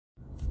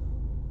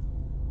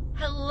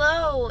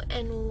Hello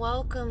and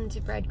welcome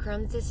to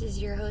Breadcrumbs. This is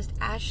your host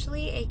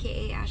Ashley,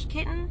 aka Ash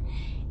Kitten,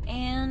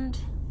 and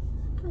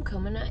I'm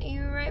coming at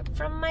you right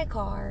from my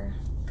car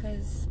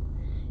because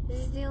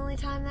this is the only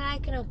time that I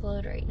can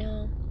upload right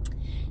now.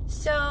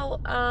 So,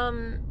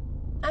 I'm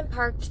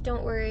parked,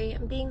 don't worry,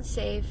 I'm being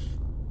safe,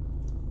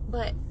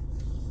 but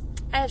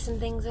I have some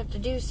things I have to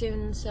do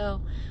soon,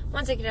 so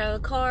once I get out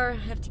of the car, I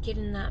have to get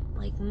in that,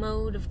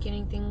 mode of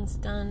getting things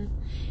done,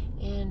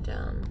 and,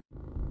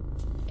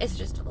 it's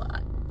just a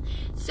lot.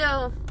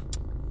 So,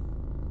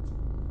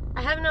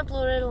 I haven't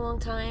uploaded in a long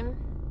time.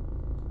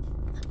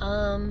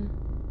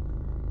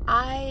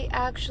 I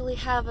actually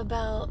have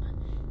about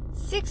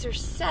 6 or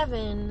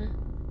 7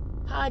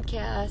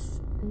 podcasts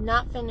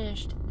not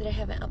finished that I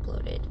haven't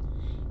uploaded.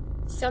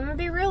 So I'm gonna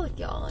be real with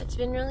y'all. It's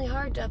been really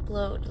hard to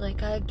upload.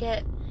 I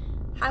get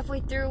halfway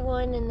through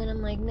one and then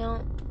I'm like,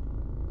 no.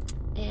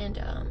 And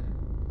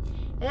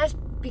that's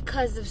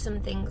because of some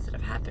things that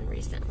have happened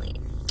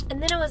recently.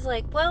 And then I was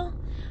like, well,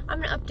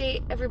 I'm going to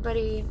update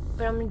everybody,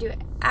 but I'm going to do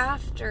it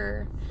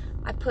after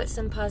I put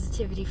some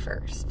positivity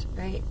first,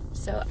 right?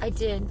 So I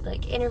did,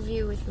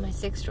 interview with my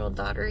 6-year-old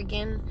daughter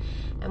again,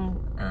 and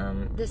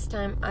this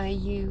time I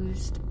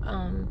used,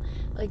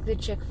 the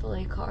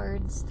Chick-fil-A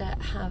cards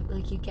that have,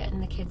 you get in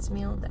the kids'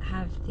 meal that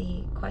have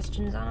the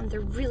questions on them. They're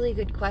really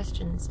good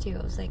questions, too.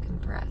 I was,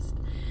 impressed.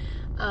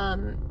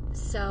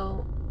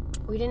 So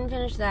we didn't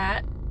finish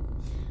that,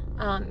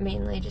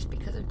 mainly just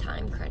because of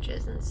time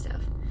crunches and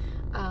stuff.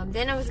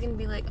 Then I was going to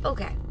be like,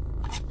 okay,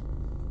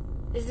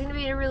 this is going to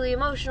be a really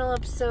emotional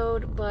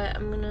episode, but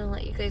I'm going to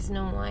let you guys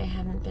know why I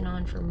haven't been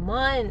on for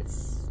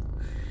months.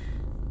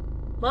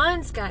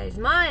 Months, guys,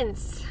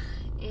 months.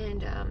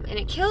 And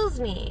it kills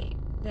me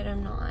that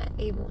I'm not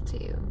able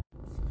to.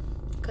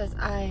 Because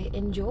I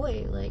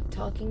enjoy,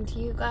 talking to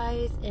you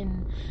guys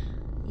and,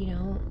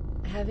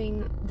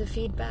 having the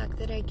feedback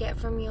that I get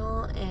from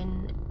y'all,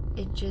 and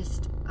it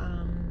just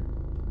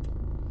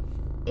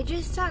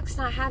sucks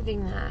not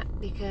having that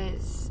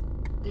because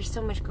there's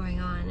so much going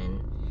on.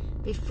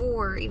 And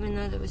before, even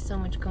though there was so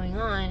much going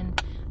on,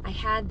 I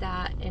had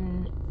that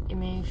and it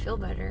made me feel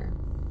better.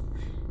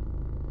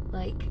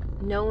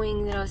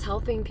 Knowing that I was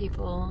helping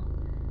people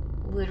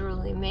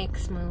literally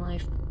makes my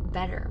life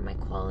better, my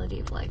quality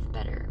of life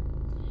better.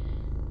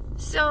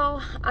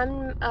 So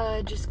I'm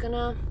just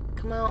gonna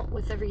come out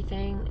with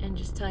everything and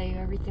just tell you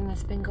everything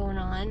that's been going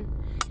on.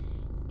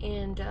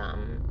 And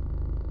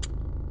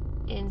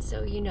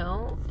so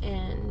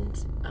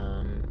and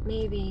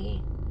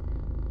maybe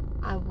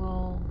I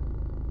will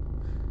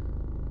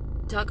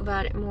talk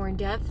about it more in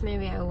depth.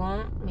 Maybe I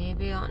won't.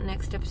 Maybe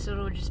next episode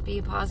will just be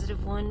a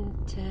positive one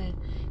to,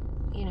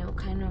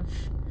 kind of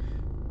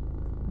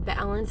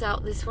balance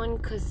out this one,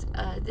 because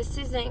this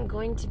isn't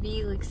going to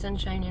be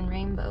sunshine and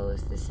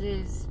rainbows. This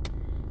is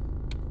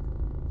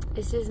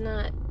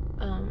not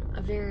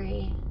a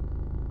very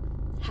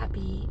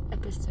happy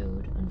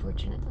episode,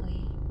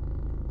 unfortunately.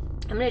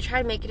 I'm going to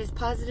try to make it as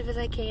positive as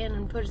I can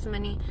and put as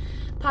many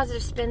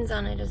positive spins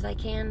on it as I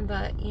can,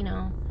 but,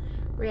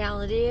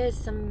 reality is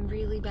some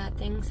really bad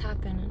things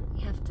happen, and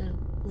you have to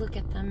look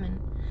at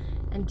them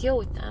and deal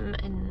with them,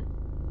 and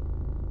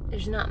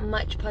there's not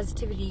much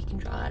positivity you can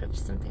draw out of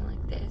something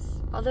like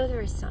this, although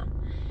there is some.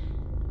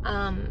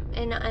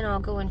 And I'll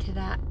go into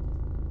that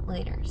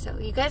later. So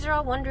you guys are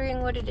all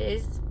wondering what it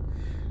is.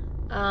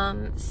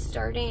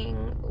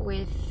 Starting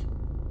with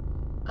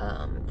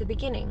the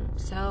beginning.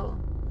 So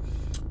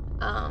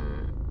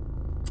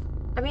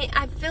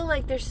I feel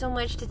like there's so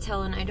much to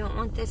tell, and I don't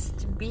want this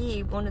to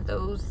be one of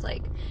those,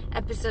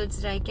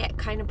 episodes that I get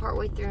kind of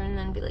partway through and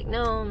then be like,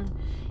 no,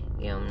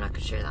 I'm not gonna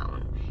share that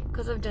one.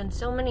 Because I've done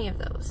so many of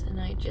those, and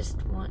I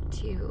just want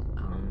to,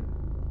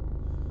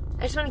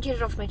 get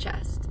it off my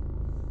chest.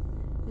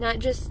 Not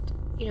just,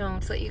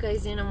 to let you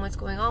guys in on what's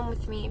going on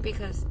with me,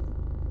 because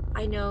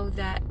I know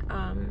that,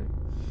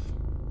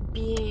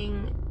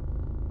 being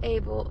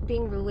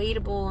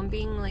relatable and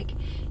being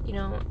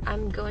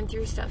I'm going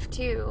through stuff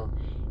too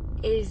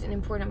is an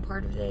important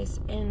part of this,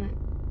 and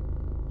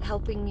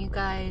helping you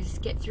guys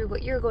get through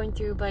what you're going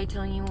through by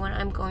telling you what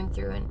I'm going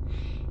through,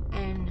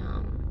 and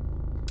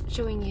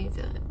showing you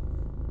the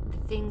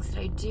things that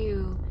I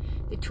do,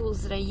 the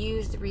tools that I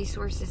use, the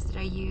resources that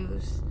I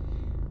use.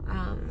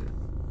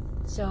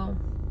 So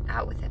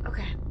out with it.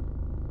 Okay.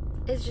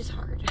 It's just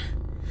hard.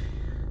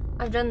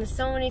 I've done this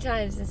so many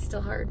times and it's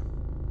still hard.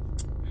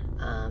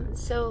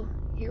 So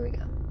here we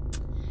go.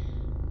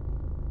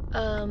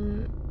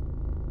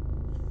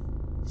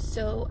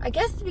 So I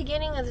guess the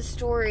beginning of the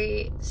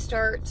story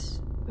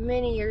starts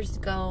many years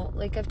ago.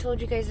 I've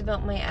told you guys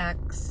about my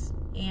ex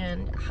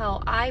and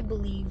how I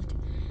believed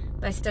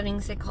by studying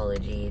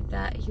psychology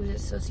that he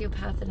was a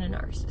sociopath and a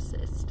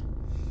narcissist.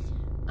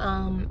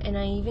 And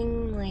I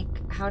even,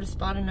 how to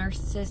spot a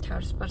narcissist, how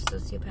to spot a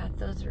sociopath.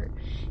 Those are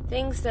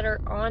things that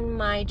are on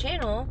my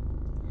channel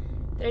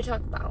that I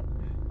talk about.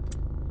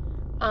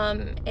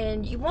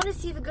 And you want to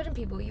see the good in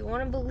people. You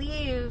want to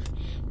believe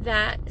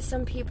that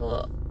some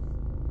people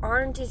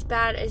aren't as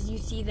bad as you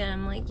see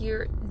them. Like,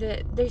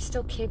 they're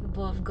still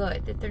capable of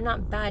good. That they're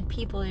not bad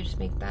people, they just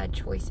make bad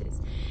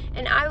choices.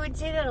 And I would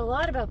say that a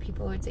lot about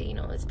people. I would say,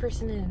 this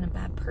person isn't a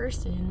bad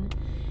person.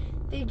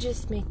 They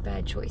just make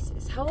bad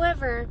choices.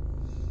 However,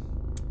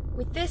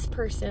 with this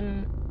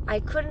person, I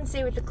couldn't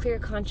say with a clear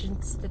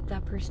conscience that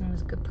that person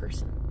was a good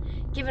person,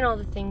 given all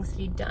the things that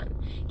he'd done.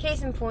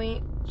 Case in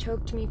point,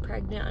 choked me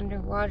pregnant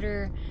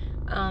underwater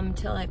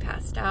till I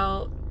passed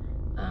out.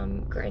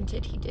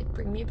 Granted, he did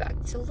bring me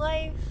back to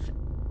life.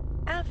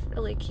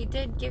 He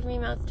did give me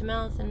mouth to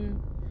mouth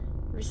and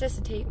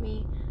resuscitate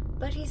me,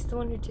 but he's the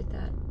one who did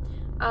that.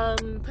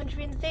 Punched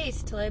me in the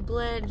face till I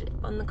bled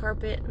on the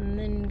carpet, and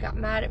then got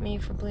mad at me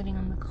for bleeding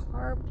on the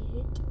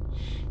carpet.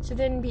 So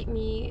then beat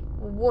me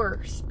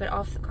worse, but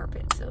off the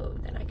carpet, so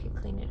then I could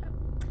clean it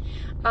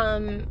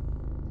up.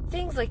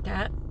 Things like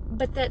that.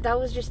 But that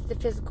was just the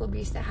physical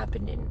abuse that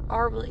happened in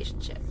our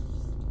relationship.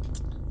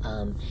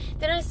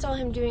 Then I saw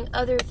him doing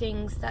other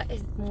things that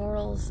his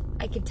morals,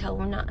 I could tell,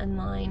 were not in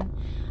line.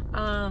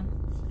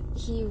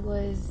 He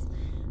was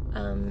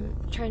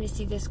trying to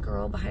see this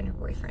girl behind her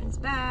boyfriend's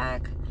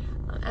back.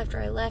 After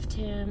I left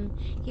him,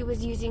 he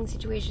was using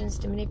situations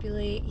to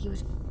manipulate. He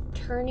was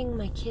turning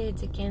my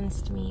kids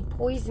against me,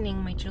 poisoning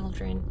my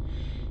children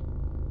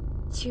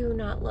to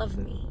not love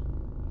me.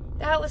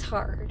 That was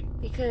hard,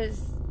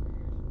 because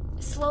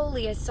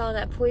slowly I saw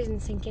that poison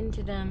sink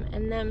into them,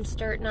 and them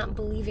start not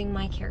believing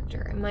my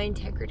character and my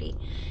integrity.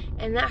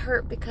 And that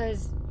hurt,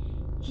 because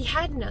he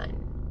had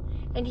none,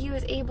 and he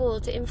was able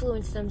to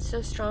influence them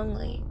so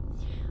strongly.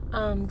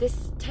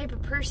 This type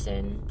of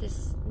person,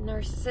 this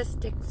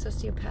narcissistic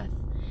sociopath,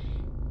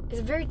 is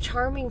a very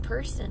charming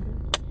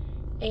person,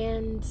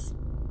 and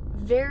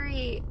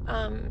very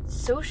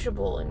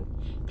sociable, and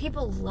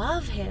people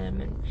love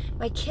him, and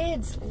my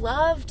kids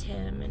loved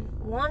him and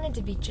wanted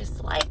to be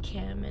just like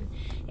him, and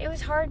it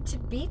was hard to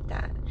beat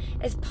that.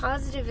 As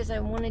positive as I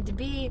wanted to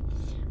be,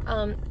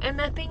 and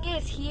the thing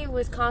is, he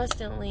was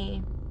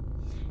constantly...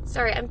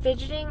 Sorry, I'm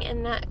fidgeting,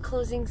 and that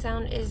closing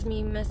sound is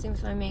me messing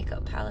with my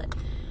makeup palette.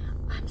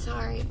 I'm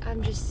sorry,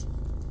 I'm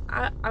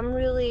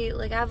really,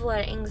 I have a lot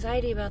of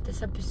anxiety about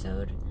this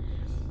episode,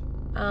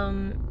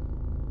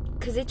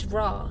 because it's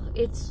raw.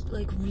 It's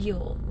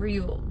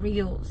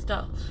real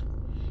stuff.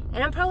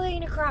 And I'm probably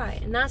gonna cry,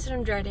 and that's what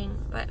I'm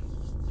dreading, but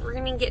we're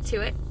gonna get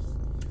to it.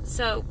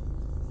 So,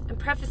 I'm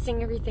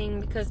prefacing everything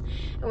because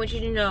I want you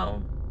to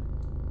know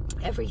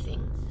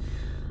everything.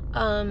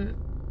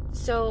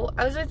 So,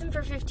 I was with him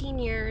for 15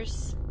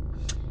 years,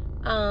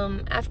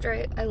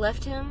 after I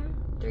left him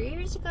 3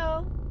 years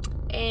ago,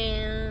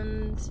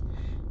 and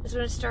that's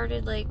when I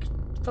started,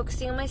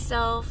 focusing on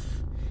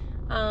myself.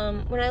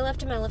 When I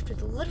left him, I left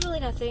with literally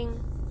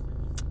nothing.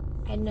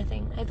 I had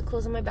nothing. I had the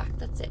clothes on my back.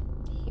 That's it.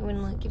 He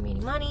wouldn't give me any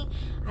money.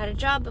 I had a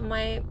job, but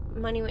my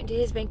money went to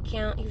his bank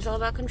account. He was all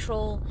about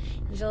control.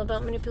 He was all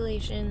about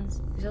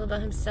manipulations. He was all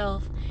about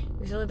himself.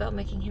 He was all about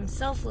making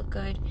himself look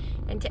good.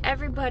 And to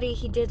everybody,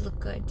 he did look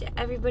good. To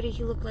everybody,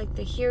 he looked like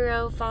the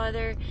hero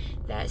father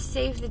that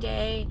saved the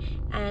day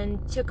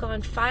and took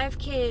on 5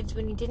 kids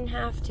when he didn't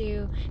have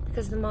to,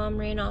 because the mom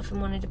ran off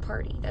and wanted to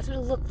party. That's what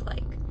it looked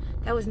like.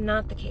 That was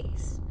not the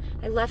case.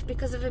 I left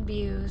because of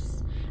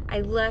abuse.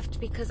 I left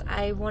because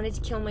I wanted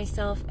to kill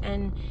myself,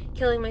 and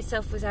killing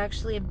myself was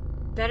actually a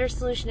better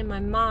solution in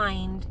my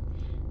mind,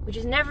 which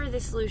is never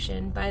the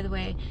solution, by the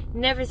way.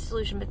 Never the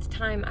solution, but at the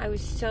time I was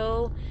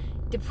so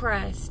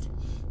depressed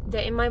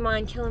that in my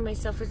mind killing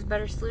myself was a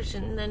better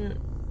solution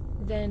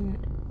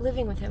than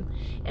living with him.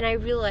 And I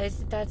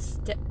realized that's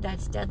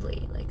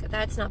deadly.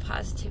 That's not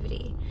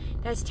positivity.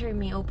 That's tearing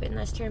me open.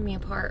 That's tearing me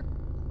apart.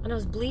 And I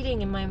was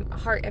bleeding in my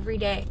heart every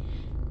day.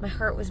 My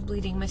heart was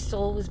bleeding. My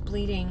soul was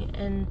bleeding.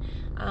 And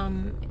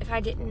if I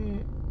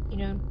didn't,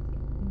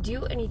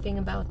 do anything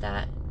about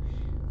that,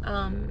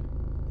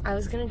 I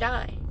was going to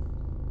die.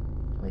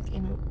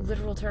 In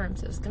literal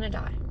terms, I was going to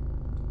die.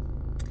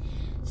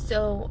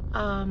 So,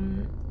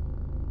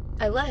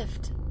 I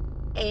left.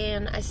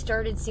 And I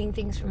started seeing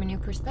things from a new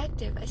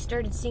perspective. I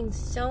started seeing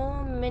so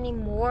many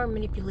more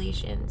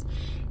manipulations.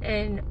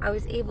 And I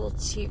was able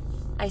to...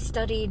 I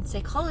studied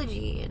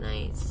psychology, and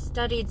I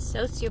studied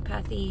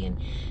sociopathy and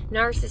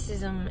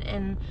narcissism,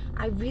 and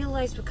I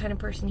realized what kind of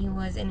person he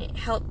was, and it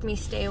helped me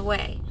stay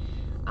away.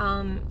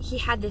 He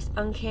had this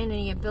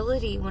uncanny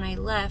ability when I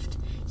left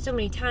so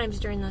many times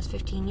during those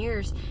 15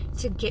 years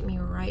to get me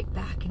right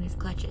back in his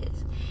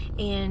clutches.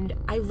 And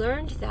I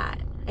learned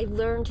that. I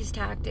learned his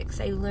tactics.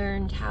 I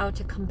learned how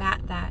to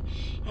combat that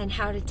and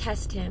how to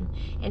test him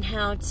and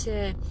how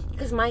to...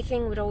 Because my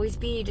thing would always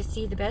be to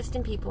see the best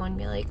in people and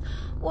be like,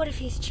 what if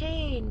he's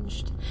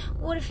changed?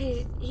 What if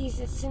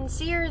he's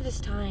sincere this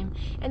time?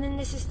 And then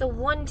this is the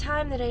one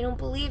time that I don't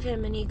believe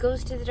him and he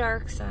goes to the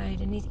dark side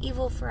and he's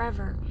evil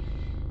forever.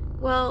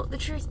 Well, the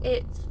truth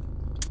is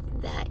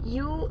that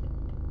you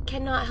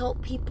cannot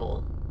help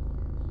people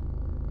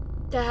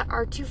that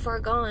are too far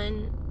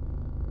gone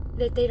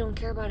that they don't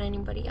care about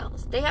anybody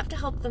else. They have to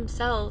help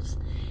themselves,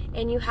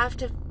 and you have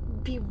to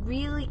be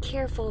really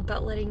careful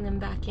about letting them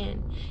back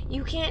in.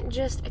 You can't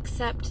just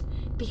accept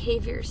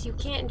behaviors. You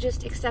can't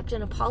just accept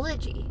an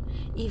apology,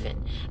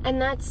 even. And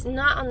that's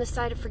not on the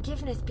side of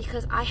forgiveness,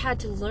 because I had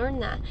to learn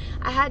that.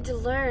 I had to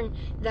learn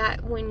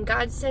that when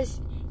God says,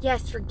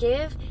 yes,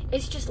 forgive,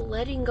 it's just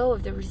letting go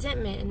of the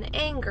resentment and the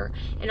anger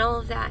and all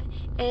of that.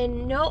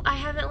 And no, I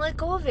haven't let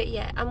go of it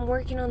yet. I'm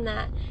working on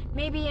that.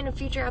 Maybe in a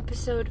future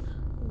episode,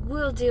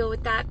 we'll deal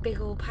with that big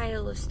old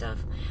pile of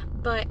stuff.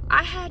 But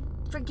I had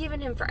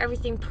forgiven him for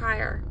everything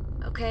prior,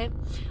 okay?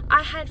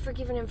 I had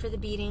forgiven him for the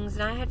beatings,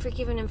 and I had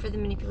forgiven him for the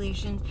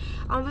manipulations.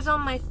 I was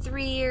on my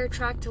 3-year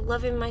track to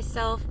loving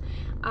myself.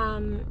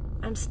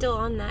 I'm still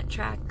on that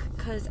track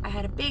because I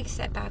had a big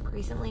setback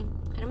recently.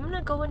 And I'm going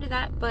to go into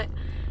that, but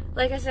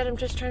like I said, I'm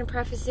just trying to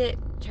preface it,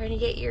 trying to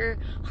get your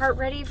heart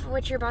ready for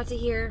what you're about to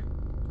hear.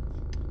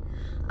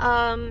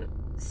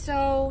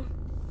 So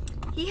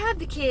he had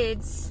the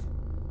kids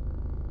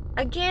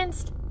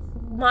against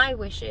my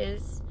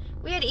wishes.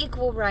 We had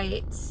equal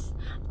rights.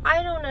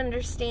 I don't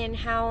understand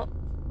how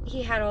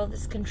he had all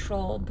this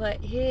control,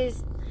 but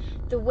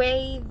the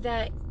way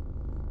that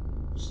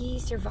he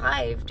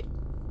survived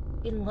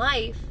in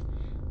life,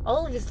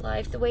 all of his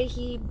life, the way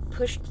he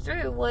pushed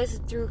through was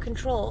through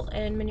control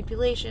and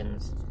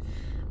manipulations.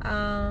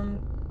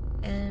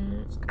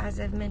 And as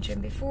I've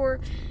mentioned before,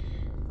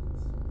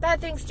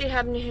 bad things did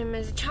happen to him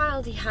as a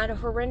child. He had a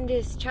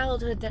horrendous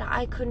childhood that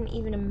I couldn't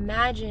even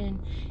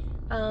imagine.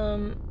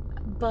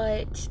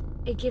 But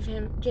it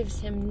gives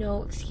him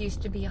no excuse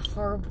to be a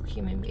horrible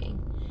human being.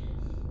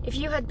 If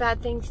you had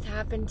bad things to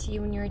happen to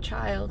you when you're a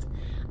child,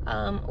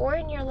 or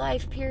in your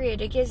life,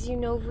 period, it gives you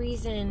no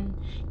reason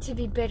to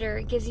be bitter.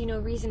 It gives you no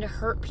reason to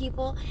hurt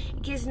people.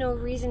 It gives no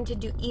reason to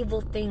do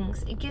evil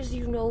things. It gives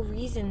you no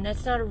reason.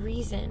 That's not a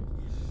reason.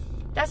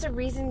 That's a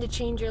reason to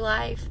change your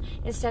life.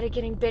 Instead of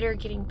getting bitter,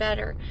 getting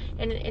better.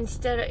 And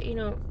instead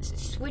of,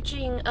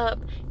 switching up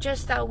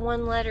just that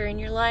one letter in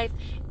your life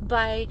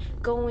by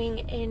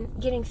going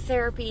and getting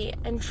therapy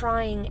and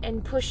trying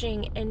and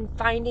pushing and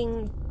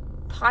finding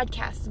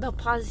podcasts about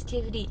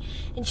positivity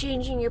and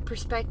changing your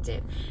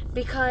perspective.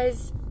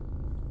 Because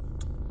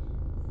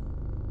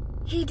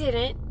he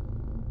didn't.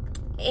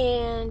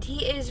 And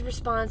he is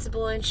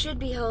responsible and should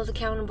be held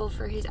accountable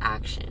for his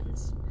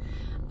actions.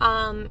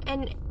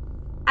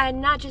 And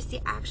not just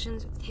the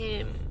actions with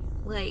him,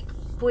 like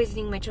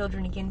poisoning my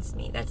children against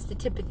me. That's the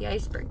tip of the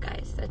iceberg,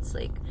 guys. That's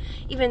like,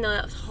 even though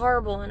that was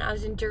horrible and I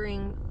was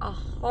enduring a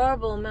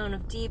horrible amount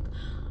of deep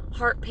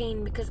heart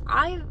pain because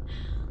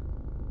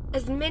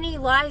as many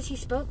lies he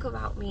spoke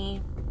about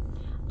me,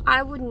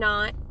 I would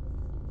not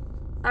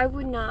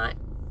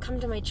come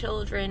to my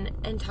children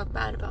and talk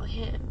bad about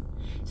him.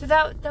 So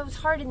that was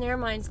hard in their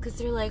minds, because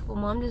they're like, well,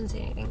 Mom doesn't say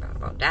anything bad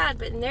about Dad.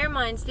 But in their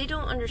minds, they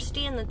don't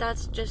understand that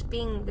that's just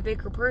being the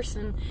bigger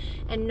person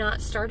and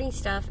not starting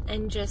stuff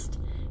and just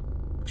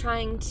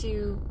trying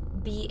to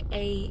be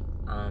a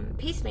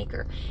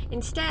peacemaker.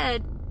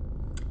 Instead,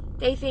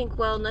 they think,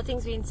 well,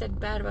 nothing's being said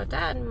bad about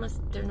Dad,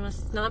 there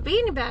must not be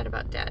any bad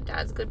about Dad.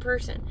 Dad's a good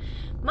person.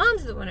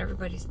 Mom's the one or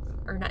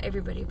not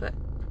everybody, but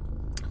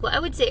well, I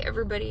would say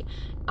everybody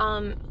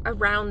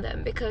around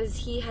them, because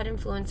he had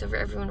influence over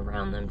everyone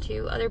around them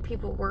too. Other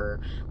people were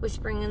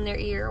whispering in their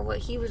ear what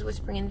he was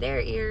whispering in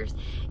their ears,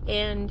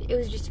 and it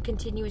was just a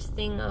continuous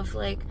thing of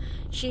like,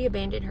 she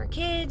abandoned her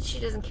kids, she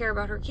doesn't care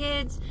about her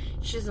kids,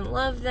 she doesn't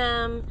love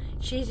them,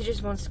 she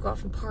just wants to go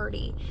off and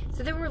party.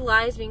 So there were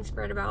lies being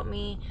spread about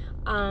me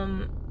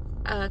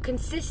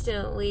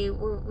consistently.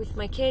 With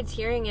my kids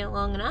hearing it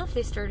long enough,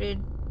 they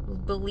started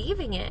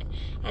believing it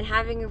and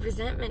having a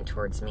resentment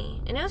towards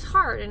me, and it was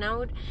hard. And I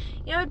would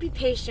be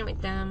patient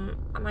with them.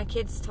 My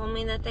kids told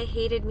me that they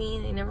hated me,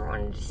 they never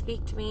wanted to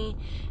speak to me,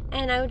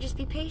 and I would just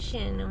be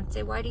patient. I would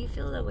say, why do you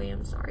feel that way?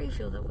 I'm sorry you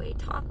feel that way,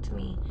 talk to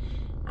me,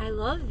 I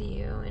love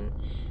you.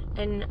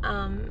 And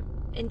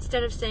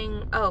instead of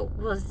saying, oh,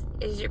 well,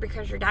 is it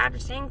because your dad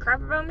was saying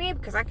crap about me?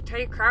 Because I could tell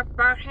you crap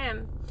about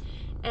him.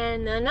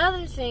 And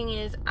another thing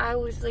is, I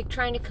was like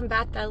trying to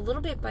combat that a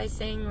little bit by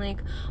saying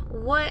like,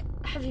 what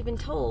have you been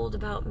told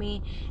about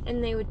me?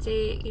 And they would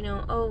say,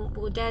 oh,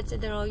 well, Dad said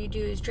that all you do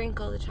is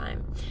drink all the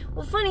time.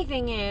 Well, funny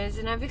thing is,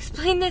 and I've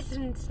explained this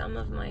in some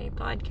of my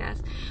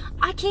podcasts,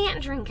 I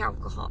can't drink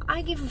alcohol.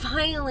 I get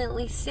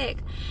violently sick.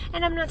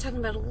 And I'm not talking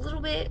about a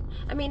little bit.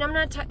 I mean, I'm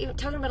not talking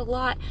about a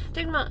lot. I'm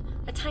talking about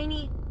a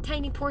tiny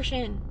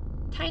portion.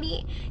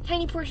 Tiny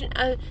portion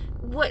of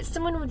what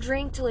someone would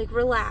drink to like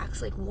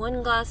relax, like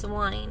one glass of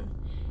wine.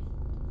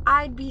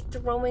 I'd be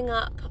throwing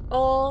up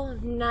all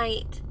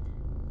night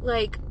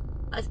like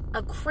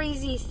a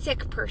crazy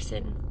sick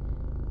person.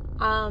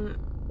 Well,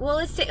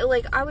 let's say,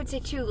 like, I would say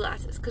 2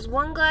 glasses, because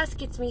 1 glass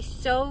gets me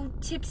so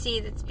tipsy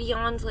that's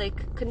beyond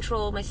like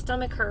control. My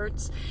stomach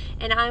hurts,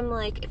 and I'm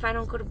like, if I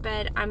don't go to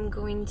bed, I'm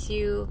going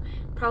to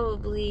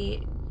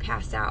probably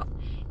pass out.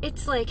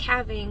 It's like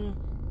having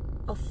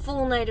a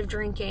full night of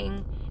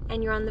drinking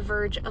and you're on the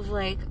verge of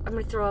like, I'm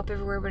gonna throw up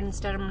everywhere, but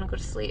instead I'm gonna go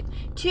to sleep.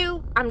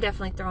 2, I'm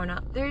definitely throwing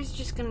up. I'm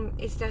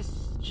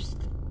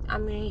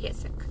gonna get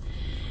sick.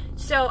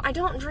 So I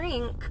don't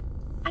drink.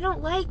 I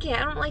don't like it.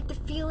 I don't like the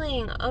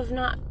feeling of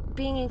not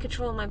being in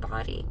control of my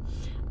body.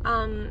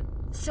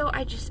 so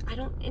I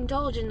don't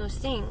indulge in those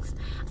things.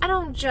 I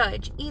don't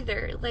judge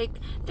either. Like,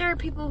 there are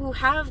people who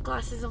have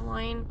glasses of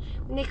wine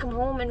when they come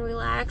home and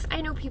relax.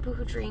 I know people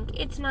who drink.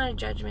 It's not a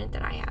judgment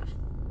that I have.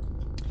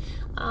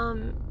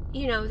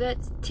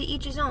 That's to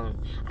each his own.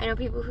 I know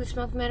people who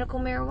smoke medical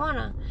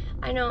marijuana.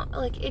 I know,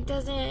 like, it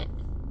doesn't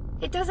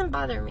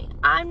bother me.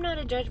 I'm not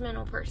a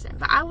judgmental person,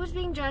 but I was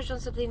being judged on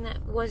something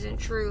that wasn't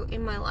true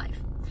in my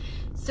life.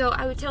 So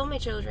I would tell my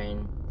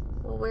children,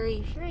 well, where are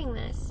you hearing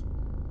this?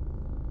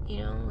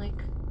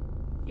 Like,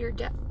 your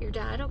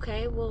dad,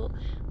 okay, well,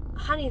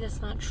 honey,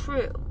 that's not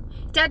true.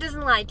 Dad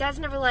doesn't lie. Dad's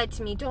never lied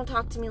to me. Don't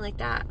talk to me like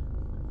that.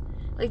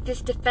 Like,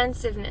 this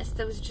defensiveness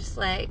that was just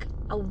like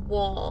a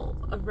wall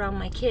around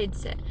my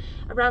kids,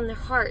 around their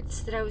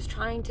hearts, that I was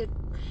trying to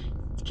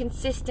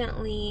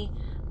consistently,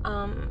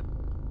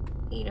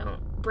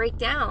 break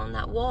down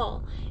that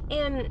wall.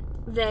 And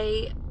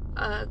they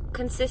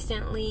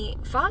consistently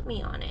fought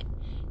me on it,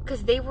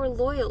 because they were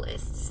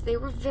loyalists. They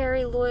were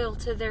very loyal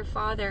to their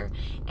father,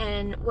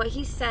 and what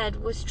he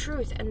said was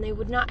truth, and they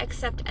would not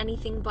accept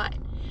anything but.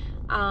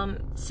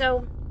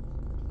 So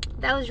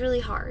that was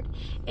really hard.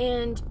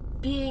 And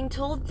being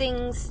told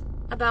things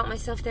about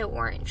myself that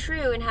weren't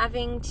true, and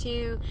having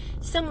to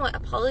somewhat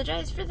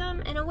apologize for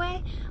them in a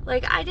way.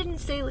 Like, I didn't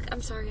say, like,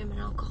 I'm sorry I'm an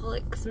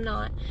alcoholic, because I'm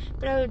not.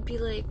 But I would be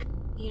like,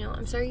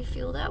 I'm sorry you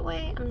feel that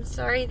way. I'm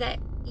sorry that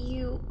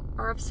you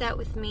are upset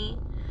with me.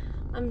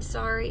 I'm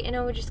sorry. And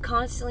I would just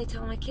constantly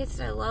tell my kids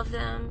that I love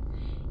them,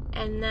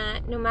 and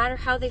that no matter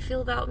how they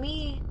feel about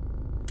me,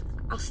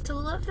 I'll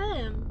still love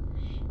them.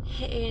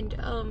 And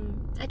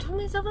I told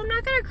myself I'm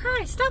not gonna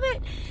cry. Stop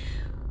it.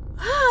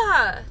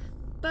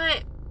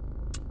 But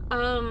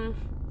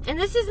and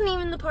this isn't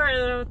even the part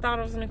that I thought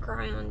I was gonna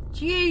cry on.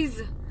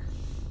 Jeez.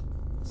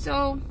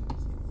 So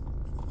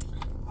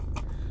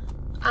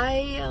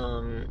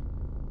I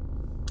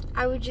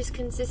would just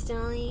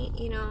consistently,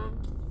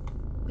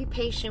 be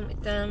patient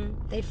with them.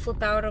 They'd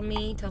flip out on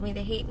me, tell me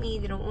they hate me,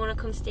 they don't want to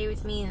come stay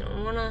with me, they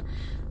don't want to,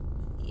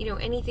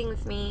 anything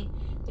with me,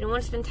 they don't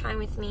want to spend time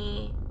with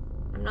me,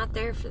 I'm not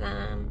there for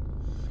them.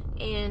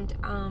 And,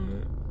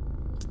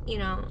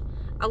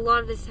 a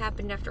lot of this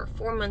happened after a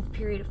 4-month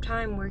period of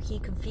time where he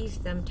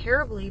confused them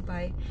terribly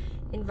by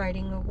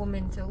inviting a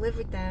woman to live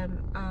with them.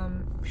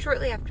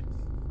 Shortly after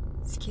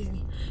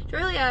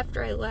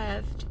I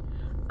left,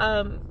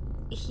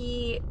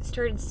 he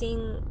started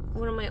seeing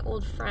one of my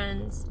old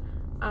friends,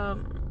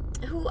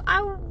 who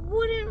I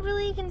wouldn't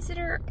really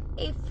consider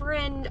a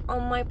friend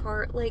on my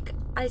part. Like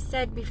I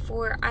said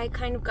before, I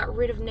kind of got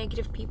rid of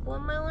negative people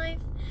in my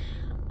life.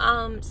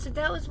 So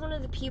that was one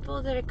of the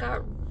people that I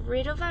got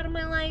rid of out of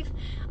my life.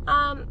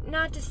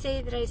 Not to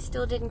say that I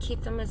still didn't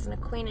keep them as an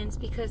acquaintance,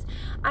 because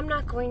I'm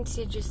not going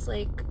to just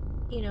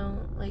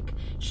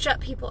shut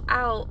people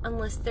out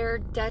unless they're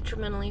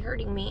detrimentally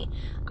hurting me.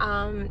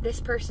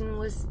 This person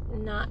was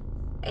not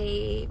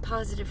a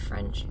positive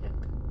friendship.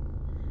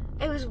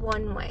 It was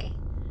one way.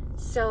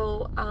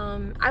 So,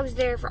 I was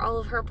there for all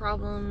of her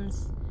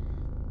problems,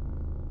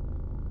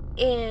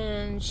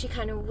 and she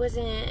kind of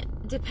wasn't a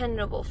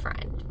dependable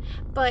friend.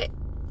 But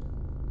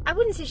I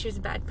wouldn't say she was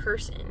a bad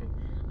person.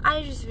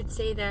 I just would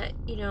say that,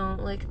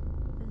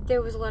 there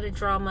was a lot of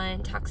drama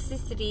and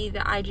toxicity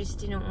that I just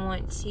didn't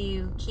want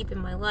to keep in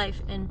my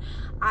life. And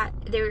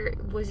there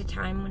was a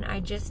time when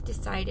I just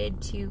decided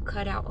to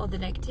cut out all the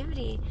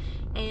negativity.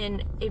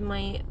 And in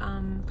my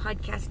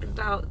podcast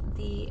about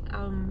the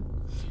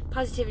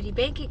Positivity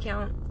Bank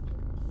account,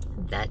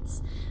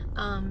 that's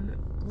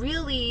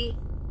really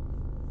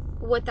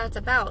what that's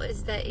about,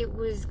 is that it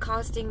was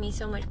costing me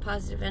so much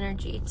positive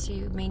energy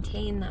to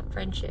maintain that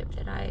friendship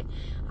that I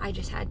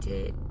just had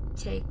to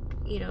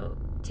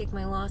take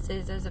my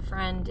losses as a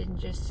friend and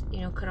just,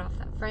 cut off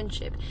that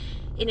friendship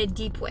in a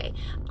deep way.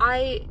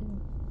 I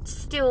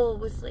still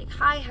was like,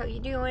 hi, how you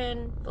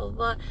doing? Blah,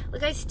 blah, blah.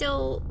 Like, I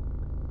still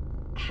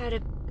had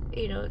a,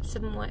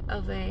 somewhat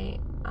of a,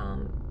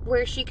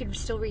 where she could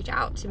still reach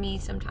out to me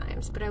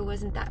sometimes, but I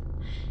wasn't that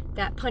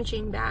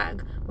punching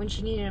bag when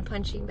she needed a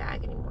punching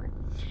bag anymore.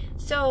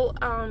 So,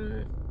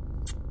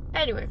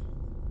 anyway,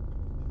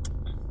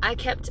 I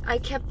kept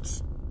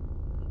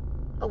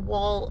a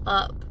wall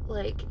up,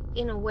 like,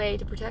 in a way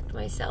to protect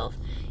myself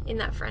in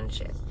that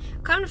friendship.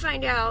 Come to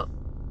find out,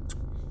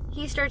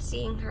 he starts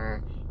seeing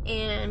her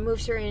and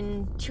moves her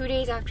in 2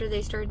 days after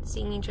they started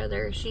seeing each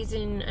other. She's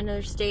in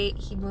another state.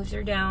 He moves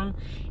her down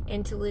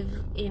and to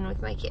live in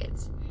with my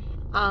kids.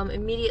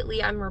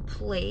 Immediately I'm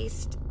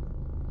replaced,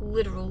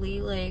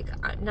 literally,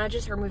 like, not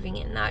just her moving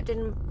in.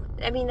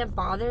 That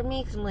bothered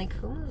me, because I'm like,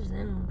 who moves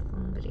in with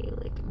somebody,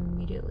 like,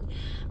 immediately?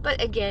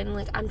 But again,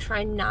 like, I'm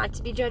trying not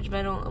to be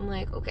judgmental. I'm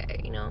like,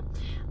 okay,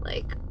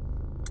 like,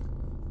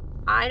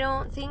 I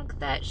don't think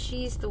that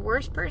she's the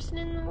worst person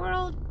in the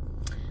world.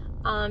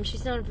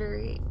 She's not a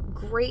very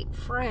great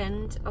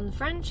friend on the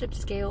friendship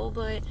scale,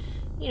 but,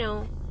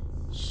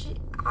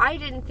 I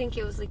didn't think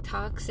it was, like,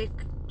 toxic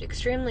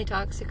extremely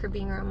toxic her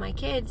being around my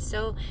kids.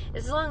 So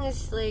as long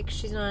as, like,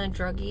 she's not a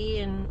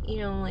druggie and, you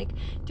know, like,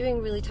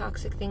 doing really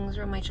toxic things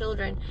around my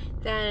children,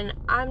 then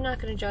I'm not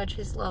going to judge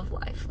his love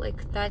life.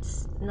 Like,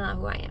 that's not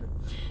who I am.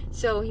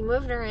 So he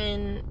moved her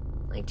in,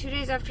 like, 2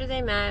 days after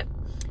they met.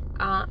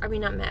 I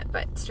mean, not met,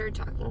 but started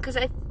talking. Because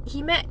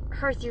he met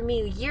her through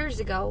me years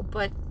ago,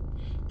 but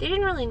they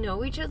didn't really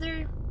know each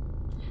other.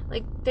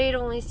 Like, they'd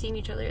only seen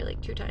each other,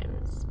 like, 2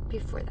 times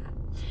before that.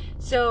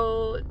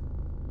 So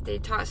they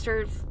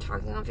started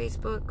talking on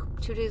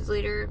Facebook. 2 days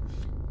later,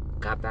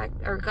 got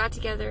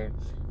together.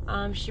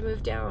 She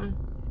moved down.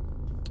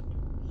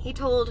 He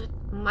told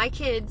my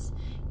kids,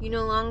 you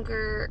no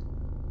longer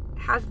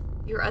have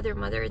your other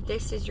mother.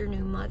 This is your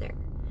new mother.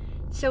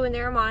 So in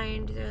their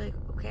mind, they're like,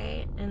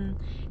 okay. And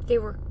they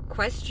were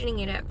questioning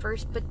it at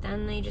first, but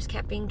then they just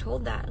kept being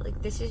told that,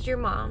 like, this is your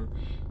mom.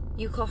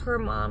 You call her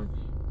mom.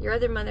 Your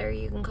other mother,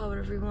 you can call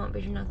whatever you want,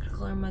 but you're not going to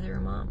call her mother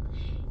or mom.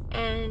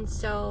 And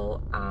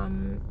so,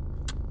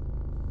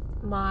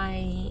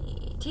 my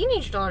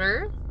teenage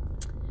daughter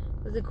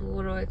was like,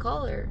 what do I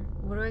call her?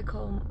 What do I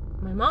call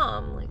my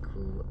mom? Like,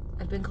 who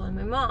I've been calling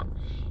my mom.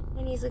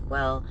 And he's like,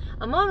 well,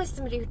 a mom is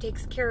somebody who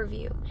takes care of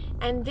you.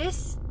 And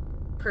this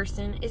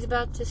person is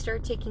about to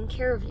start taking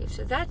care of you.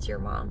 So that's your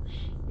mom.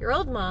 Your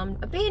old mom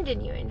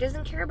abandoned you and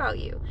doesn't care about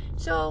you.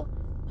 So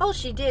all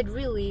she did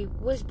really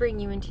was bring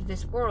you into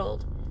this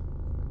world.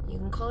 You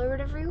can call her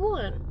whatever you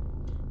want.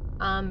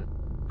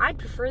 I'd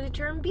prefer the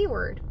term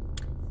B-word.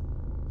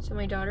 So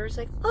my daughter's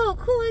like, oh,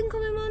 cool, I can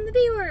call my mom the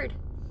B-word.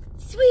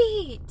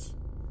 Sweet.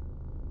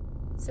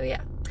 So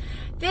yeah.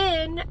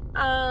 Then,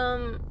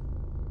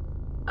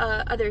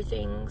 other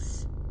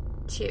things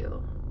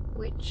too,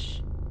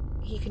 which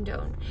he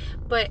condoned.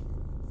 But,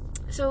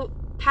 so,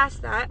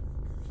 past that,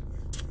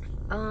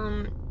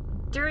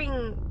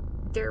 during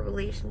their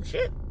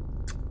relationship,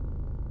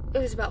 it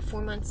was about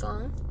 4 months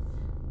long,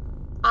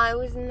 I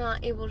was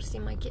not able to see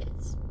my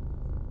kids,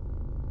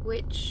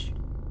 which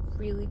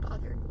really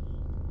bothered me.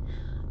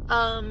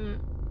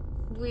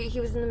 He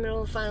was in the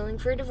middle of filing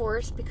for a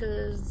divorce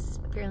because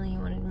apparently he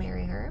wanted to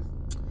marry her.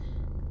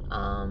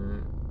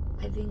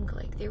 I think,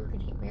 like, they were going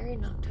to get married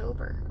in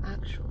October,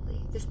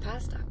 actually, this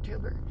past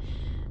October.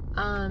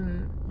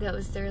 That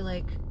was their,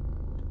 like,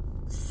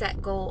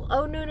 set goal.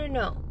 Oh,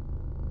 no.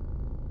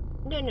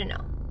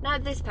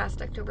 Not this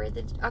past October,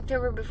 the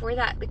October before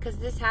that, because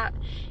this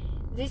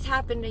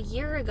happened a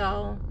year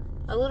ago,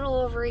 a little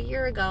over a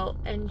year ago,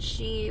 and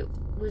she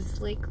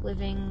was, like,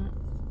 living,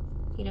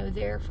 you know,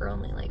 there for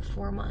only, like,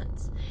 4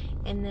 months,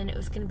 and then it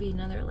was going to be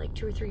another, like,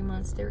 2 or 3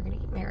 months they were going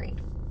to get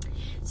married.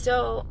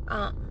 So,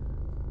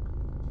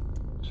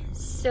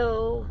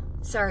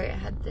 sorry, I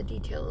had the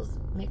details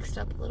mixed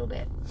up a little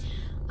bit.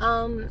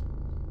 So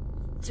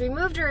we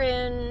moved her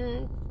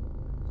in,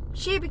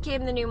 she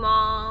became the new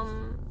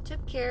mom,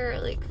 took care,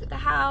 like, the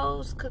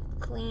house, cooked,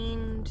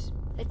 cleaned,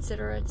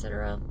 etc.,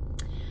 etc.,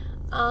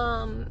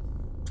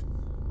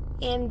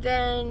 and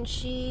then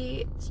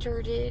she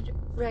started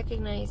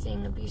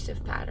recognizing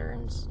abusive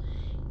patterns.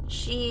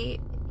 She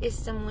is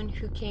someone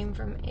who came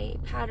from a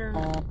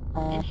pattern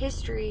and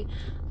history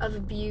of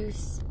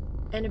abuse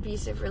and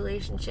abusive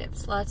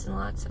relationships, lots and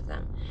lots of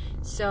them.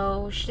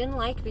 So she didn't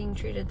like being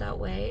treated that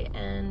way,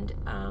 and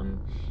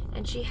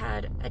she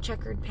had a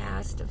checkered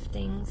past of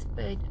things,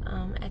 but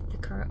at the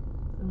current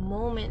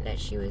moment that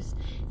she was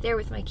there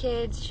with my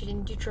kids, she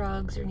didn't do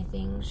drugs or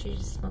anything. She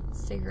just smoked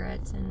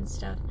cigarettes and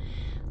stuff.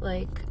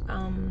 Like,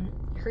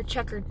 her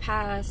checkered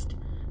past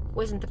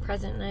wasn't the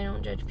present, and I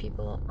don't judge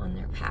people on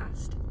their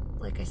past,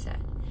 like I said.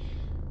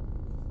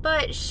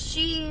 But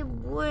she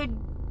would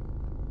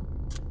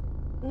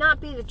not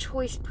be the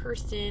choice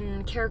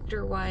person,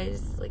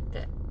 character-wise, like,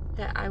 that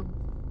I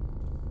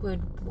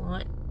would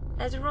want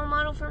as a role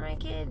model for my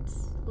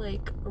kids.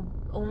 Like,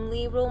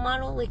 only role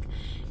model, like,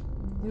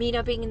 me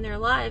not being in their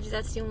lives,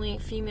 that's the only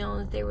female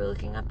that they were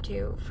looking up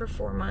to for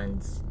 4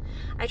 months.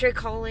 I tried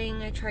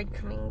calling, I tried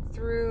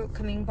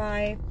coming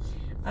by.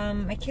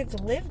 My kids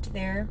lived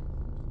there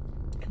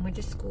and went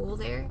to school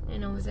there,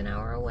 and it was an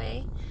hour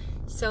away.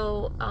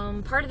 So,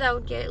 part of that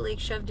would get, like,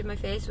 shoved in my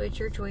face, well, it's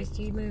your choice,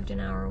 you moved an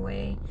hour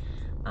away.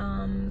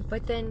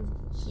 But then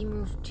he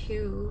moved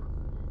to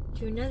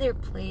another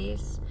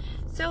place.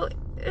 So,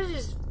 it was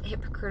just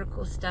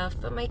hypocritical stuff,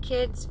 but my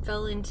kids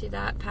fell into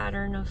that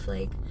pattern of,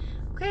 like,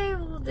 okay,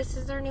 well, this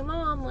is our new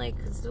mom, like,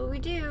 this is what we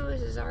do,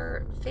 this is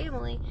our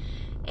family.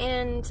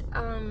 And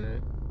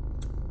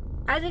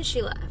then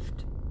she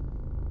left.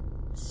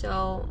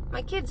 So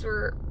my kids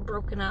were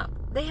broken up.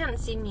 They hadn't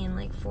seen me in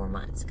like 4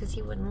 months because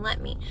he wouldn't let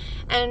me.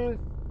 And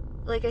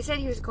like I said,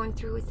 he was going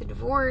through with the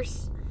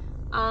divorce.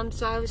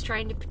 So I was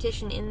trying to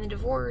petition in the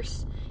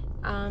divorce,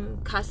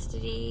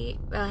 custody,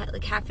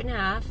 like half and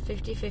half,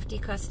 50-50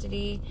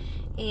 custody,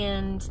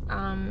 and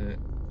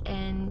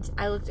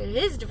I looked at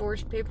his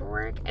divorce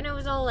paperwork, and it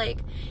was all like,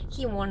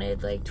 he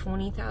wanted like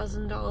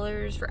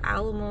 $20,000 for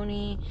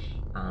alimony,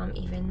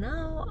 even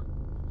though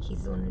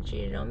he's the one who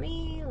cheated on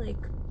me, like,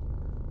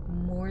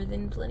 more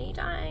than plenty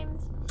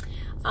times,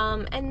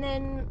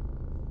 and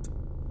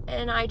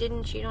I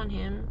didn't cheat on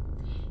him,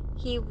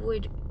 he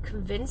would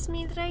convince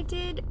me that I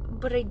did,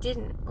 but I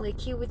didn't.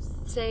 Like, he would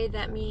say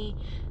that me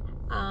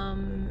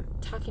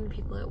talking to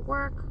people at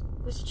work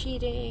was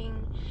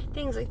cheating,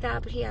 things like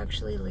that, but he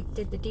actually, like,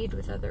 did the deed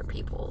with other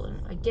people,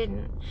 and I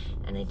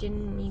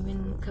didn't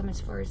even come as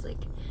far as,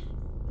 like,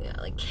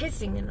 like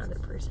kissing another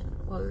person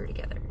while we were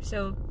together.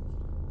 So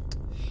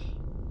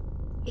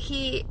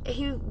he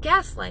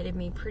gaslighted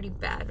me pretty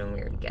bad when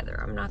we were together.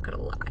 I'm not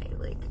gonna lie.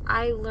 Like,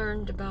 I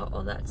learned about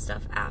all that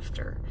stuff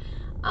after.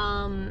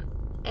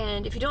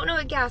 And if you don't know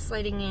what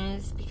gaslighting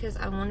is, because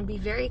I want to be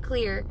very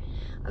clear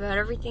about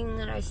everything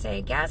that I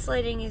say,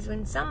 gaslighting is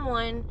when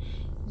someone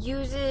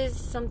uses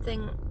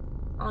something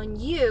on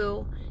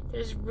you that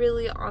is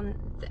really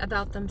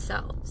about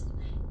themselves.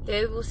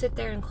 They will sit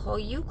there and call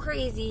you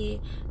crazy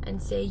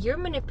and say you're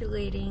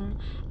manipulating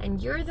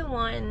and you're the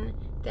one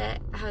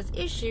that has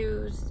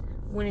issues,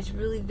 when it's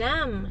really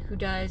them who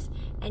does,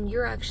 and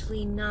you're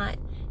actually not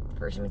the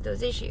person with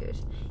those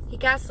issues. He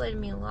gaslighted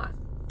me a lot.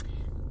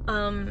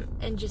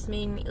 And just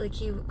made me, like,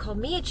 he called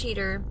me a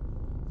cheater,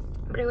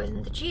 but I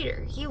wasn't the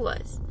cheater. He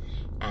was.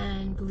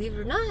 And believe it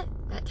or not,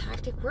 that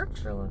tactic worked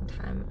for a long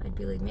time. I'd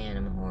be like, man,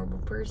 I'm a horrible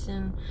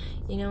person.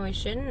 I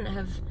shouldn't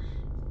have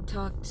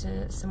talked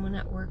to someone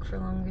at work for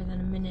longer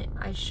than a minute.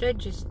 I should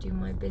just do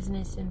my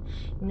business and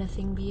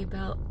nothing be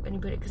about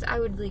anybody. Because I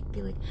would, like,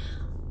 be, like,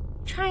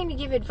 trying to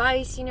give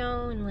advice,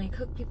 and, like,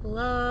 hook people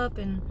up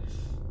and,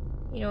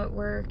 at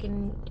work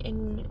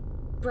and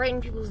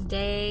brighten people's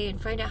day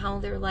and find out how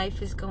their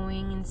life is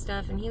going and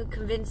stuff. And he would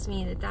convince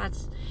me that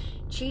that's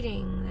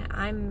cheating, that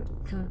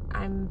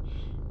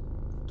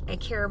I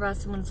care about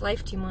someone's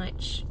life too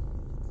much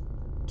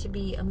to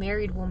be a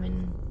married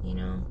woman,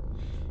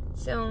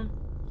 So,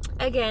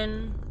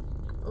 again,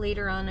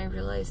 later on I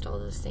realized all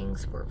those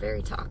things were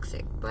very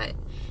toxic, but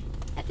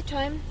at the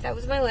time, that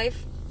was my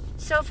life.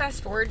 So,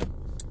 fast forward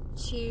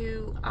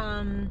to,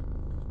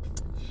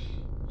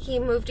 he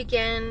moved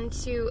again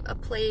to a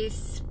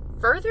place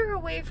further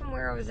away from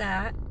where I was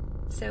at,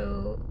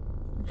 so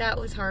that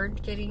was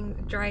hard,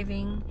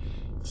 driving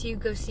to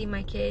go see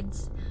my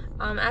kids.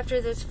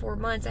 After those 4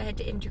 months, I had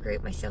to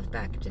integrate myself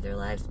back into their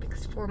lives,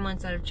 because 4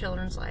 months out of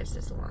children's lives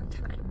is a long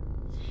time.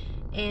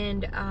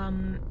 And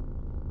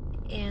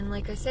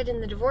like I said, in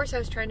the divorce, I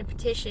was trying to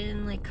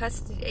petition, like,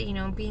 custody,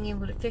 being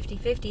able to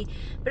 50-50,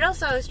 but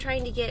also I was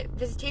trying to get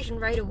visitation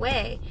right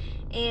away,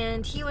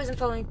 and he wasn't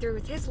following through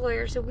with his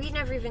lawyer, so we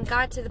never even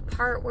got to the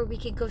part where we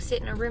could go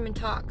sit in a room and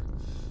talk.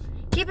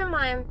 Keep in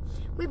mind,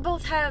 we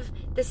both have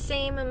the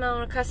same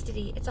amount of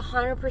custody. It's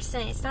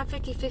 100%. It's not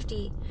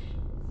 50-50.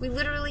 We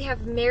literally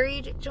have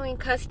married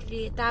joint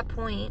custody at that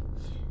point.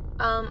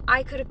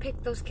 I could have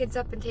picked those kids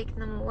up and taken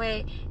them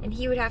away, and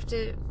he would have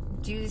to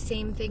do the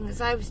same thing as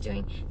I was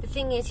doing. The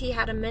thing is, he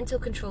had a mental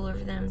control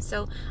over them,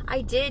 so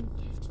I did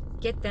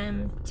get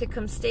them to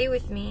come stay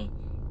with me,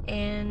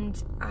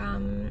 and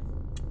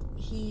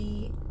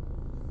he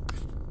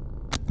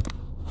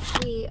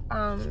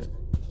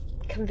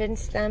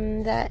convinced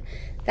them that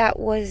that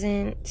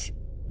wasn't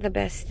the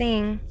best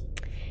thing,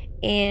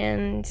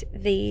 and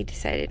they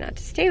decided not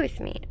to stay with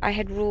me. I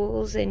had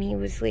rules, and he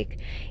was like,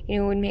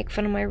 would make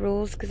fun of my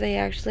rules because I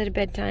actually had a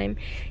bedtime.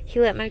 He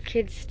let my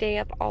kids stay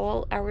up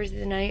all hours of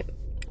the night.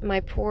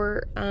 My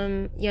poor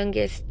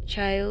youngest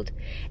child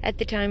at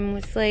the time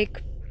was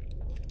like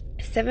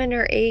 7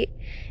 or 8,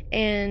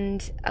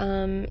 and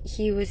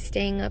he was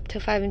staying up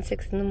till 5 and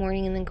 6 in the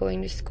morning and then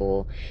going to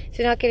school,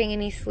 so not getting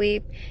any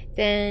sleep,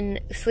 then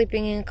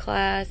sleeping in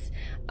class,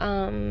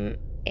 and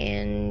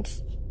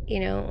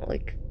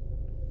like,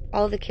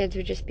 all the kids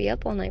would just be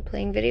up all night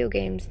playing video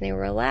games, and they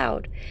were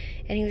allowed,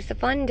 and he was the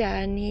fun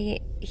dad, and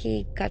they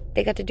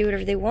got to do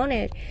whatever they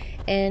wanted,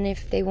 and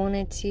if they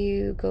wanted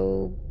to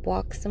go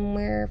walk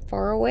somewhere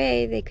far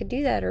away, they could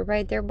do that, or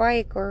ride their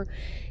bike, or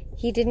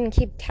he didn't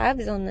keep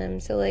tabs on them.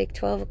 So, like,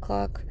 12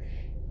 o'clock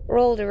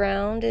rolled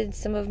around, and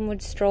some of them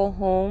would stroll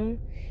home,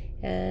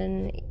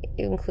 and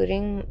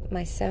including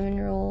my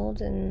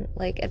 7-year-old, and,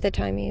 like, at the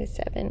time he was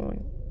 7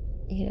 when,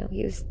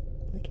 he was,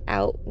 like,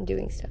 out and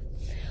doing stuff,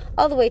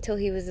 all the way till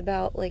he was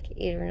about, like,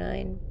 8 or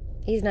 9.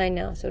 He's 9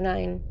 now, so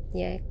 9,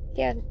 yeah,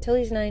 till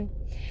he's 9.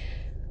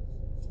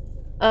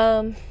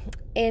 And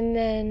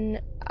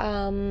then,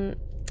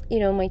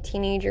 my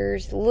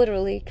teenagers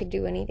literally could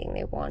do anything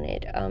they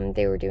wanted.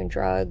 They were doing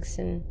drugs,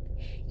 and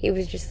he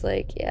was just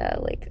like, yeah,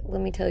 like,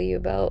 let me tell you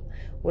about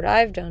what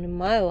I've done in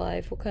my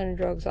life, what kind of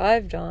drugs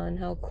I've done,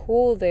 how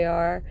cool they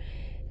are.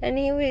 And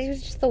he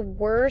was just the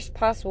worst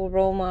possible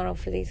role model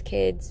for these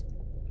kids.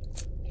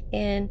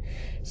 And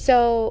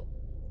so,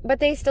 but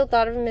they still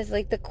thought of him as,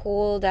 like, the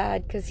cool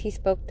dad because he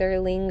spoke their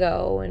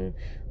lingo, and,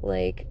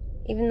 like,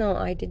 even though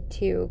I did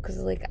too,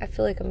 because, like, I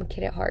feel like I'm a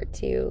kid at heart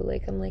too,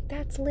 like, I'm like,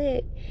 that's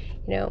lit,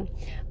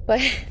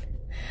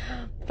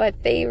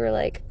 but they were,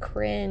 like,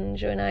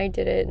 cringe when I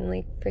did it, and,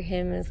 like, for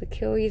him, it was like,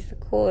 oh, he's the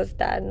coolest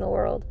dad in the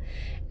world.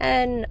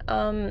 And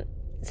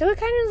so it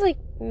kind of, like,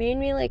 made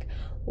me like,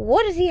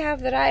 what does he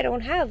have that I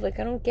don't have? Like,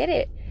 I don't get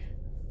it.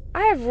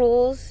 I have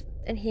rules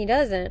and he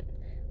doesn't.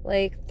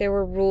 Like, there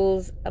were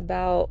rules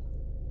about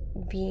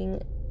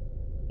being,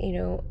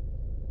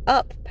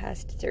 up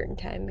past a certain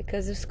time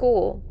because of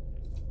school.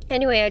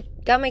 Anyway, I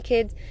got my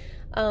kids,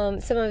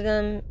 some of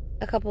them,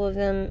 a couple of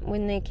them,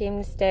 when they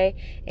came to stay,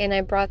 and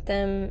I brought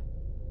them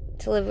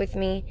to live with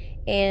me,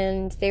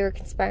 and they were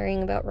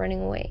conspiring about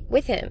running away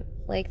with him.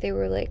 Like, they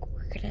were like,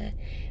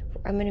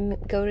 I'm gonna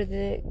go to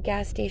the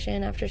gas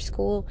station after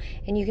school,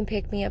 and you can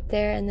pick me up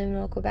there, and then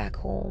I'll go back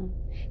home,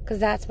 because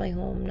that's my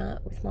home,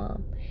 not with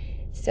Mom.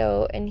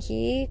 So, and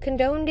he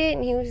condoned it,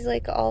 and he was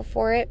like all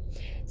for it.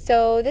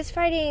 So this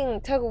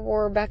fighting tug of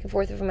war back and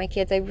forth over my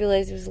kids, I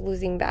realized it was a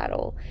losing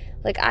battle.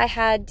 Like, I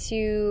had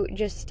to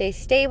just stay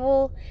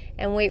stable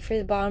and wait for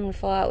the bottom to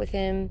fall out with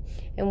him,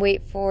 and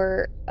wait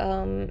for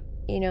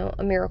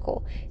a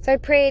miracle. So I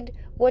prayed,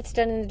 what's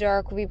done in the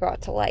dark will be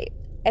brought to light.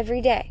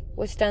 Every day,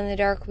 what's done in the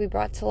dark will be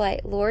brought to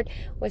light. Lord,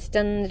 what's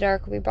done in the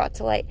dark will be brought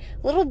to light.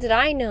 Little did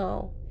I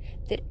know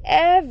that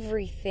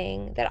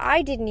everything that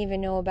I didn't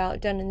even know about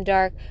done in the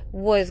dark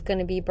was going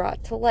to be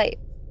brought to light.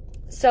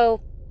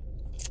 So,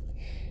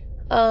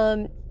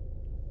 I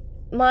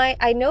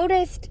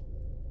noticed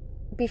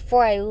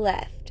before I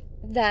left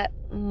that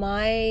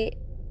my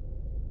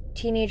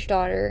teenage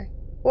daughter,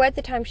 or at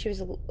the time she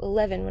was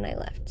 11 when I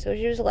left, so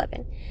she was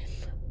 11.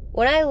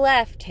 When I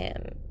left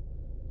him,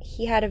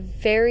 he had a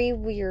very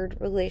weird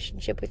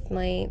relationship with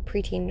my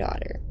preteen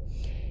daughter.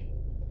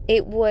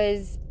 It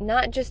was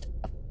not just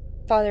a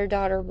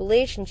father-daughter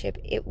relationship,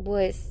 it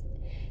was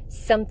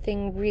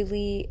something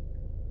really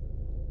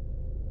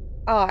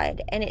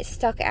odd, and it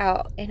stuck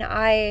out, and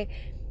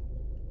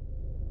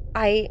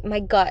my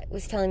gut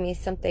was telling me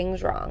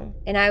something's wrong,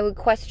 and I would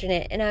question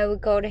it, and I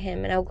would go to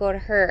him, and I would go to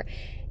her,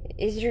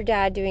 is your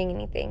dad doing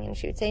anything? And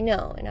she would say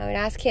no, and I would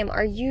ask him,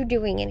 are you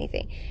doing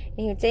anything? And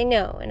he would say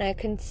no, and I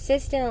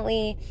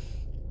consistently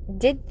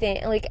did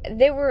things, like,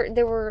 there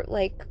were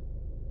like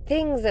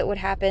things that would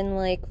happen,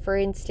 like, for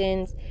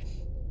instance,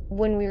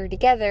 when we were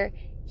together,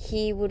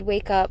 he would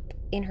wake up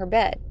in her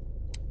bed,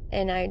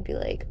 and I'd be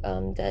like,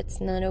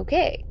 that's not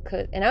okay,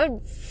 and I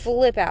would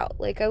flip out.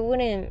 Like, I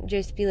wouldn't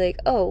just be like,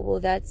 oh, well,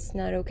 that's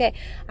not okay.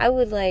 I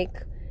would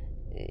like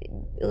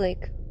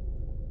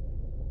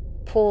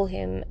pull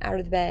him out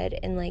of the bed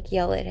and like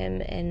yell at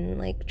him and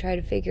like try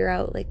to figure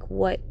out like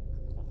what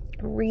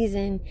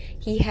reason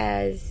he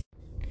has.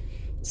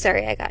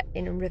 Sorry, I got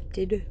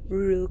interrupted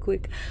real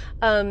quick.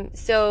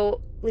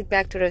 So, like,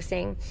 back to what I was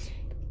saying.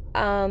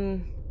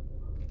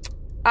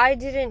 I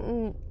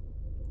didn't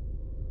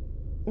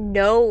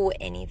know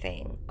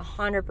anything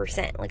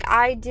 100%. Like,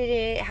 I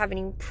didn't have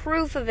any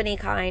proof of any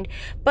kind,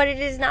 but it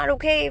is not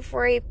okay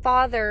for a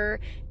father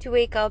to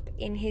wake up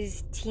in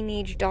his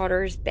teenage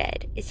daughter's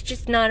bed. It's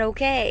just not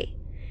okay.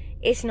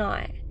 It's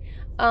not.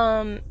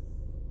 The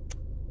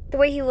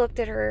way he looked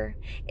at her,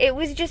 it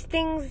was just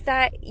things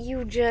that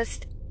you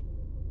just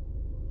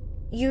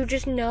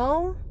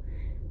know.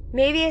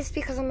 Maybe it's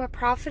because I'm a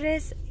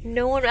prophetess.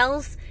 No one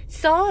else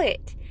saw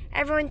it.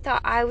 Everyone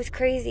thought I was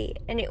crazy,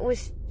 and it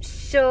was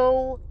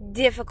so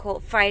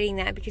difficult fighting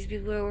that, because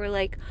people were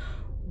like,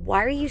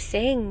 why are you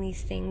saying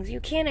these things? You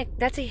can't,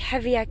 that's a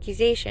heavy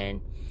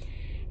accusation,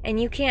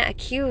 and you can't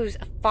accuse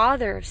a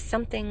father of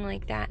something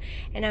like that.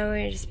 And I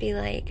would just be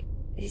like,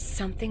 there's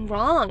something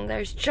wrong.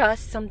 There's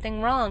just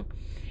something wrong.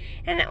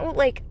 And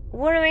like,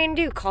 what am I gonna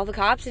do? Call the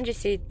cops and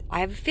just say, I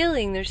have a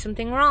feeling there's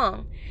something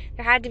wrong?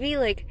 There had to be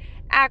like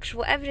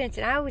actual evidence,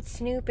 and I would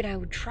snoop and I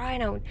would try,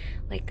 and I would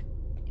like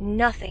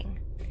nothing.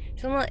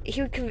 So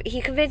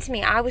he convinced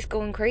me I was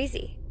going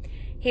crazy.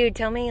 He would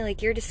tell me,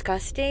 like, you're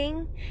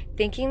disgusting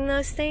thinking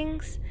those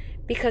things,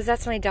 because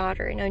that's my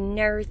daughter, and I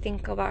never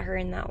think about her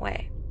in that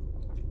way.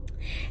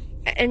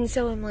 And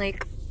so I'm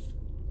like,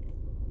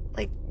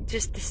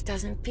 just this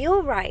doesn't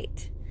feel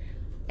right.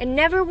 And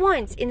never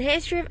once in the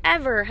history of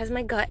ever has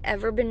my gut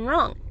ever been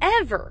wrong.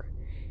 Ever.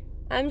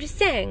 I'm just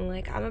saying,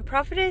 like, I'm a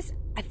prophetess.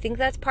 I think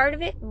that's part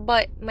of it,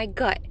 but my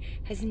gut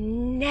has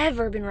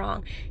never been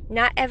wrong.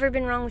 Not ever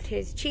been wrong with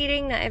his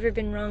cheating, not ever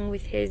been wrong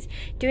with his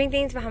doing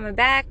things behind my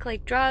back,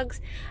 like drugs,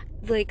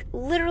 like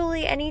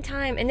literally any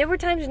time. And there were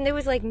times when there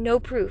was like no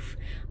proof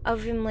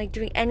of him like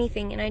doing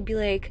anything, and I'd be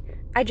like,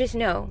 I just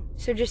know,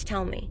 so just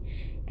tell me.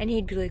 And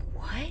he'd be like,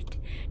 what?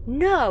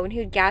 No. And he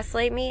would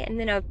gaslight me, and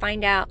then I would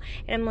find out,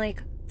 and I'm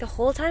like, the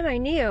whole time I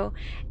knew,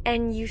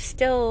 and you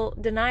still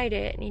denied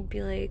it. And he'd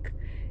be like,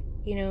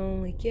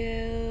 like,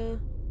 yeah,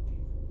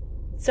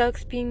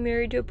 sucks being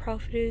married to a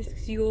prophetess,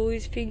 because you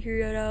always figure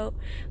it out.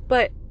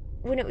 But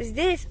when it was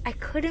this, I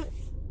couldn't,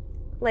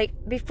 like,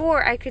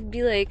 before I could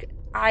be like,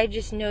 I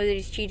just know that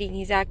he's cheating,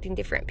 he's acting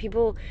different.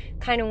 People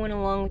kind of went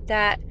along with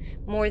that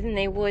more than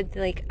they would,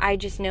 like, I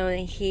just know that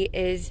he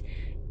is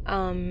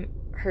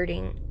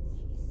hurting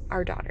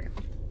our daughter.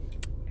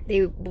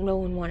 No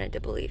one wanted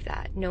to believe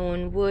that. No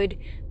one would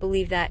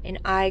believe that. And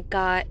I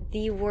got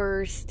the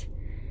worst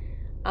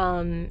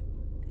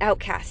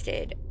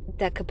outcasted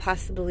that could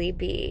possibly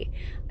be,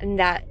 and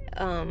that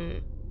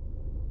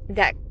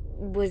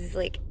was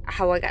like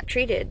how I got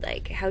treated.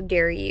 Like, how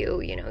dare you,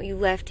 you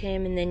left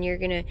him, and then you're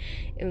gonna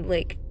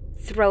like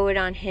throw it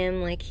on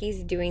him like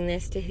he's doing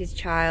this to his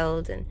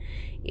child. And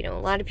a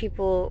lot of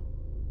people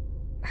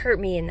hurt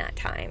me in that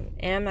time.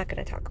 And I'm not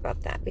going to talk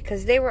about that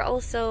because they were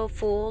also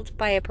fooled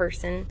by a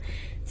person.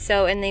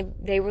 So, and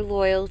they were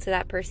loyal to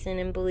that person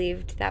and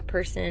believed that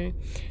person,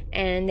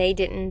 and they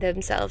didn't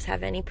themselves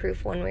have any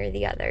proof one way or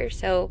the other.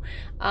 So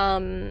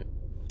I'm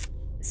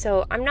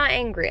not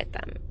angry at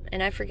them,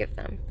 and I forgive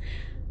them.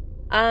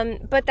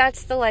 But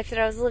that's the life that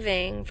I was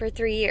living for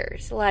 3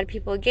 years. A lot of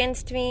people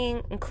against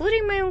me,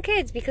 including my own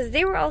kids, because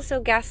they were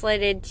also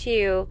gaslighted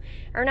too,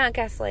 or not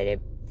gaslighted.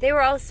 They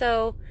were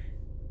also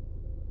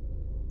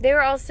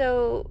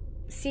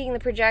seeing the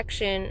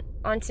projection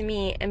onto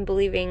me and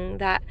believing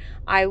that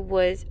I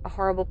was a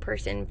horrible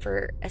person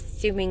for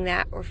assuming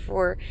that, or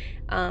for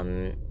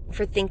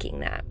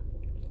thinking that.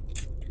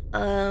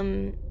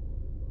 Come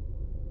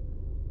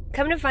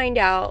to find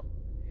out,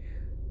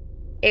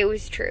 it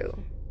was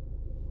true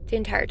the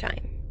entire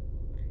time.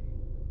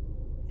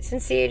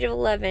 Since the age of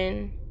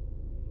 11,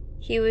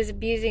 he was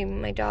abusing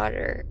my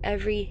daughter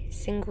every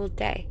single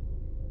day,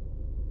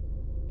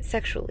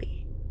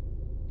 sexually,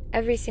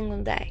 every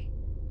single day.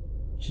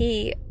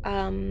 He,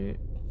 I'm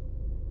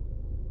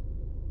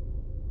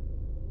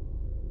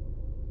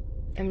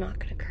not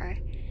gonna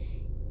cry.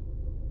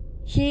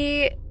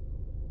 He's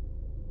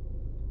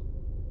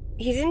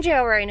in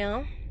jail right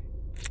now.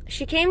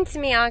 She came to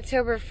me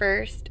October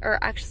 1st, or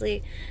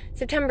actually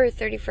September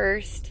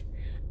 31st.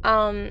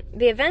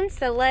 The events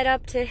that led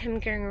up to him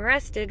getting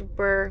arrested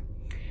were,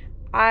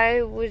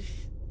 I was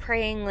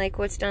praying, like,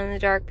 what's done in the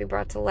dark be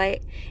brought to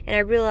light, and I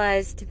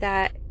realized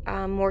that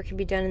more can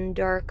be done in the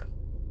dark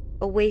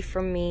away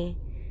from me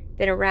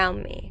than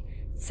around me.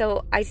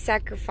 So I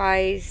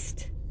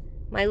sacrificed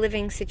my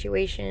living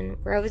situation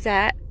where I was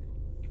at,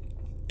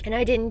 and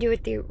I didn't do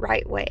it the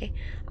right way.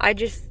 I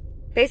just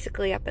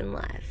basically up and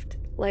left.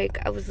 Like,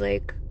 I was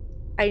like,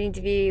 I need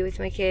to be with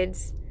my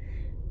kids,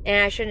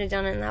 and I shouldn't have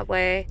done it in that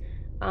way,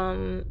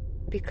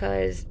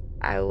 because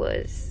I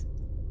was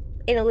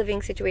in a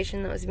living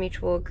situation that was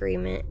mutual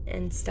agreement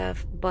and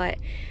stuff. But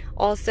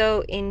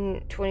also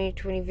in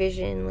 2020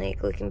 vision,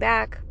 like, looking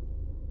back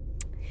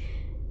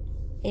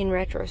in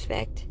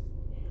retrospect,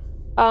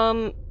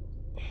 I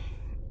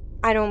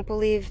don't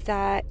believe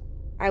that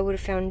I would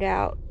have found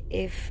out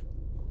if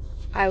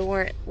I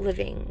weren't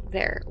living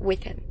there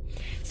with him.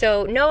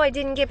 So, no, I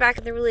didn't get back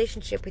in the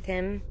relationship with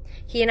him.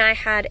 He and I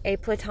had a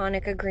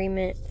platonic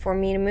agreement for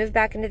me to move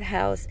back into the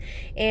house.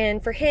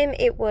 And for him,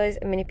 it was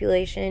a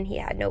manipulation. He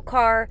had no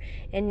car,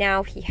 and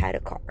now he had a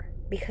car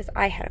because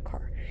I had a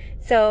car.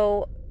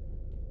 So,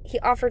 he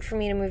offered for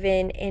me to move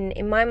in, and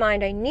in my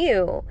mind, I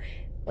knew,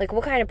 like,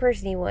 what kind of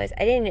person he was.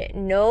 I didn't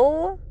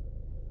know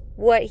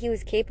what he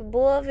was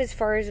capable of as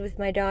far as with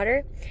my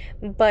daughter,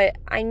 but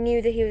I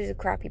knew that he was a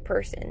crappy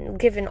person.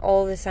 Given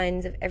all the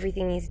signs of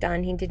everything he's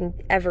done, he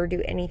didn't ever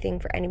do anything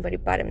for anybody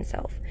but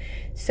himself.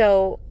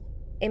 So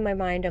in my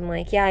mind, I'm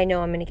like, yeah, I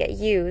know I'm going to get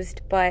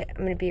used, but I'm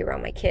going to be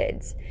around my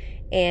kids.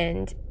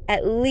 And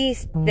at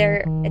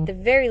the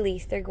very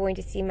least, they're going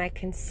to see my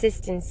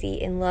consistency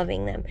in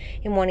loving them,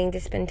 in wanting to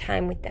spend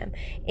time with them,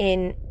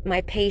 in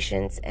my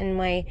patience and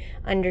my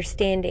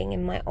understanding,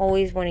 and my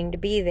always wanting to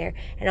be there.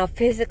 And I'll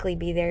physically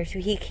be there, so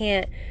he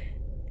can't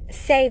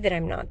say that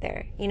I'm not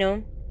there, you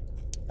know?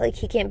 Like,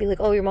 he can't be like,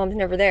 oh, your mom's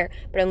never there,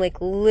 but I'm,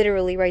 like,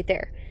 literally right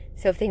there.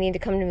 So if they need to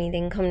come to me, they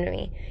can come to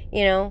me,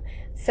 you know?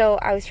 So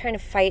I was trying to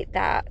fight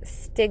that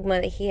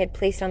stigma that he had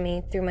placed on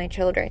me through my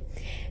children.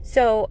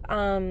 So,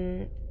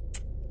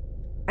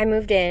 I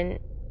moved in,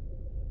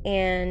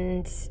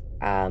 and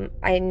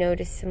I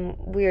noticed some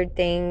weird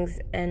things,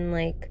 and,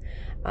 like,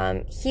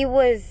 he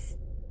was,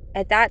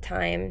 at that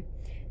time,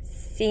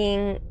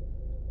 seeing,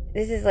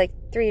 this is, like,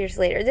 3 years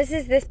later,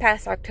 this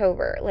past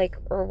October, like,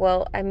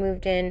 I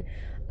moved in,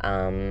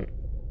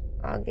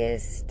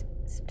 August,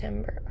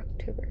 September,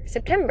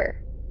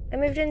 September, I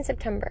moved in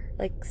September,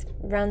 like,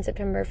 around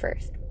September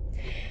 1st,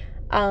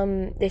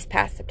 this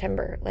past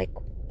September, like,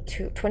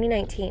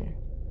 2019,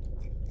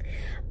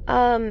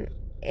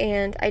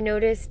 and I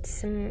noticed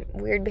some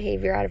weird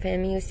behavior out of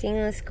him. He was seeing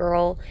this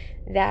girl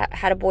that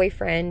had a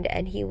boyfriend,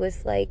 and he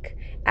was, like,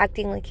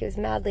 acting like he was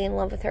madly in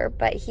love with her,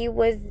 but he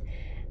was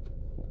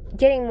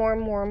getting more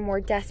and more and more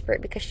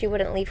desperate because she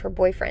wouldn't leave her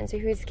boyfriend, so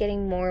he was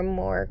getting more and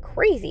more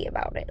crazy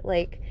about it,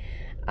 like,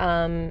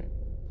 I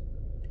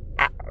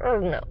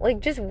don't know,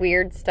 like, just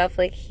weird stuff.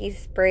 Like, he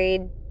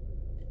sprayed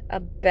a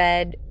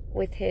bed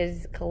with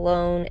his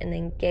cologne and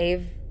then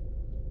gave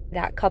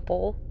that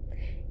couple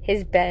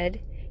his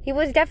bed. He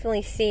was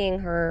definitely seeing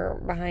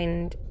her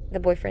behind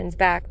the boyfriend's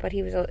back, but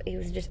he was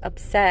just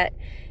upset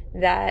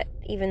that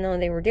even though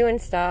they were doing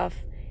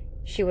stuff,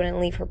 she wouldn't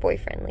leave her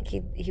boyfriend. Like,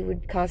 he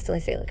would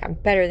constantly say, like, I'm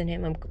better than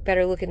him, I'm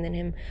better looking than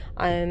him,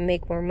 I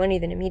make more money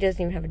than him, he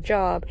doesn't even have a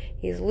job,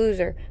 he's a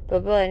loser, blah,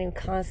 blah, and he would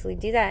constantly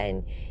do that.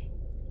 And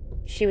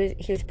he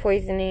was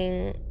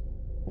poisoning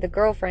the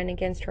girlfriend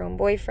against her own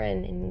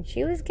boyfriend, and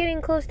she was getting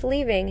close to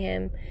leaving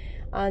him.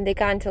 They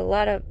got into a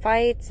lot of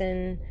fights,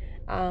 and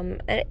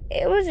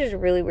it was just a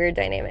really weird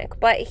dynamic,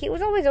 but he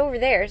was always over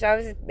there, so I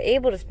was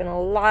able to spend a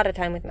lot of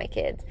time with my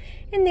kids,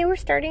 and they were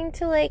starting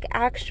to, like,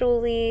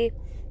 actually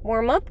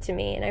warm up to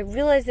me. And I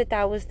realized that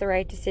that was the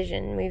right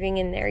decision, moving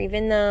in there,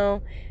 even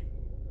though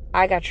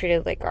I got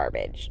treated like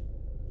garbage.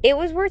 It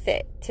was worth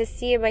it to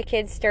see my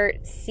kids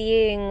start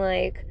seeing,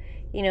 like,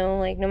 you know,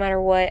 like, no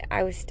matter what,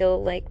 I was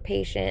still, like,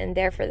 patient and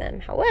there for them.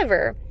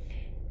 However,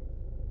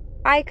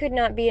 I could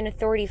not be an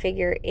authority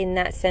figure in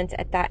that sense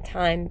at that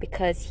time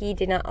because he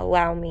did not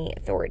allow me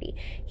authority.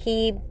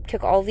 He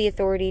took all the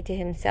authority to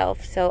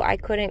himself, so I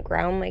couldn't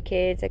ground my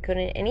kids. I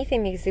couldn't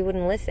anything because they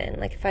wouldn't listen.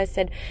 Like, if I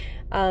said,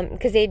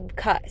 because they'd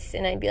cuss,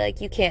 and I'd be like,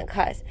 you can't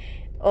cuss.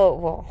 Oh,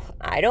 well,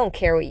 I don't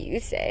care what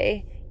you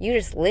say. You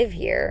just live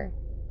here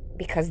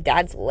because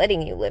Dad's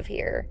letting you live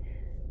here.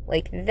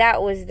 Like,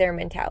 that was their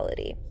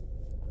mentality.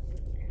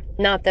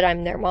 Not that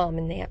I'm their mom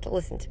and they have to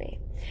listen to me.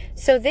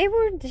 So they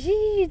were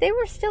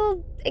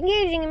still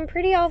engaging in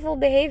pretty awful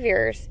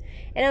behaviors.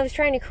 And I was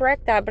trying to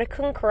correct that, but I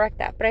couldn't correct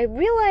that. But I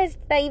realized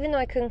that even though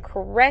I couldn't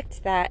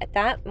correct that at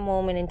that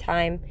moment in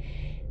time,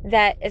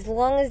 that as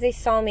long as they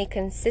saw me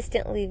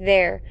consistently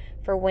there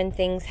for when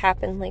things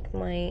happened, like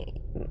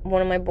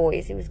one of my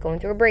boys, he was going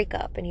through a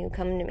breakup, and he would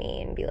come to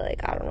me and be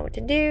like, I don't know what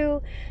to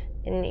do.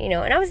 And, you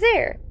know, and I was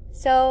there.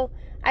 So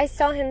I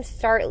saw him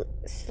start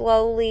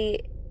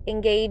slowly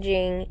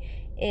engaging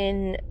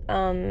in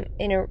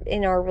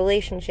our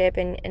relationship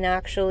and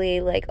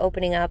actually, like,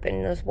 opening up,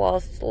 and those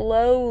walls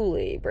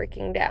slowly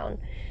breaking down.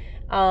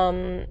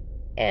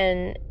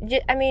 And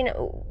I mean,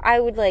 I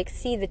would, like,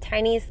 see the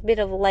tiniest bit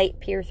of light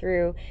peer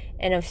through,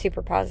 and I'm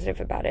super positive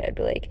about it. I'd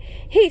be like,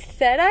 he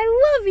said I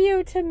love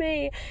you to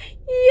me.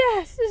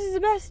 Yes, this is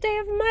the best day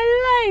of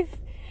my life.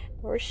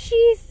 Or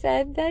she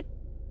said that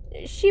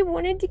she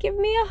wanted to give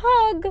me a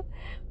hug.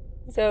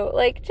 So,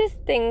 like,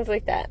 just things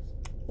like that.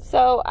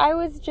 So I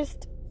was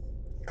just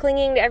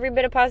clinging to every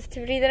bit of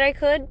positivity that I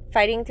could,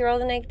 fighting through all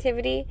the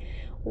negativity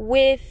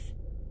with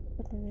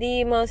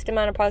the most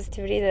amount of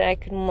positivity that I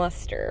could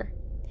muster.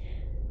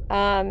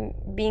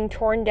 Being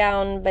torn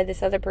down by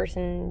this other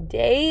person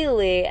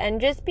daily, and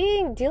just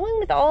dealing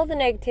with all the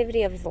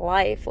negativity of his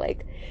life,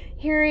 like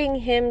hearing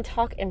him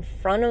talk in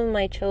front of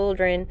my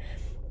children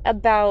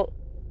about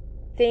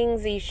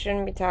things that you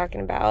shouldn't be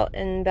talking about,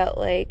 and about,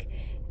 like,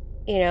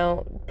 you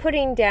know,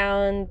 putting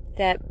down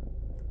that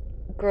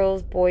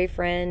girl's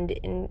boyfriend,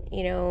 and,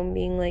 you know,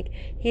 being like,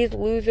 he's a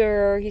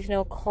loser, he's an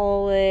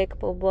alcoholic,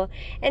 blah blah.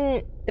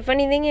 And the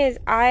funny thing is,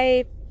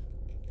 I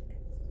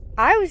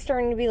was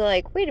starting to be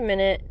like, wait a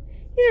minute,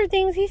 these are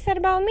things he said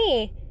about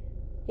me.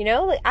 You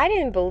know, like, I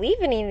didn't believe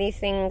any of these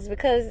things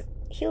because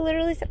he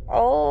literally said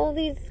all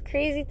these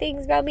crazy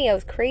things about me. I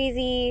was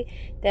crazy,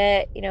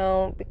 that, you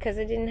know, because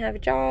I didn't have a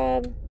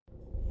job.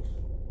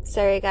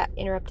 Sorry, I got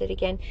interrupted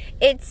again.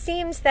 It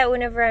seems that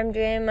whenever I'm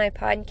doing my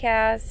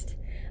podcast,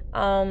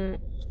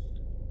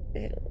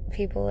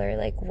 people are,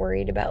 like,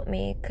 worried about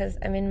me because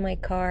I'm in my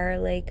car,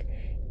 like,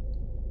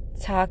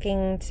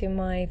 talking to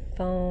my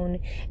phone,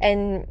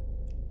 and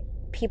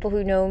people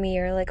who know me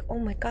are like, oh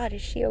my god,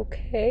 is she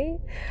okay?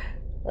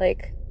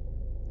 Like,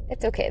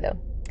 it's okay though.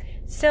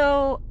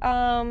 So,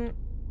 I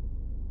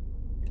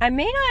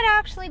may not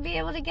actually be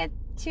able to get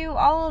to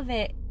all of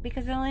it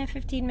because I only have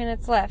 15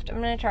 minutes left. I'm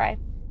gonna try.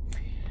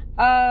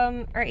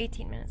 Or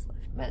 18 minutes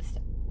left, but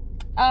still.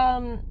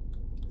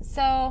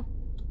 So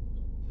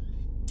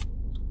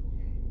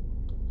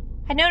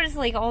I noticed,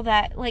 like, all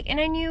that, like, and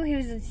I knew he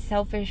was a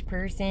selfish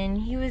person.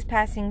 He was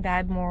passing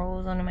bad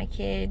morals onto my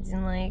kids,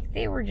 and, like,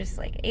 they were just,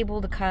 like, able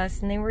to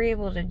cuss, and they were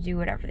able to do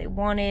whatever they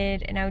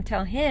wanted. And I would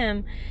go to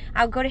him,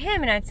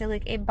 and I'd say,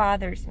 like, it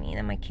bothers me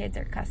that my kids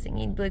are cussing.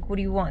 He'd be like, what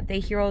do you want? They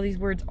hear all these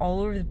words all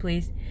over the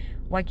place.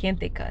 Why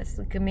can't they cuss?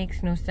 Like, it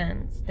makes no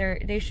sense.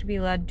 They should be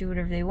allowed to do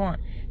whatever they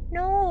want.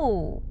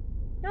 No,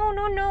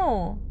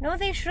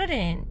 they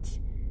shouldn't.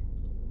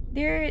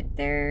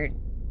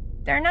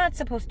 They're not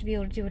supposed to be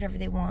able to do whatever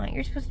they want.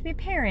 You're supposed to be a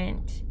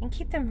parent and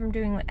keep them from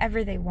doing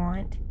whatever they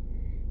want.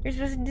 You're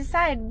supposed to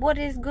decide what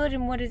is good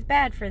and what is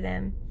bad for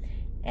them.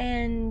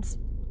 And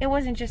it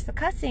wasn't just the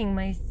cussing.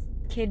 My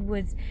kid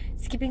was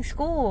skipping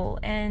school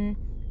and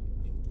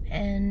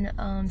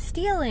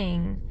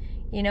stealing,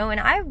 you know, and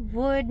I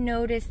would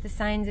notice the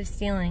signs of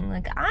stealing.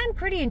 Like, I'm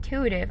pretty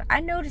intuitive. I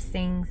notice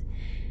things.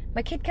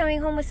 My kid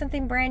coming home with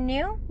something brand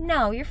new?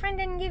 No, your friend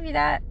didn't give you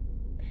that.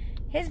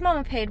 His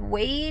mama paid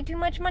way too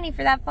much money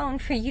for that phone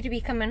for you to be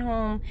coming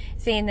home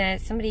saying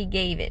that somebody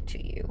gave it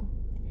to you.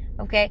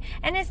 Okay?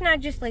 And it's not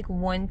just, like,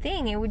 one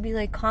thing. It would be,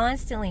 like,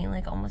 constantly,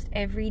 like, almost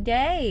every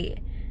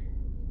day.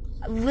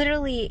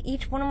 Literally,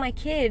 each one of my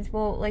kids,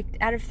 well, like,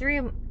 out of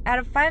 5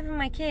 of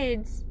my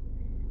kids,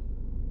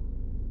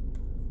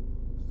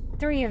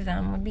 3 of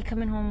them would be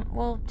coming home,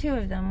 well, 2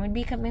 of them would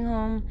be coming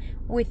home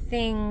with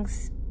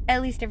things at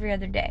least every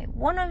other day.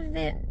 One of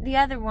the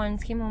other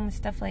ones came home with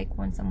stuff like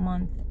once a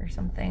month or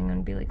something,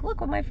 and be like, look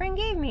what my friend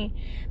gave me.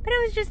 But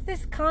it was just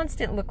this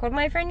constant, look what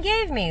my friend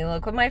gave me,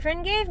 look what my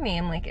friend gave me.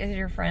 I'm like, is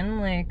your friend,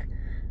 like,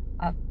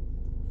 a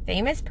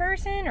famous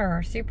person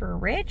or super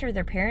rich, or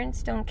their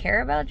parents don't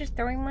care about just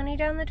throwing money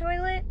down the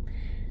toilet?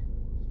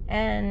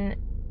 And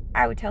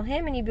I would tell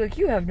him, and he'd be like,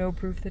 you have no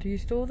proof that he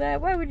stole that.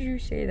 Why would you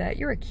say that?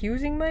 You're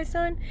accusing my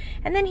son?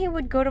 And then he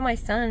would go to my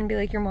son and be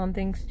like, your mom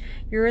thinks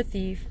you're a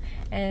thief.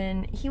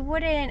 And he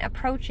wouldn't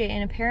approach it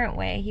in a parent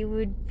way. He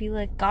would be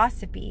like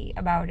gossipy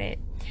about it.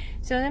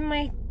 So then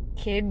my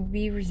kid would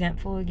be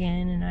resentful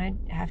again, and I'd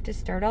have to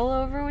start all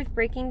over with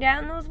breaking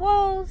down those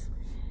walls.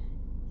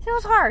 So it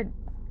was hard.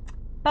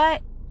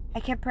 But I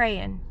kept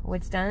praying.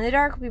 What's done in the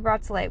dark will be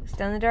brought to light. What's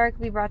done in the dark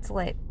will be brought to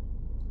light.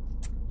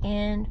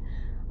 And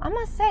I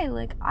must say,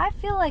 like, I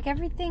feel like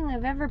everything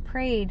I've ever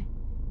prayed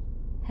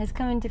has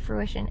come into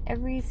fruition.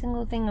 Every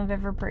single thing I've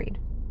ever prayed.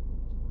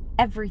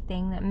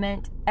 Everything that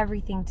meant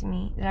everything to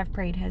me that I've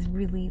prayed has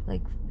really,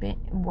 like,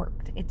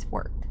 worked. It's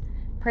worked.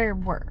 Prayer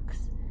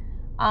works.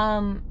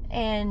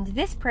 And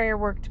this prayer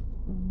worked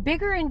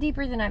bigger and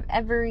deeper than I've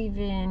ever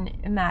even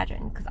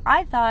imagined. Because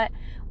I thought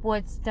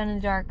what's done in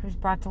the dark was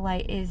brought to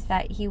light is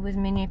that he was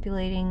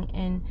manipulating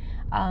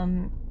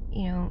and,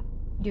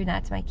 doing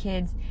that to my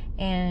kids,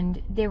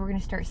 and they were going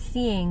to start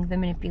seeing the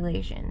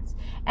manipulations.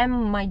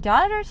 And my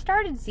daughter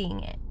started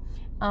seeing it.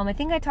 I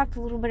think I talked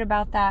a little bit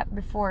about that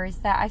before, is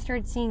that I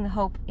started seeing the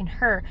hope in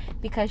her,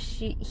 because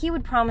he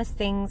would promise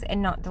things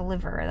and not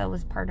deliver. That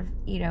was part of,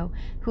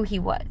 who he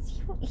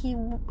was. He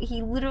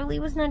literally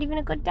was not even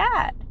a good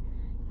dad.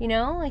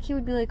 Like, he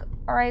would be like,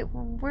 all right,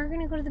 we're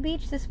going to go to the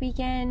beach this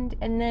weekend,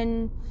 and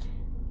then,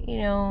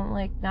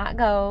 like, not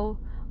go,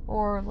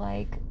 or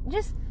like,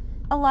 just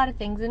a lot of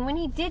things. And when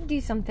he did do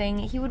something,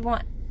 he would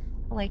want,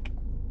 like,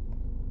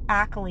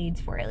 accolades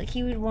for it. Like,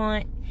 he would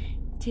want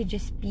to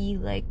just be,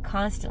 like,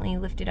 constantly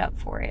lifted up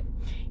for it.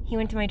 He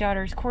went to my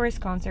daughter's chorus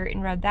concert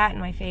and rubbed that in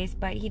my face,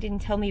 but he didn't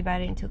tell me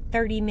about it until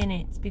 30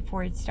 minutes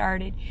before it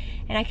started.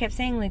 And I kept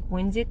saying, like,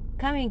 when's it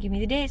coming? Give me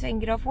the date so I can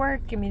get off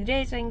work. Give me the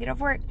date so I can get off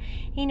work.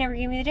 He never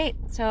gave me the date.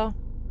 So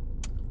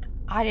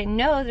I didn't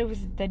know that it was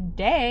the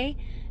day,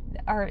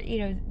 or, I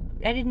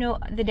didn't know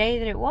the day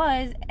that it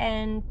was.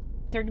 And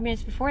 30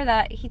 minutes before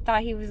that, he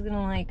thought he was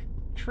gonna, like,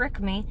 trick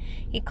me.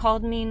 He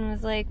called me and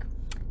was like,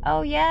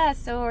 oh yeah,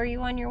 so are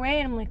you on your way?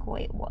 And I'm like,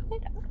 wait, what?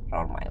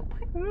 On my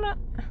way?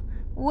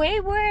 Way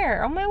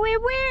where? On my way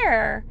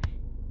where?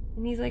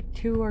 And he's like,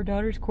 to our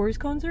daughter's chorus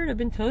concert. I've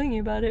been telling you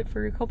about it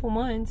for a couple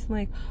months. I'm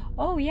like,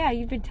 oh yeah,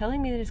 you've been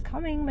telling me that it's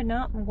coming, but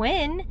not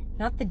when,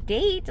 not the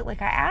date,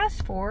 like I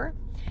asked for.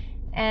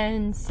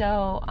 And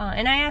so,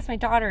 and I asked my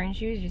daughter, and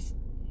she was just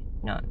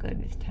not good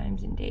with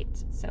times and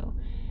dates. So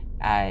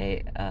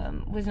I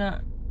was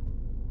not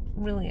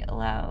really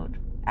allowed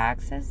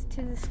access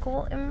to the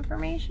school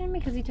information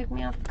because he took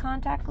me off the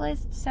contact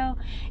list. So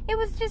it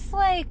was just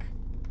like,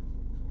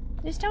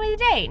 just tell me the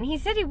date. And he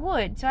said he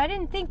would, so I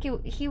didn't think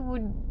he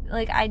would,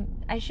 like, I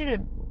should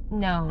have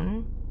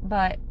known.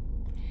 But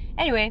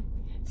anyway,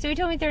 so he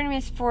told me 30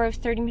 minutes before. I was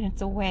 30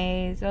 minutes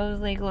away. So I was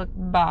like, look,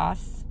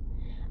 boss,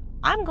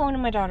 I'm going to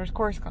my daughter's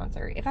chorus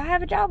concert. If I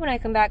have a job when I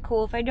come back,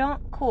 cool. If I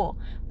don't, cool.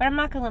 But I'm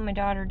not going to let my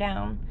daughter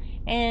down.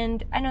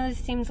 And I know this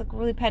seems like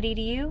really petty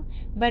to you,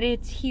 but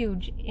it's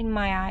huge in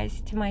my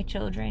eyes to my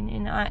children.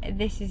 And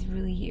this is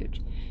really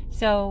huge.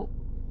 So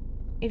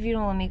if you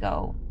don't let me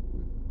go,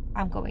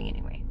 I'm going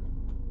anyway.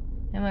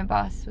 And my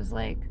boss was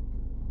like,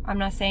 I'm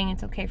not saying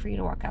it's okay for you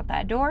to walk out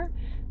that door,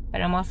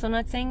 but I'm also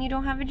not saying you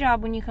don't have a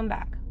job when you come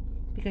back,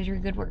 because you're a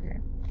good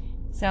worker.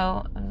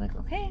 So I was like,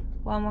 okay,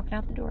 well, I'm walking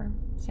out the door.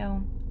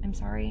 So I'm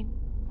sorry.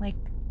 Like,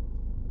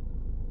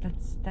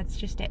 that's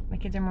just it. My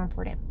kids are more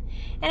important.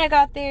 And I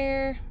got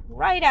there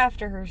right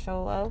after her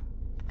solo.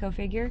 Go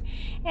figure.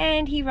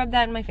 And he rubbed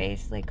that in my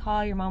face. Like,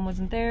 your mom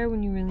wasn't there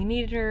when you really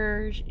needed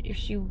her. If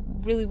she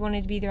really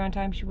wanted to be there on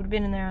time, she would have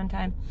been in there on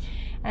time.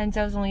 And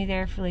so I was only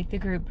there for, like, the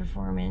group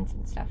performance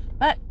and stuff.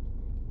 But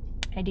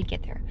I did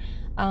get there.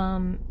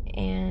 And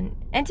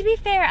to be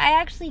fair, I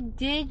actually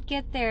did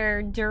get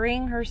there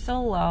during her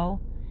solo.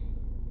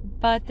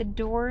 But the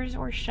doors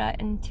were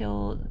shut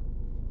until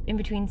in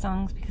between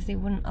songs because they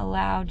wouldn't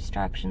allow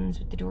distractions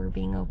with the door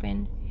being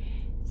open.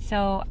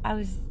 So I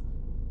was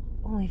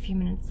only a few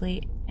minutes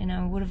late, and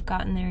I would have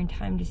gotten there in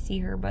time to see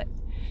her, but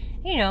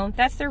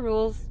that's their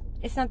rules.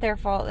 It's not their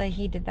fault that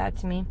he did that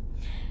to me.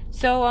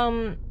 So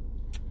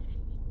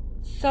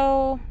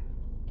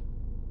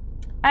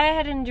I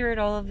had endured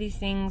all of these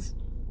things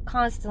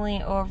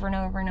constantly over and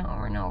over and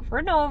over and over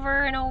and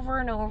over and over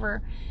and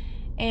over.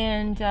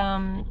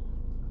 And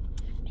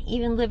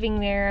even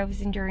living there, I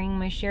was enduring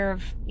my share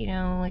of,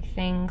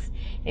 things.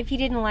 If he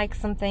didn't like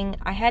something,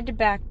 I had to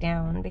back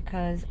down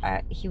because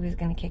he was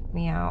going to kick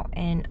me out.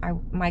 And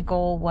my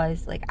goal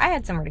was, like, I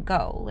had somewhere to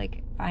go, like,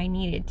 if I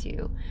needed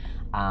to.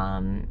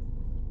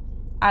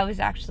 I was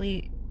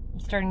actually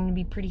starting to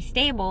be pretty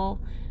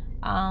stable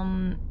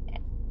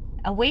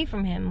away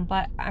from him.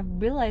 But I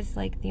realized,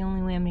 like, the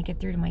only way I'm going to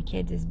get through to my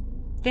kids is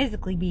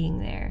physically being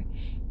there,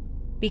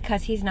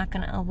 because he's not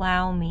going to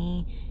allow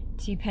me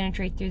to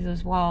penetrate through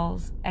those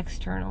walls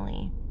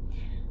externally.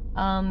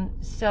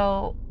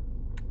 So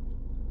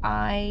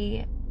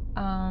I,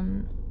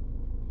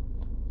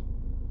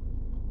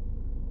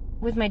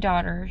 with my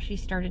daughter, she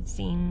started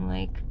seeing,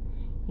 like,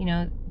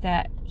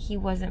 that he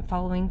wasn't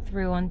following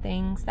through on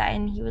things,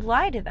 and he would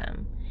lie to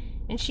them.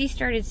 and she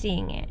started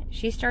seeing it.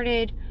 She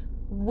started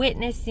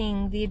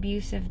witnessing the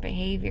abusive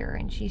behavior,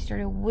 and she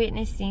started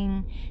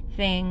witnessing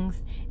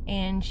things,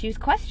 and she was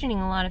questioning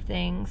a lot of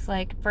things.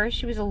 Like, first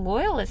she was a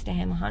loyalist to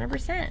him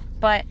 100%,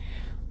 but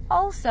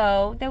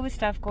also there was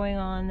stuff going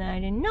on that I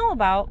didn't know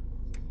about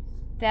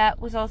that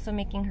was also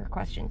making her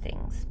question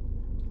things.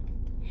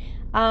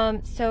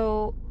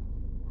 So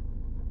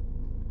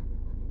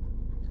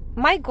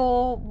my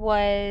goal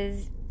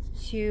was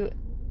to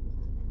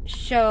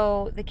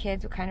show the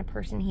kids what kind of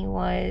person he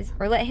was,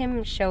 or let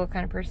him show what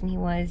kind of person he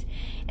was,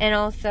 and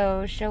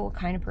also show what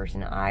kind of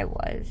person I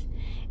was,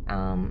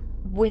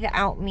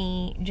 without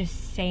me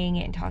just saying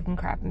it and talking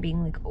crap and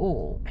being like,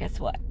 oh, guess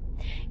what?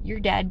 Your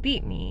dad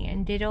beat me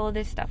and did all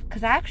this stuff.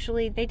 Because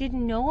actually, they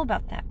didn't know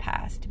about that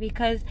past,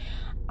 because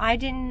I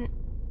didn't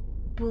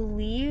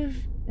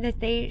believe that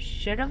they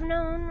should have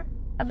known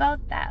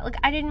about that. Like,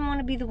 I didn't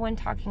want to be the one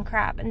talking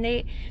crap, and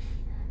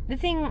the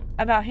thing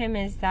about him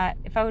is that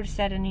if I would have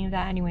said any of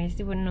that anyways,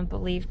 they wouldn't have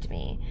believed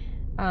me,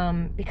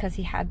 because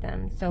he had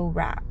them so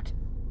wrapped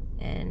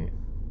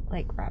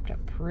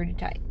up pretty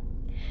tight.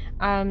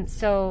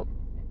 So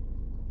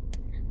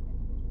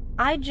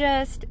I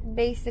just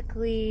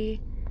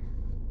basically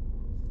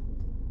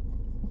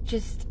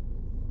just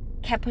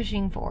kept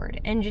pushing forward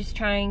and just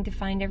trying to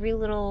find every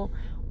little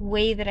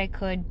way that I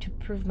could to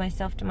prove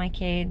myself to my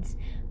kids,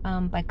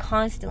 by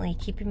constantly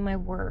keeping my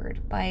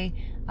word, by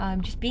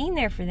just being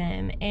there for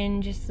them,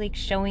 and just like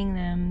showing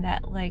them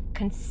that like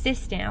I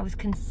was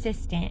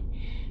consistent,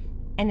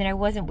 and that I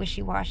wasn't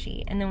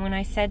wishy-washy. And then when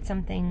I said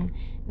something,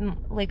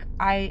 like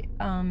I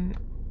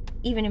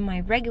even in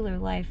my regular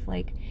life,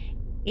 like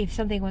if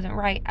something wasn't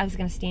right, I was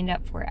going to stand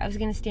up for it. I was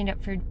going to stand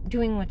up for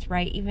doing what's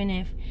right, even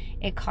if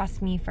it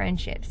cost me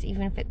friendships,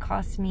 even if it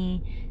cost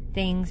me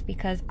things,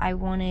 because I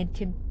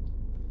wanted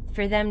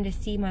for them to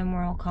see my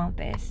moral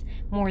compass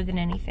more than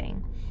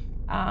anything.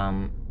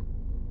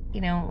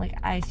 Like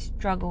I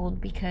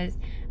struggled because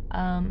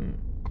for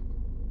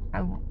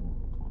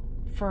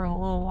a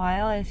little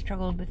while I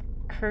struggled with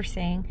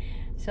cursing.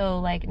 So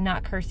like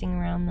not cursing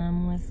around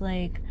them was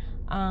like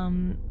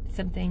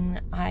something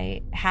that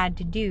I had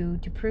to do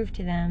to prove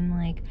to them,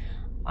 like,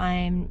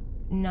 I'm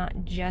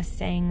not just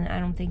saying that I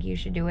don't think you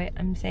should do it,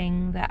 I'm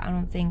saying that I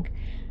don't think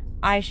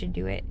I should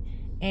do it.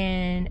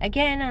 And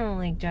again, I don't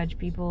like judge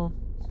people.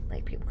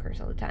 Like, people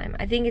curse all the time.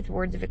 I think it's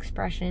words of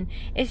expression.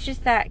 It's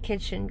just that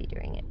kids shouldn't be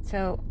doing it.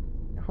 So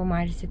who am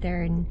I to sit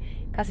there and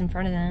cuss in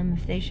front of them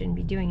if they shouldn't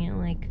be doing it?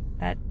 Like,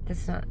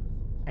 that's not,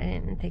 I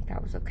didn't think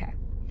that was okay.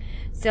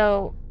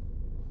 So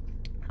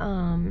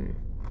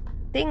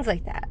things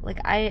like that. Like,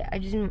 I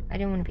didn't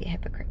want to be a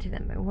hypocrite to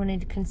them. I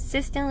wanted to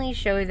consistently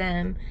show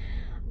them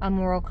a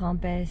moral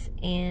compass,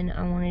 and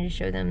I wanted to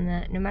show them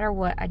that no matter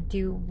what, I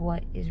do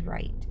what is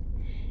right.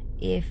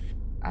 If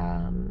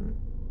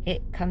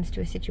it comes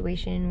to a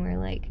situation where,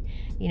 like,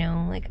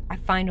 I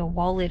find a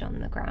wallet on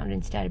the ground,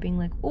 instead of being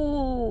like,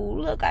 oh,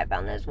 look, I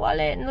found this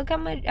wallet, and look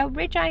how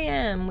rich I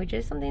am, which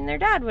is something their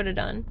dad would have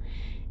done,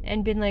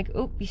 and been like,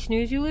 oh, you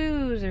snooze, you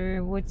lose,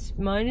 or what's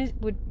mine is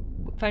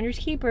finders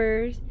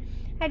keepers.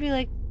 I'd be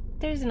like,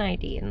 there's an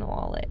ID in the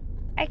wallet.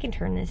 I can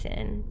turn this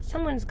in.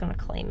 Someone's gonna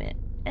claim it,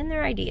 and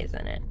their ID is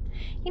in it.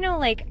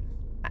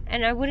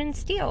 And I wouldn't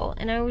steal,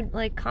 and I would,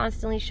 like,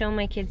 constantly show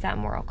my kids that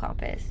moral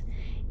compass.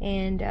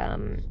 And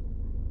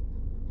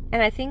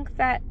I think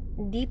that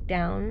deep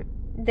down,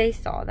 they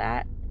saw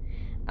that.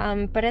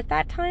 But at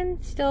that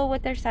time, still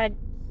what their sad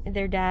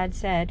dad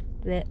said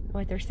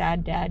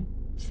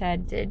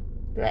did,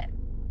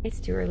 it's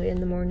too early in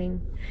the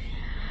morning.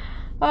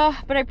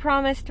 But I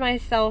promised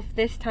myself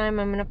this time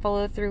I'm going to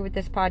follow through with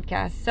this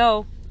podcast.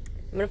 So,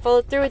 I'm going to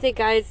follow through with it,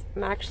 guys.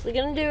 I'm actually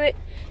going to do it.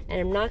 And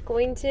I'm not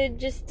going to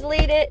just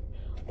delete it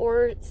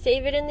or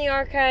save it in the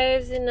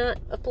archives and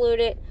not upload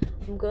it.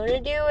 I'm going to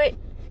do it.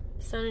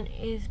 The sun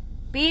is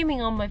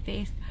beaming on my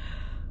face.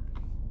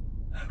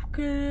 I'm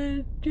going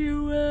to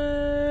do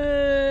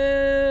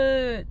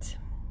it.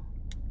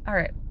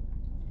 Alright.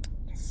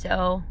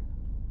 So,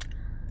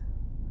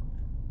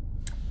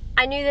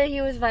 I knew that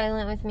he was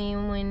violent with me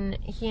when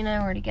he and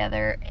I were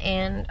together,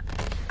 and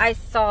I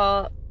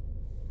saw,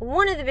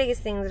 one of the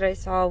biggest things that I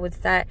saw was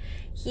that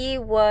he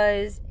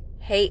was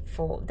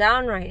hateful,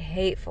 downright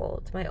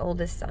hateful to my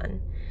oldest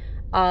son.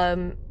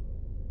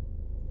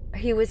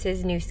 He was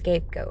his new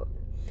scapegoat.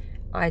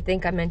 I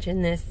think I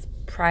mentioned this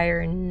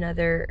prior in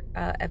another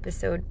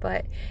episode,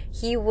 but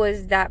he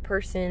was that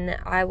person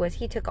that I was.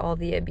 He took all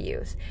the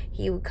abuse.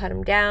 He would cut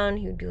him down.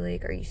 He would be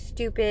like, are you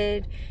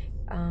stupid?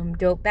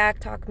 Don't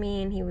backtalk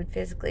me, and he would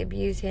physically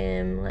abuse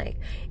him.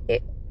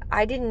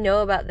 I didn't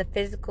know about the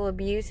physical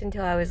abuse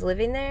until I was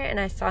living there, and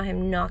I saw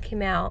him knock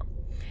him out.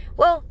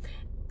 Well,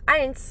 I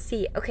didn't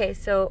see it. Okay,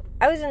 so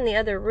I was in the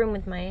other room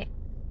with my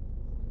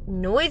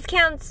noise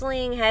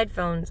canceling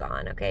headphones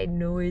on. Okay,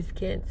 noise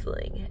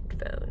canceling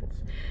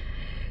headphones,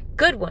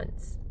 good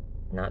ones,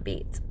 not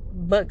Beats,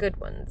 but good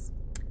ones.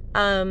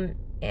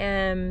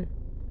 And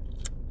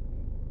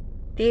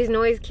these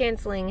noise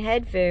canceling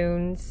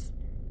headphones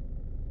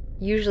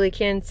usually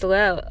cancel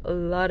out a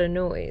lot of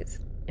noise,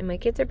 And my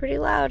kids are pretty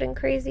loud and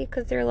crazy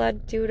because they're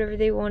allowed to do whatever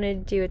they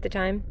wanted to do at the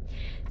time.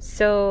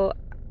 So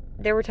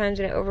there were times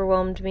when it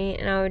overwhelmed me,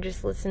 and I would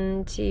just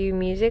listen to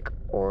music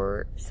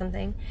or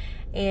something.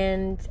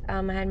 And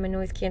I had my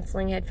noise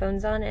canceling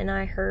headphones on, and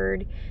I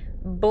heard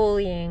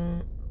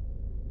bullying,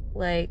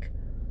 like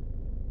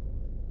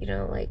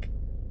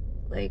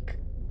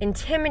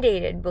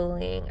intimidated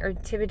bullying or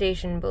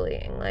intimidation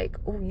bullying. Like,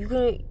 oh, you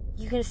gonna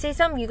say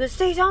something? You gonna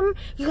say something?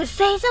 You gonna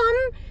say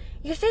something?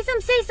 You gonna say something?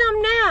 Say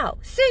something now!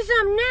 Say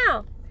something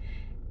now!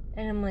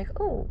 And I'm like,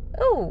 oh,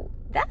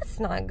 that's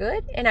not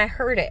good. And I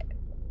heard it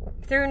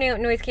through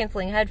noise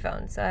canceling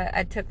headphones. So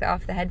I took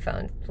off the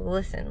headphones to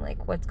listen,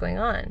 like, what's going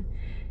on?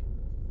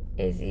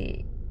 Is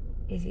he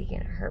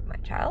gonna hurt my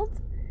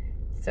child?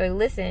 So I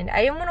listened.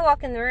 I didn't want to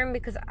walk in the room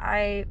because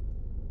I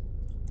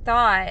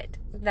thought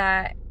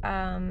that,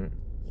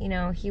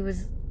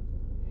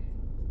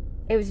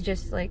 it was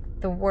just like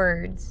the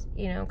words,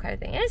 kind of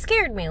thing. And it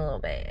scared me a little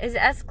bit. His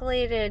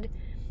escalated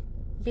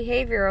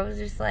behavior, I was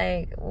just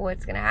like,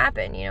 what's going to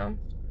happen,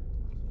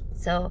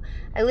 So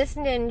I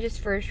listened in just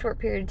for a short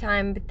period of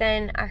time, but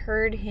then I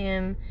heard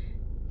him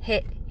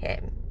hit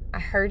him. I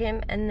heard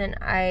him, and then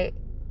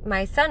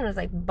my son was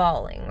like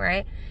bawling,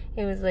 right?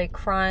 He was like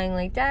crying,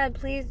 like, Dad,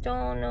 please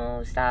don't,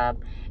 no, stop.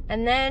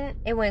 And then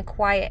it went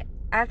quiet.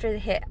 After the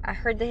hit, I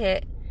heard the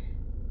hit,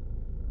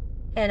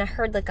 and I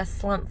heard like a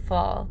slump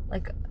fall,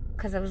 like,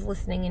 because I was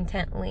listening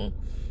intently.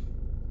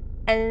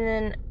 And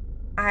then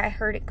I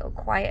heard it go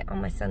quiet on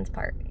my son's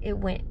part. It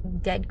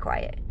went dead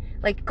quiet.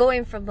 Like,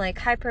 going from like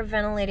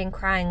hyperventilating,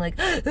 crying, like,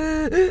 to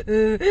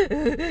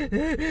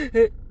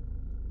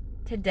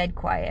dead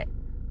quiet.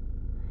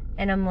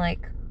 And I'm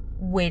like,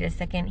 wait a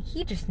second,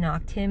 he just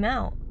knocked him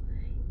out.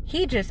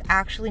 He just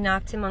actually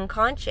knocked him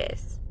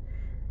unconscious.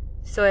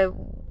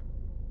 So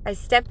I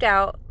stepped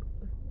out.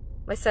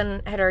 My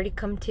son had already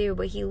come to,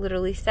 but he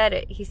literally said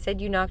it. He said,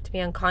 you knocked me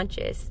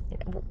unconscious.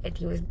 And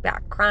he was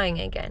back crying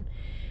again.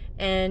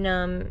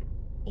 And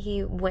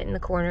he went in the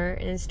corner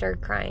and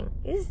started crying.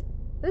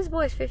 This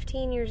boy's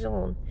 15 years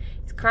old.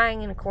 He's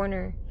crying in a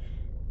corner.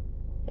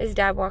 His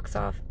dad walks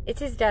off. It's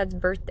his dad's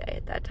birthday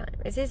at that time.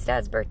 It's his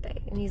dad's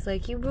birthday. And he's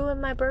like, you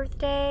ruined my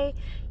birthday.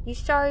 You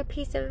sorry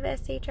piece of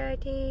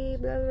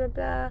shit, blah, blah,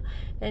 blah.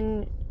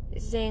 And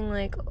saying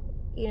like,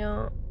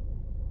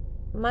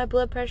 my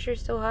blood pressure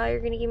is so high,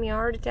 you're going to give me a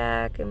heart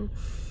attack. And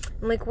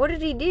I'm like, what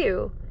did he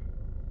do?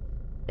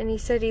 And he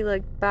said he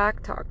like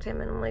back talked him.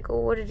 And I'm like,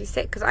 well, what did he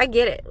say? Because I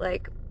get it.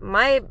 Like,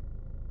 my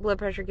blood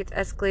pressure gets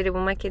escalated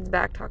when my kids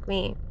back talk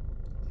me.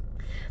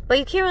 But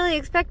you can't really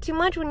expect too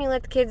much when you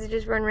let the kids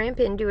just run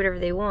rampant and do whatever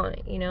they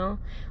want,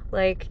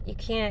 Like, you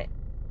can't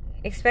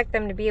expect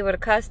them to be able to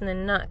cuss and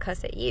then not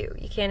cuss at you.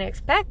 You can't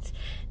expect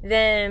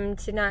them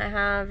to not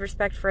have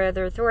respect for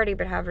other authority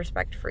but have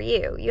respect for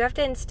you. You have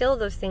to instill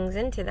those things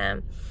into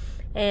them.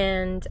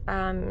 And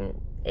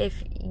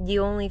if the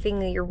only thing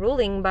that you're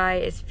ruling by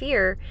is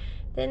fear,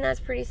 then that's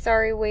a pretty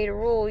sorry way to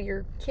rule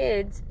your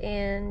kids,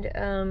 and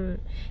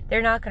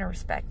they're not going to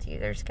respect you.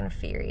 They're just going to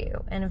fear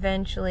you. And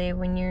eventually,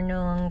 when you're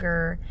no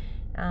longer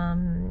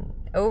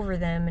over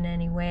them in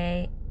any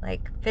way,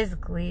 like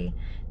physically,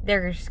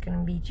 they're just going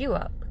to beat you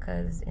up,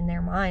 because in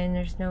their mind,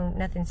 there's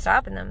nothing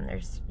stopping them.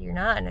 You're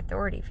not an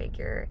authority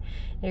figure.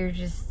 You're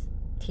just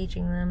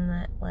teaching them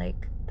that,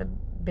 like, the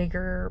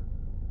bigger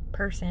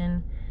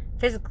person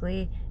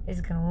physically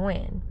is going to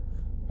win,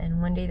 and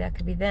one day that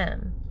could be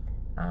them.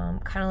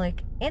 Kind of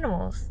like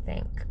animals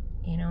think,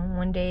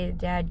 one day the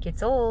dad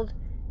gets old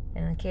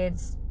and the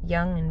kid's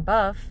young and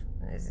buff.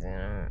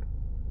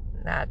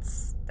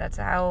 That's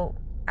how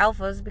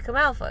alphas become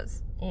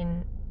alphas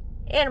in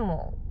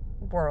animal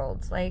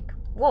worlds, like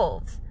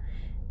wolves.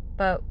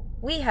 But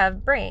we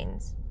have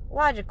brains,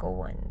 logical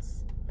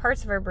ones,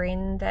 parts of our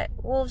brain that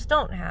wolves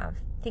don't have,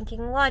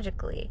 thinking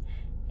logically,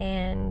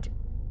 and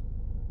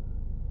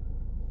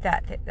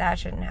that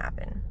shouldn't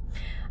happen.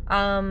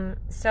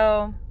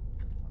 So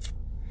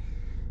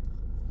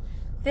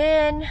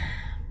then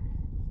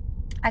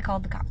I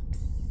called the cops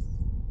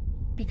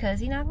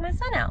because he knocked my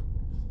son out.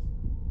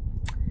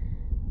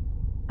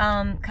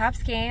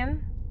 Cops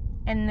came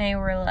and they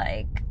were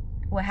like,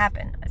 what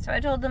happened? So I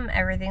told them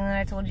everything that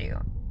I told you.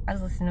 I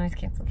was listening to noise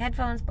canceling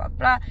headphones, blah,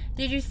 blah.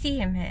 Did you see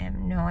him hit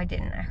him? No, I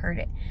didn't. I heard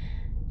it.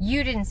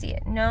 You didn't see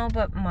it. No,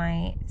 but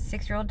my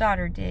 6-year-old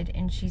daughter did,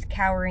 and she's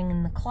cowering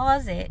in the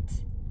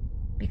closet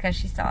because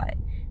she saw it.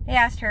 They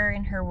asked her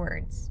in her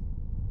words.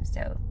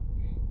 So,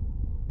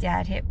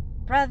 Dad hit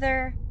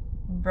brother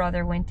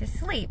went to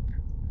sleep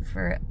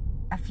for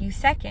a few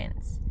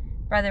seconds.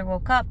 Brother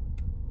woke up,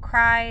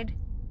 cried,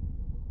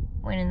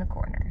 went in the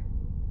corner.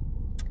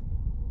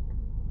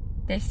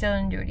 They still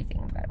didn't do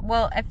anything about it.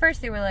 Well, at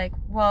first they were like,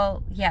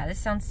 well, yeah, this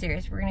sounds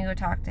serious. We're going to go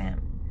talk to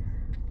him.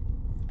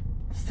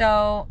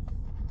 So,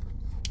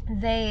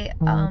 they,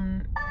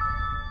 oh,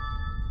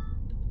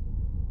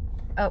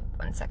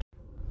 1 second.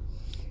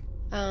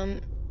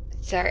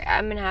 Sorry,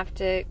 I'm going to have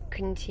to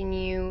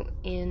continue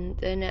in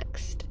the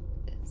next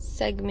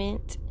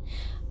segment.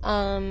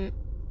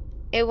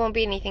 it won't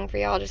be anything for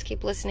y'all. Just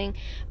keep listening.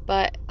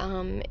 But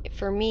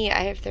for me,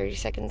 I have 30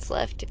 seconds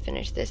left to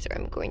finish this, or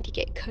I'm going to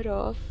get cut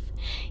off.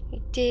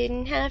 You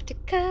didn't have to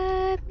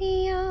cut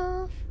me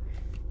off.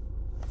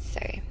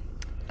 Sorry.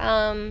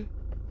 I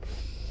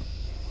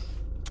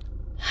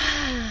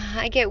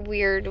get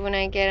weird when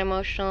I get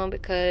emotional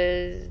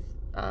because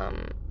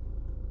I'm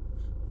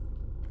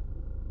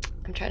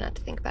trying not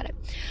to think about it.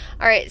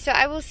 Alright, so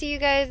I will see you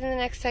guys in the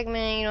next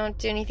segment. You don't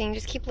do anything,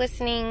 just keep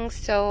listening.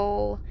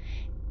 So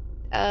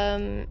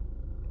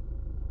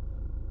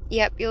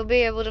yep, you'll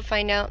be able to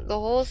find out the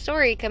whole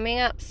story coming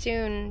up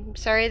soon.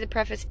 Sorry the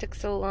preface took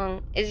so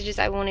long. It's just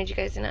I wanted you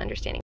guys to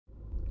understand.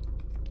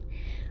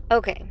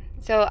 Okay,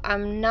 so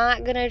I'm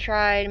not gonna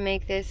try to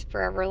make this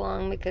forever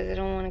long because I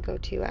don't want to go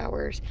 2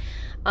 hours.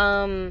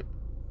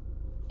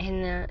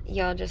 And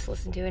y'all just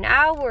listen to an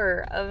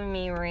hour of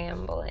me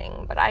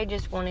rambling. But I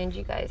just wanted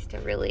you guys to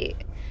really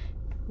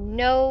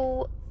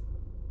know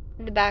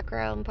the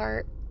background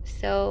part.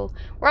 So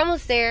we're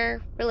almost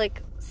there. We're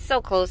like so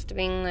close to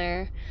being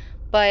there.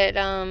 But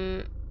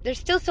there's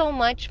still so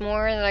much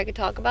more that I could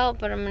talk about.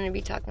 But I'm going to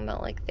be talking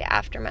about like the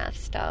aftermath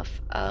stuff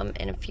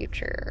in a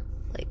future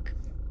like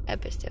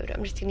episode.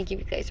 I'm just going to give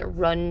you guys a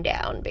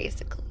rundown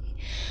basically.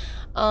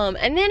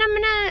 And then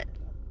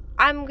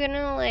I'm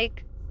gonna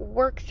like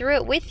work through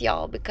it with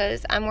y'all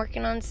because I'm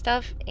working on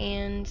stuff,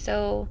 and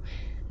so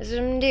this is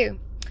what I'm gonna do.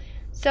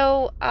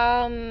 So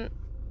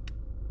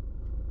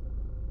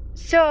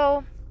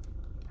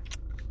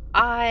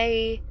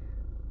I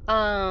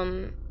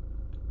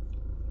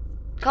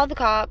called the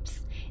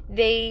cops.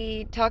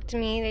 They talked to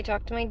me. They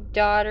talked to my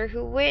daughter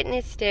who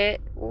witnessed it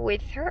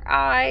with her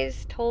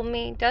eyes. Told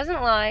me,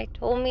 doesn't lie,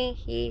 told me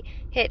he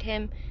hit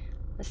him on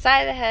the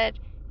side of the head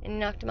and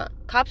knocked him out.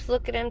 Cops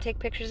look at him, take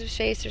pictures of his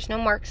face. There's no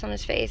marks on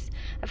his face.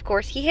 Of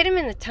course, he hit him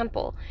in the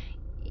temple.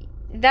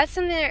 That's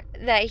something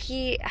that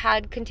he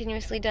had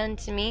continuously done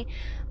to me.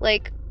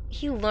 Like,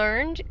 he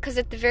learned, because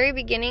at the very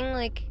beginning,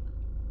 like,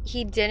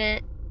 he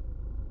didn't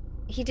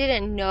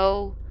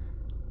know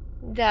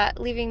that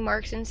leaving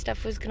marks and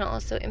stuff was going to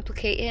also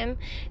implicate him.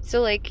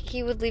 So, like,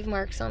 he would leave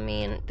marks on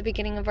me in the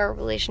beginning of our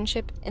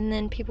relationship, and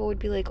then people would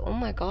be like, oh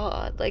my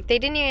god. Like, they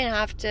didn't even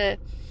have to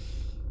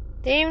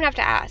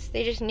ask.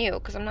 They just knew,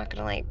 because I'm not going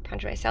to, like,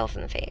 punch myself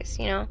in the face,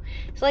 you know?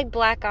 So, like,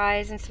 black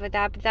eyes and stuff like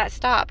that, but that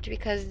stopped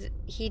because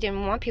he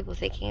didn't want people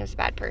thinking he was a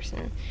bad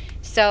person.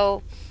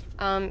 So,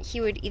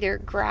 he would either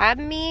grab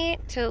me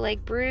to,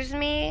 like, bruise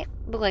me,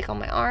 but, like, on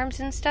my arms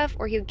and stuff,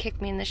 or he would kick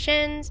me in the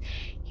shins,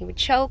 he would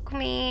choke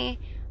me,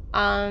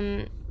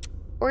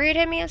 or he'd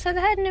hit me upside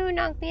the head and it would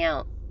knock me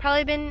out.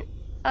 Probably been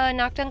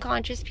knocked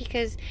unconscious,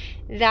 because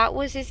that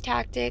was his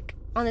tactic.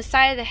 On the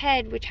side of the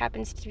head, which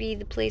happens to be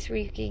the place where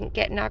you can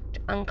get knocked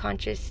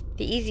unconscious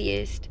the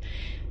easiest.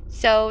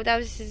 So that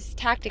was his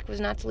tactic, was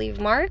not to leave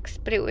marks,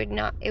 but it would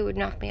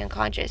knock me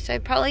unconscious. So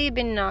I've probably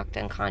been knocked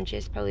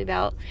unconscious probably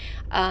about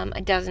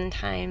a dozen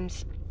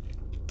times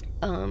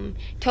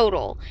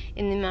total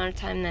in the amount of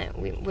time that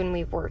when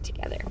we were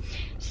together.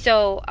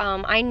 So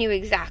I knew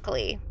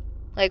exactly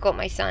like what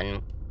my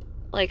son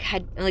like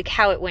had, like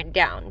how it went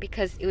down,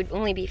 because it would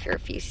only be for a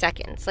few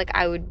seconds. Like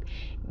I would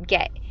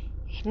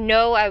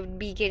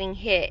be getting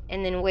hit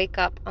and then wake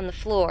up on the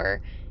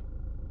floor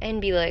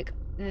and be like,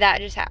 that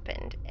just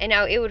happened. And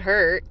now it would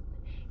hurt,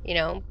 you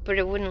know, but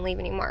it wouldn't leave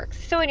any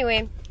marks. So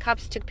anyway,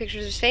 cops took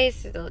pictures of his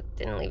face. It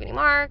didn't leave any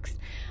marks.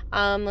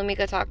 Let me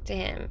go talk to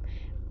him.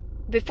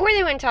 Before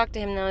they went and talked to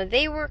him, though,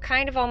 they were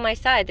kind of on my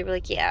side. They were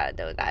like, yeah,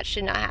 though, that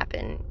should not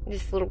happen.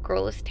 This little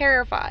girl is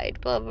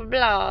terrified, blah, blah,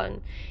 blah.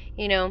 And,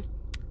 you know,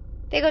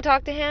 they go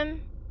talk to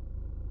him.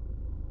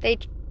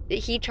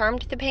 He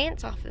charmed the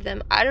pants off of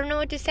them. I don't know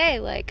what to say.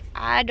 Like,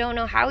 I don't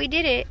know how he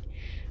did it.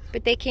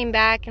 But they came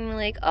back and were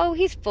like, oh,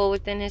 he's full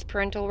within his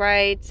parental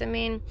rights. I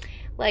mean,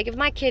 like, if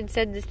my kid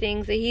said the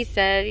things that he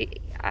said,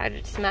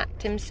 I'd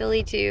smacked him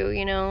silly too,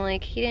 you know?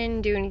 Like, he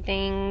didn't do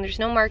anything. There's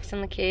no marks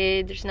on the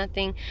kid. There's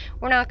nothing.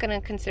 We're not going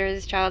to consider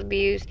this child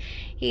abuse.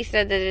 He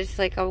said that it's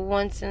like a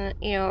once in,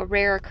 you know, a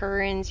rare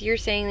occurrence. You're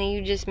saying that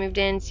you just moved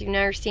in, so you've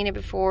never seen it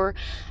before.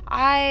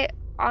 I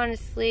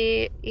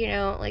honestly, you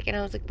know, like, and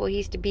I was like, well, he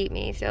used to beat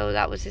me, so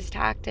that was his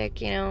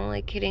tactic, you know,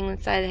 like hitting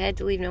the side of the head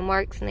to leave no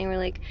marks. And they were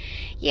like,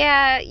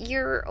 yeah,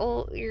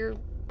 your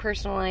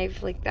personal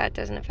life, like, that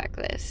doesn't affect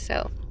this.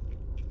 So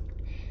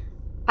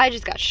I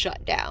just got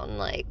shut down,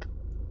 like,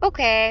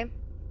 okay,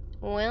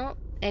 well.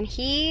 And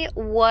he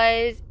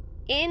was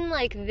in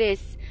like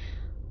this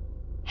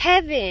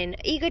heaven,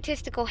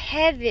 egotistical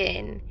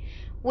heaven,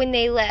 when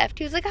they left.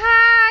 He was like,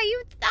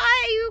 you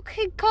thought you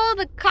could call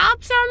the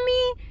cops on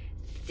me?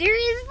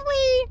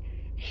 Seriously?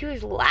 He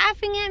was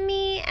laughing at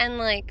me and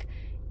like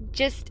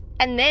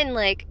and then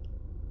like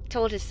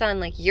told his son,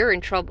 like, you're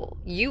in trouble.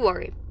 You are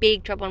in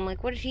big trouble. I'm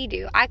like, what did he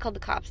do? I called the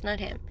cops, not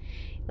him.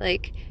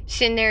 Like,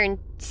 sitting there and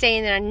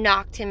saying that I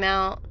knocked him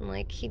out. I'm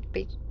like,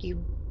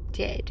 you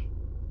did.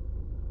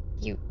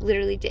 You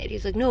literally did.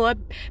 He's like, no, I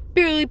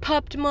barely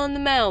popped him on the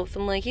mouth.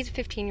 I'm like, he's a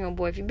 15-year-old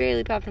boy. If you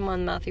barely popped him on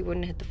the mouth, he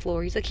wouldn't hit the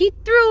floor. He's like, he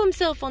threw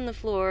himself on the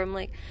floor. I'm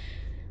like,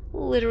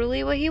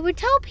 literally what he would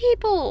tell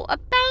people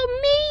about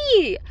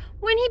me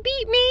when he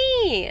beat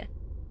me.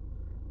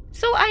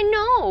 So I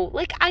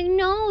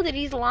know that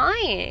he's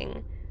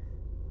lying.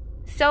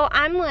 So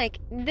I'm like,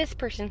 this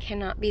person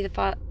cannot be the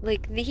father.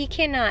 Like, he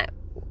cannot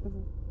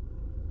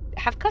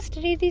have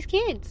custody of these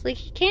kids. Like,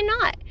 he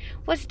cannot.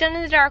 What's done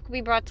in the dark will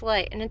be brought to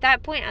light. And at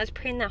that point, I was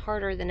praying that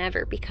harder than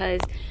ever,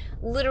 because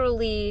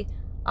literally,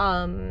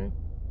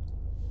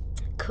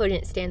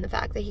 couldn't stand the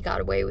fact that he got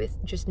away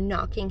with just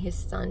knocking his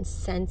son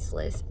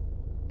senseless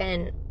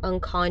and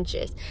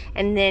unconscious,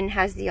 and then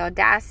has the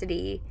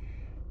audacity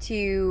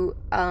to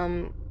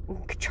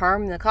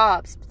charm the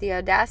cops, but the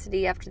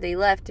audacity after they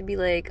left to be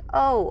like,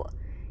 oh,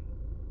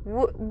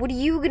 what are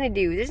you gonna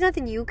do? There's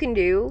nothing you can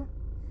do.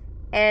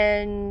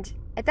 And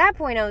at that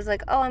point I was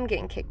like, oh, I'm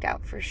getting kicked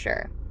out for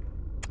sure,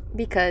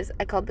 because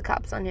I called the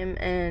cops on him,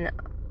 and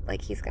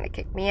like, he's gonna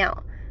kick me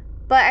out.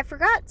 But I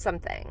forgot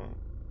something.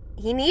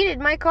 He needed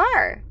my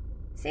car,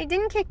 so he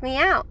didn't kick me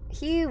out.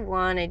 He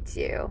wanted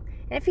to.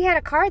 And if he had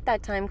a car at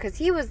that time, because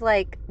he was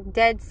like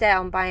dead set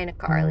on buying a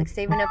car, like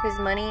saving up his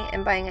money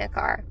and buying a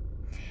car.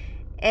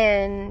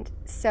 And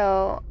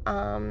so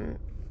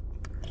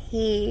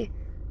he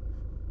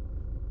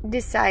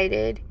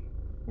decided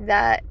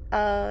that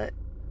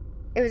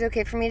it was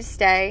okay for me to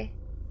stay,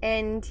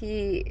 and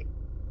he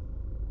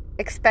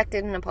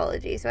expected an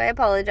apology. So I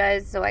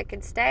apologized so I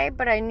could stay,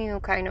 but I knew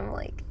kind of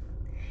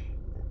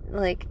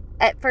like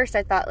at first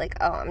I thought like,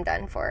 oh, I'm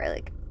done for.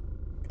 Like,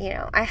 you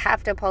know, I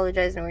have to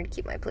apologize in order to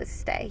keep my place to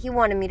stay. He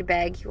wanted me to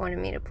beg, he wanted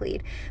me to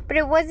plead, but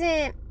it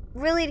wasn't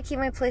really to keep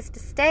my place to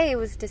stay. It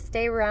was to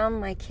stay around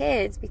my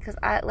kids, because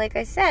like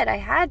I said, I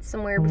had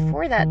somewhere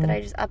before that I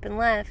just up and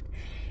left,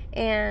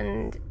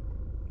 and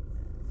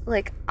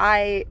like,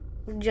 I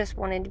just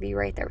wanted to be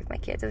right there with my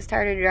kids. I was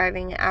tired of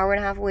driving an hour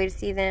and a half away to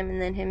see them,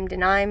 and then him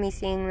denying me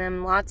seeing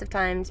them lots of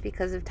times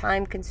because of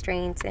time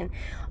constraints and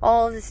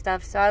all of this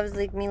stuff. So I was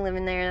like, me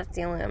living there, that's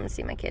the only way I'm going to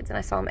see my kids. And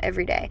I saw them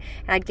every day,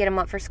 and I'd get them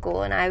up for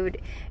school, and I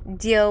would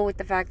deal with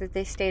the fact that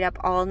they stayed up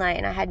all night,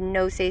 and I had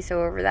no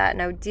say-so over that.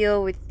 And I would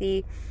deal with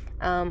the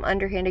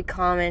underhanded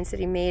comments that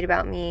he made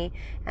about me,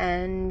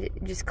 and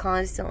just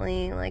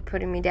constantly like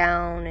putting me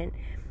down.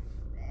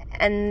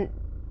 And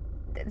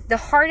the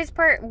hardest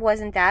part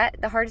wasn't that.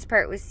 The hardest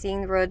part was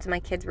seeing the roads my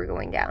kids were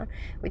going down,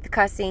 with the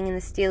cussing and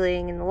the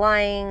stealing and the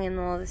lying and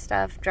all the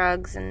stuff,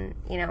 drugs, and,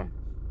 you know,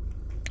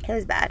 it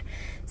was bad.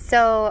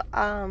 So,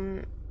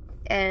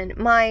 and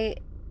my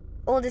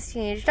oldest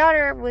teenage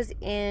daughter was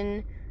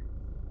in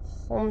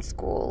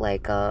homeschool,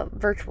 like a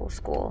virtual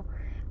school,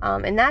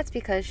 and that's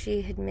because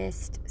she had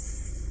missed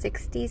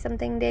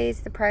 60-something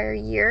days the prior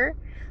year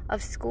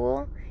of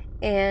school,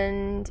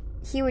 and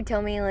he would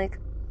tell me, like,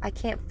 I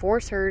can't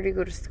force her to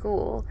go to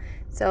school.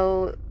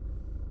 So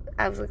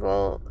I was like,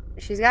 well,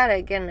 she's got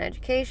to get an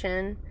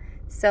education.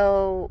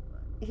 So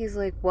he's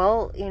like,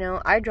 well, you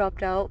know, I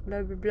dropped out,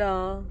 blah, blah,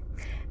 blah.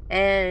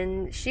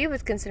 And she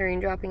was considering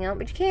dropping out,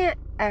 but you can't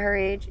at her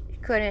age. She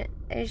couldn't.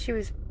 And she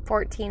was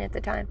 14 at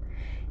the time.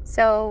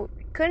 So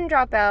couldn't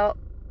drop out.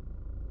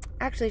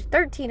 Actually,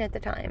 13 at the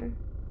time.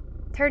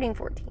 Turning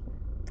 14.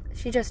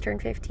 She just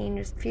turned 15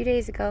 just a few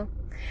days ago.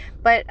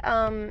 But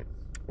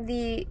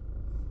the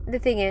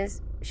thing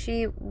is,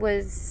 she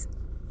was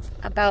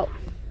about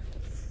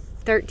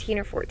 13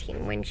 or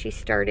 14 when she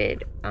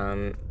started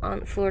on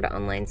Florida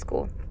online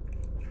school.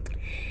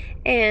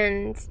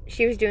 And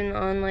she was doing the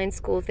online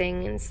school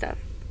thing and stuff.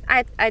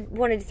 I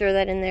wanted to throw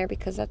that in there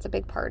because that's a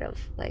big part of,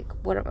 like,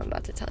 what I'm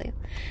about to tell you.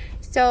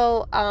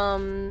 So,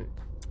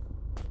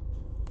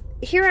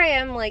 here I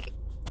am, like,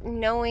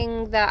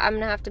 knowing that I'm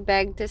going to have to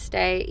beg to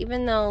stay,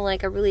 even though,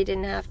 like, I really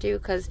didn't have to,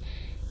 because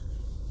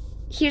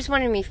he just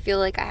wanted me to feel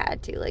like I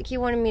had to. Like, he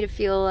wanted me to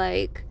feel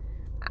like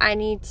I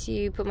need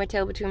to put my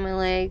tail between my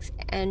legs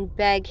and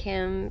beg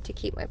him to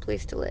keep my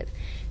place to live.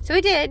 So I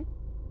did.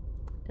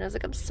 And I was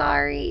like, I'm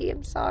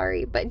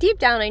sorry. But deep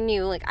down I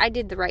knew, like, I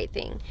did the right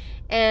thing.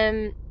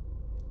 And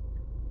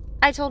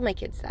I told my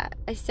kids that.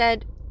 I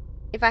said,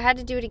 if I had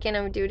to do it again,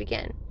 I would do it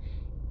again.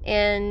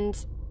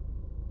 And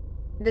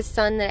the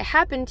son that it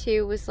happened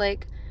to was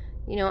like,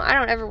 you know, I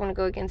don't ever want to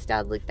go against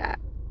Dad like that.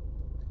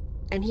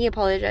 And he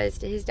apologized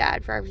to his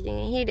dad for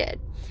everything he did.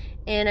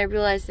 And I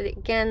realized that,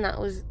 again, that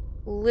was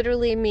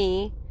literally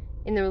me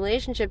in the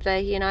relationship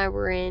that he and I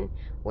were in,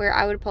 where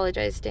I would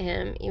apologize to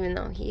him even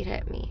though he'd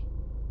hit me.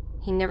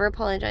 He never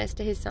apologized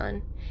to his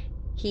son.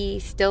 He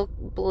still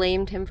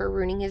blamed him for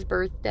ruining his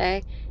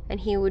birthday, and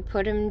he would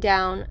put him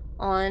down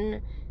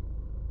on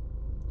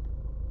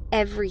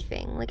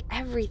everything, like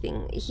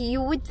everything.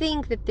 You would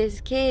think that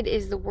this kid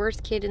is the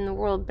worst kid in the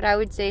world, but I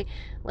would say,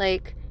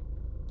 like,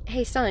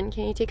 hey son,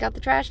 can you take out the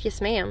trash?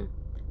 Yes ma'am.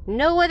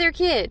 No other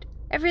kid.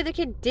 Every other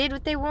kid did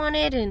what they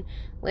wanted and,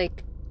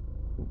 like,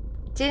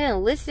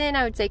 didn't listen.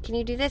 I would say, can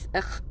you do this?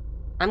 Ugh,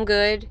 I'm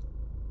good.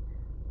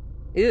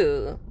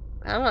 Ew,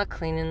 I'm not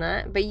cleaning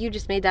that, but you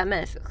just made that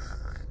mess.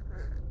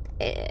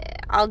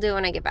 I'll do it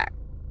when I get back.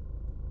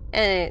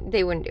 And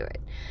they wouldn't do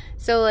it.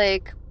 So,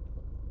 like,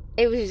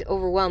 it was just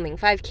overwhelming.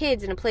 5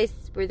 kids in a place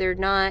where they're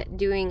not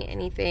doing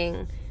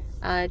anything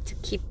to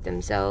keep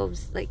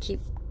themselves, like, keep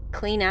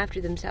clean after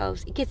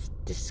themselves. It gets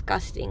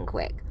disgusting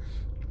quick.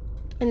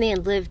 And they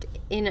had lived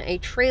in a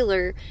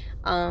trailer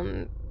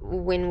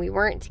when we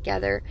weren't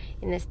together,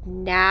 in this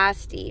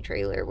nasty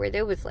trailer where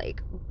there was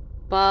like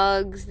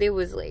bugs, there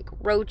was like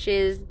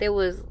roaches, there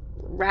was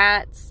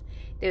rats,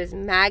 there was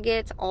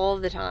maggots all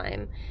the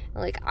time.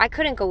 Like, I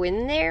couldn't go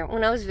in there.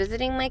 When I was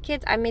visiting my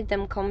kids, I made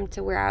them come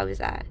to where I was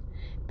at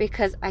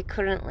because I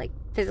couldn't, like,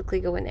 physically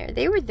go in there.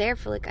 They were there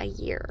for like a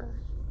year.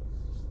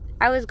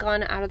 I was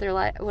gone out of their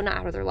life, well, not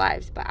out of their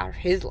lives, but out of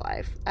his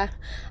life.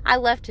 I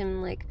left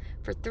him like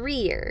for 3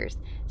 years.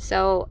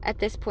 So at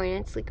this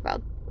point, it's like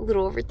about a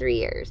little over 3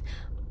 years.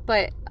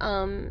 But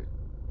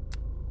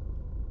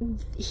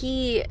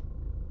he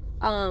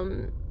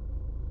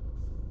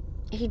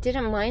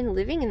didn't mind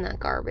living in that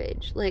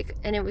garbage. Like,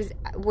 and it was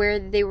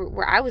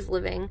where I was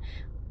living.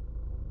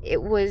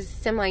 It was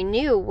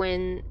semi-new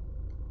when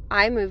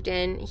I moved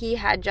in. He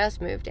had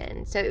just moved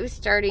in. So it was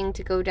starting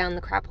to go down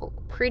the crap hole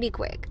pretty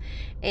quick.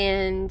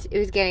 And it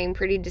was getting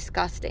pretty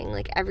disgusting.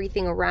 Like,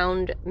 everything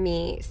around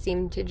me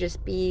seemed to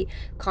just be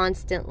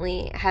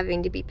constantly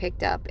having to be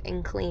picked up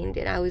and cleaned.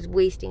 And I was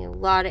wasting a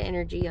lot of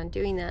energy on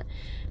doing that.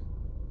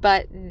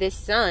 But this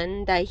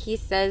son that he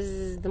says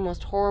is the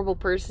most horrible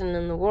person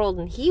in the world,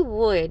 and he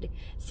would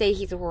say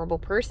he's a horrible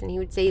person. He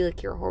would say,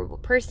 like, you're a horrible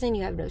person,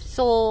 you have no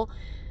soul.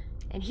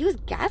 And he was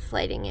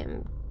gaslighting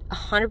him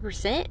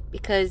 100%,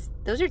 because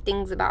those are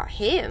things about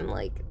him,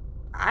 like,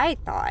 I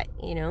thought,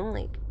 you know,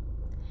 like,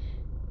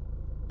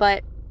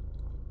 but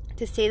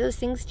to say those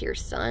things to your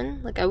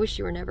son, like, I wish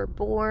you were never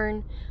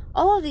born,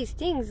 all of these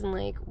things, and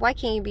like, why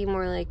can't you be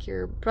more like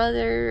your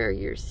brother or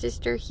your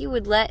sister? He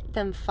would let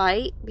them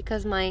fight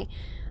because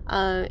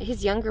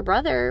his younger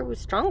brother was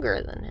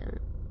stronger than him.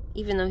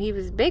 Even though he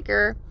was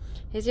bigger,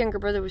 his younger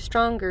brother was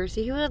stronger,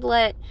 so he would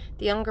let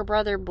the younger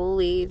brother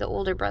bully the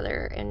older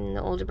brother, and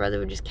the older brother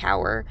would just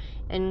cower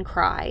and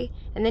cry,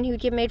 and then he would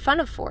get made fun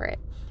of for it.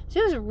 So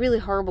it was a really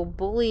horrible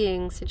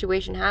bullying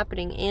situation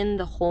happening in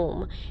the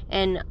home,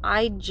 and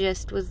I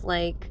just was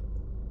like,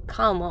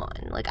 come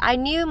on. Like, I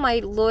knew my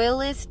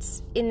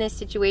loyalists in this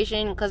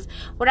situation, because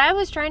what I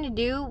was trying to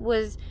do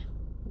was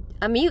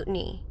a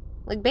mutiny.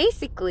 Like,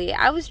 basically,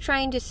 I was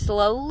trying to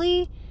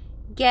slowly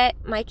get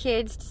my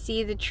kids to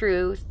see the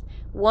truth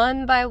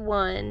one by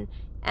one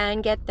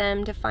and get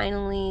them to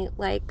finally,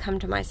 like, come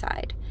to my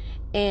side.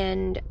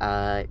 And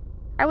I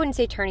wouldn't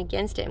say turn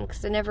against him,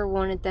 because I never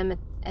wanted them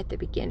at the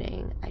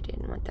beginning. I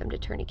didn't want them to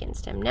turn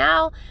against him.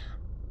 Now,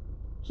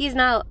 he's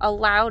not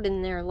allowed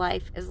in their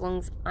life as long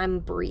as I'm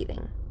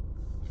breathing.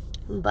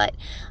 But,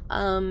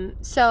 but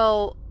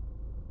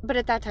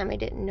at that time, I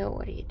didn't know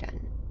what he had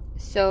done.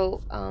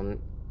 So,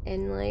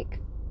 and like,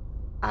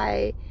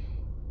 I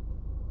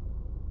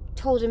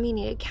told him he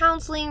needed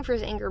counseling for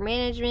his anger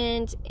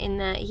management, and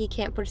that he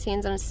can't put his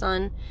hands on his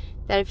son,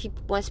 that if he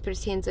wants to put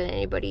his hands on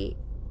anybody,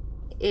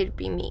 it'd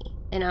be me,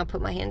 and I'll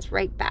put my hands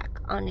right back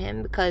on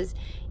him, because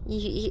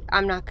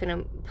I'm not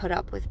gonna put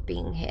up with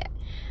being hit,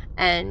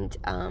 and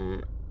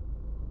I'm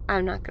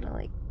not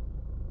gonna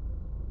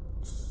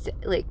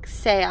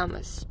say I'm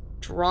a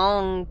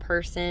strong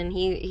person.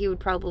 He would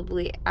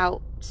probably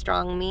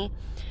outstrong me,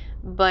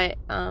 but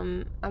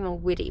I'm a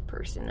witty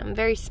person. I'm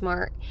very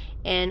smart,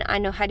 and I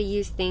know how to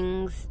use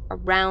things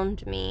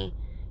around me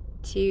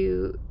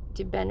to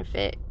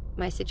benefit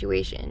my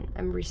situation.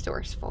 I'm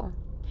resourceful.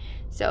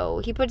 So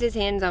he puts his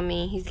hands on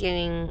me, he's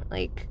getting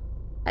like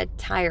a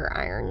tire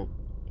iron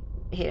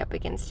hit up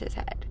against his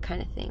head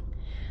kind of thing.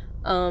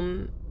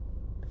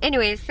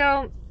 Anyway,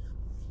 so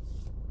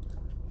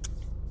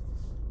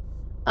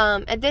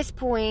at this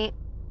point,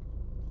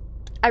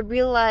 I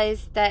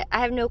realized that I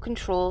have no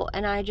control,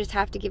 and I just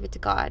have to give it to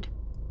God.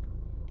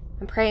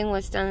 I'm praying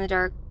what's done in the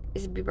dark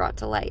is to be brought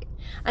to light.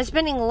 I'm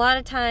spending a lot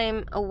of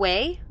time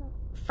away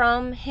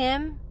from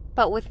him,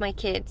 but with my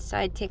kids. So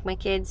I'd take my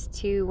kids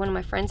to one of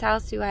my friend's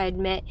house who I had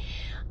met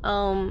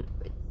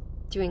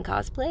doing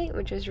cosplay,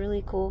 which was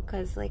really cool,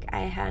 because like, I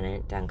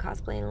hadn't done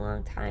cosplay in a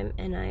long time,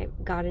 and I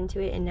got into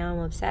it, and now I'm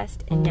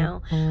obsessed, and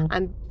now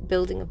I'm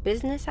building a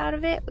business out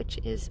of it, which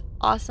is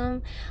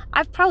awesome.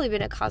 I've probably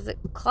been a closet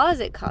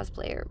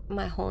cosplayer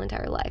my whole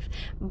entire life,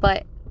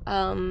 but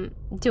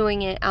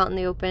doing it out in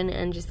the open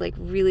and just like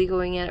really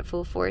going at it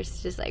full force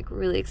is just like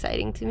really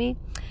exciting to me,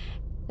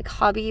 like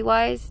hobby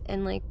wise,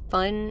 and like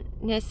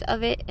funness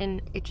of it,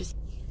 and it just,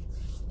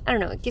 I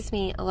don't know, it gives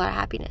me a lot of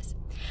happiness.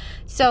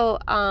 So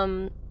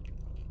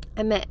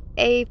I met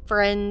a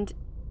friend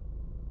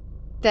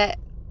that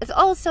is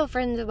also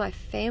friends of my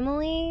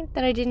family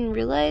that I didn't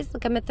realize.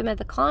 Like, I met them at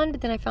the con,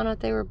 but then I found out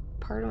they were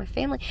part of my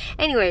family.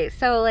 Anyway,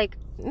 so like,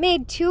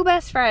 made 2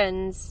 best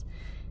friends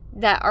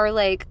that are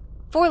like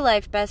for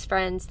life best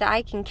friends that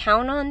I can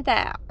count on,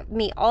 that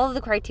meet all of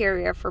the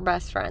criteria for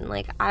best friend.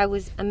 Like, I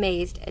was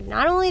amazed. And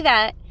not only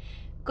that,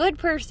 good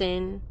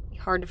person,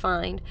 hard to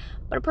find,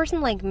 but a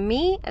person like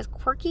me, as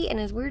quirky and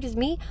as weird as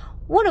me,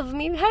 one of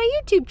them even had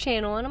a YouTube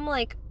channel, and I'm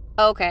like,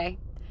 okay,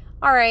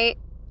 all right,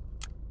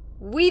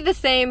 we the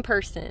same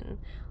person.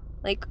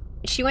 Like,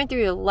 she went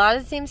through a lot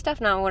of the same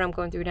stuff, not what I'm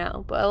going through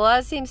now, but a lot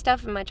of the same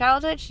stuff in my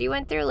childhood she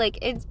went through. Like,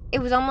 it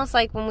was almost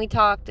like when we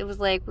talked, it was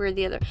like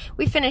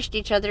we finished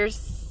each other's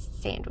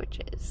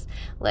sandwiches.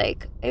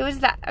 Like, it was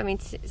that, I mean,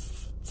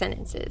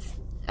 sentences.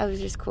 I was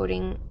just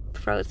quoting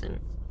Frozen.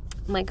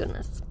 My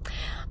goodness.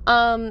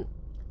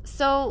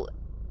 So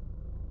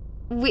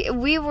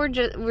we were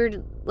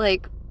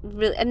like,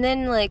 really, and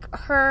then like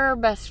her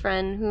best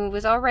friend, who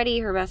was already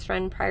her best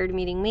friend prior to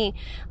meeting me,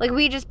 like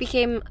we just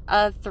became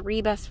a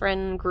 3 best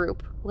friend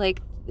group.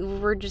 Like,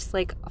 we're just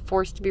like a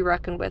force to be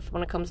reckoned with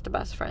when it comes to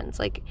best friends.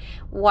 Like,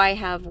 why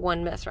have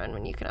 1 best friend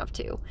when you can have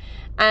 2?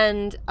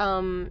 And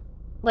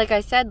like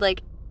I said,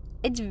 like,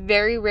 it's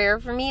very rare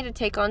for me to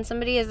take on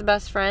somebody as a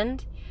best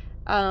friend,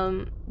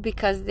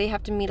 because they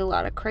have to meet a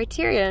lot of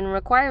criteria and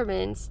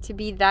requirements to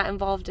be that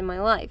involved in my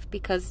life,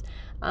 because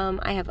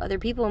I have other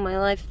people in my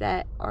life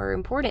that are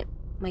important,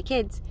 my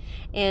kids,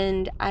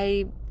 and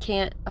I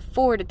can't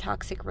afford a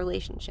toxic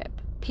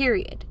relationship,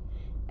 period.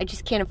 I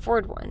just can't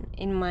afford one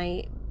in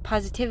my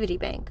positivity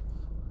bank.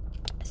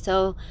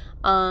 So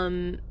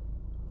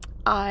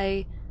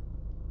I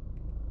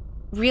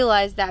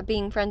realized that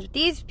being friends with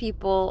these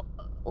people,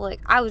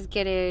 like, I was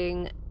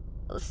getting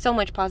so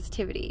much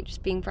positivity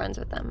just being friends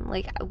with them.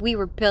 Like, we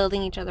were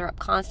building each other up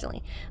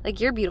constantly. Like,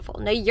 you're beautiful.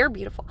 No, you're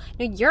beautiful.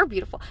 No, you're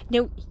beautiful.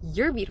 No,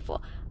 you're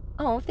beautiful.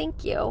 Oh,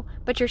 thank you.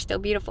 But you're still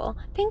beautiful.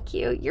 Thank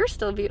you. You're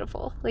still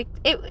beautiful. Like,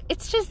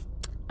 it's just,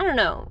 I don't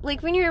know.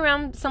 Like, when you're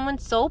around someone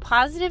so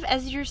positive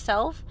as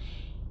yourself,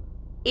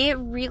 it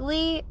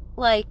really,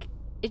 like,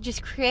 it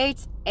just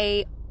creates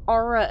a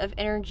aura of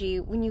energy.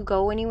 When you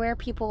go anywhere,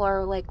 people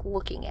are, like,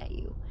 looking at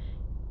you.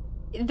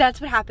 That's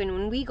what happened.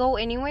 When we go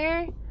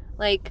anywhere,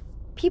 like,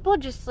 people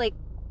just, like,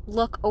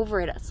 look over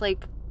at us.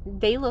 Like,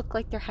 they look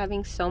like they're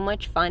having so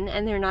much fun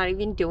and they're not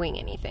even doing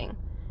anything.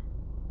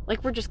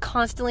 Like, we're just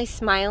constantly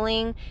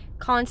smiling,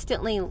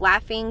 constantly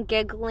laughing,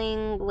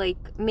 giggling,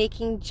 like,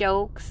 making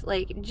jokes.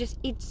 Like, just,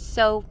 it's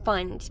so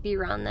fun to be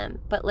around them.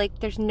 But, like,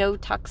 there's no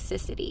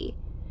toxicity.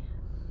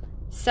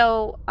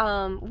 So,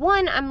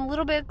 one, I'm a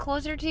little bit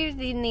closer to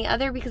than the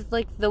other, because,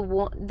 like,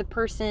 the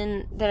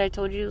person that I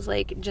told you was,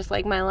 like, just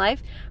like my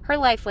life. Her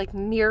life, like,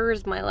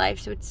 mirrors my life.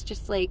 So it's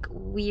just, like,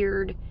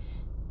 weird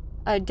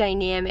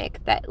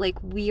dynamic that, like,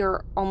 we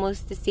are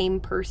almost the same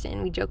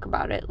person. We joke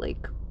about it,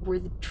 like, we're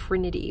the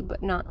Trinity,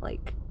 but not,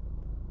 like,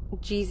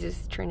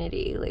 Jesus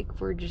Trinity. Like,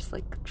 we're just,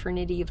 like,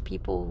 Trinity of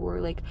people who are,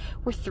 like,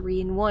 we're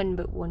 3 in 1,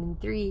 but 1 in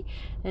 3.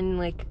 And,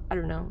 like, I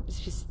don't know. It's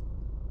just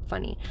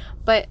funny.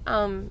 But,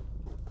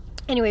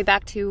 anyway,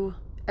 back to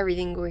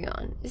everything going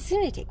on. This is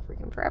gonna take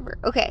freaking forever.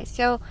 Okay,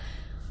 so,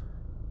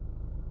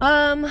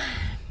 I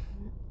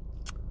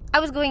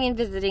was going and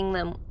visiting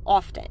them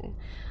often,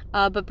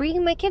 but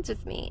bringing my kids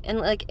with me. And,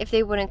 like, if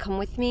they wouldn't come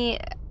with me,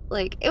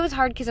 like, it was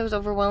hard because I was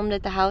overwhelmed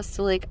at the house.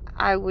 So, like,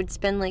 I would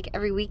spend, like,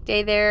 every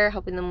weekday there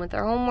helping them with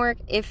their homework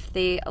if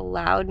they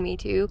allowed me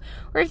to,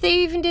 or if they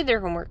even did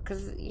their homework,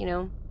 because, you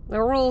know,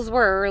 the rules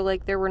were,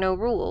 like, there were no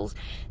rules.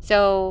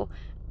 So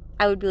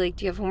I would be like,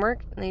 do you have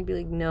homework? And they'd be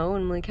like, no.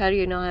 And I'm like, how do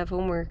you not have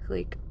homework,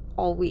 like,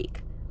 all week?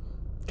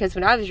 Because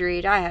when I was your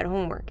age, I had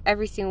homework.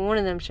 Every single one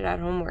of them should have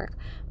homework.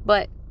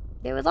 But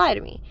they would lie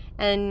to me.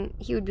 And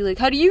he would be like,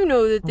 how do you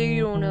know that they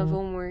don't have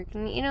homework?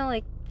 And, you know,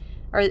 like,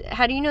 or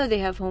how do you know they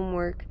have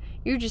homework?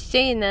 You're just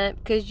saying that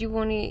because you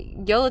want to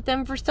yell at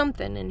them for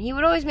something. And he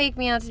would always make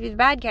me out to be the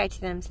bad guy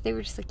to them. So they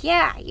were just like,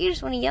 yeah, you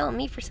just want to yell at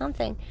me for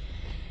something.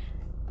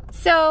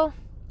 So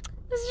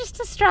it was just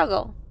a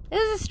struggle. It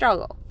was a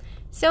struggle.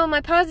 So my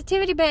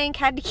positivity bank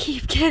had to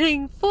keep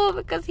getting full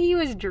because he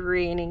was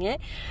draining it.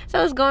 So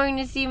I was going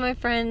to see my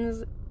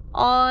friends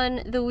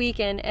on the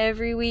weekend,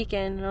 every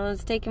weekend. And I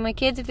was taking my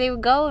kids if they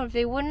would go. And if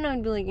they wouldn't, I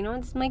would be like, you know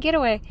what, this is my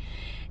getaway.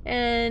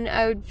 And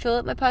I would fill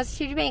up my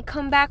positivity bank,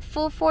 come back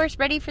full force,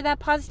 ready for that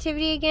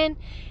positivity again.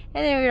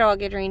 And then we would all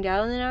get drained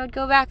out. And then I would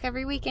go back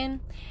every weekend.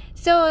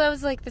 So that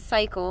was like the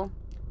cycle.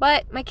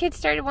 But my kids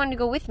started wanting to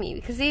go with me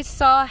because they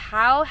saw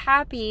how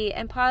happy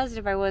and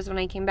positive I was when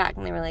I came back.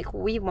 And they were like,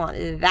 we want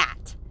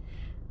that.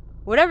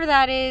 Whatever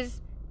that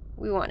is,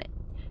 we want it.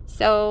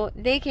 So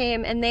they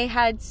came and they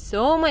had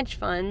so much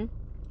fun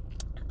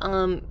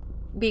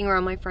being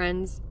around my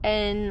friends.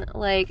 And,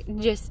 like,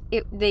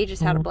 they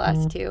just had a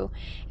blast too.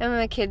 And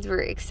my kids were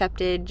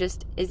accepted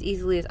just as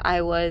easily as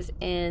I was.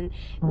 And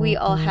we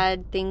all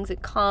had things in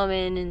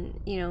common. And,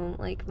 you know,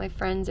 like, my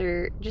friends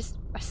are just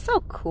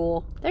so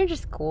cool. They're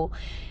just cool.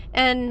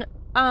 And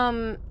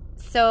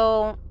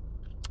so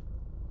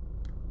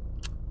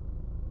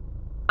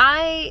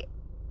I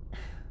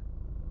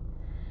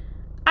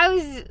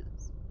was,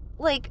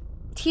 like,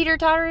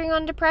 teeter-tottering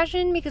on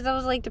depression because I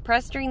was, like,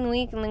 depressed during the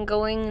week and then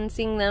going and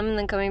seeing them and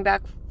then coming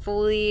back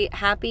fully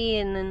happy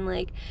and then,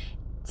 like,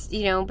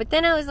 you know, but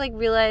then I was, like,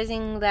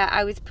 realizing that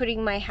I was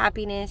putting my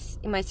happiness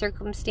in my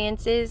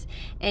circumstances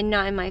and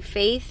not in my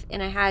faith,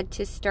 and I had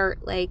to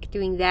start, like,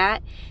 doing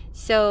that.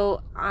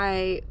 So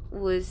I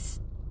was,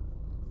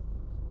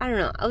 I don't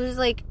know, I was,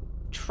 like,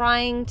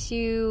 trying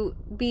to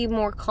be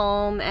more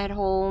calm at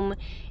home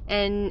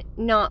and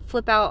not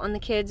flip out on the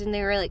kids, and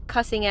they were like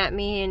cussing at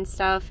me and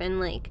stuff, and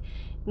like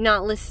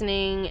not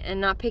listening and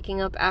not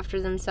picking up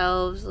after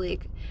themselves.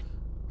 Like,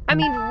 I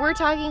mean, we're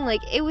talking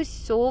like it was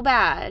so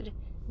bad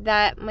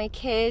that my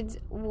kids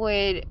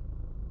would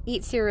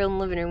eat cereal in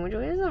the living room, which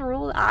is a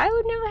rule that I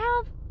would never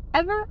have,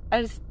 ever.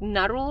 It's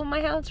not a rule in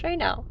my house right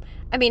now.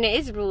 I mean, it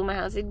is a rule in my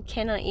house. They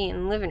cannot eat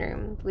in the living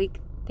room. Like,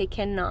 they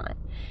cannot.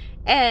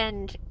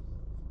 And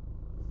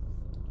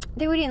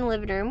they would eat in the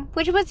living room,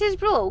 which was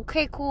his rule.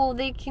 Okay, cool,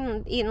 they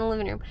can eat in the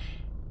living room.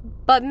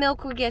 But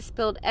milk would get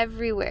spilled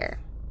everywhere.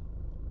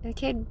 And the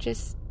kid would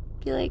just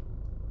be like,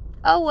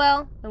 oh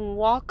well, and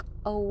walk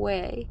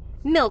away.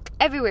 Milk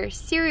everywhere,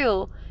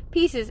 cereal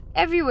pieces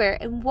everywhere,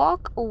 and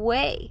walk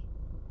away.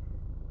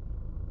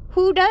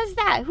 Who does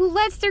that? Who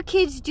lets their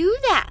kids do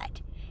that?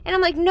 And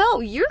I'm like,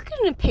 no, you're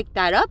going to pick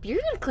that up.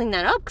 You're going to clean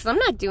that up, because I'm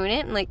not doing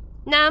it. I'm like,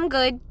 nah, I'm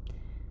good.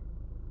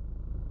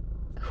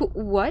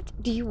 What?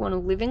 Do you want to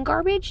live in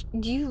garbage?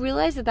 Do you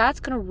realize that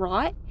that's going to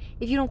rot?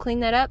 If you don't clean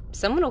that up,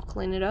 someone will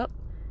clean it up.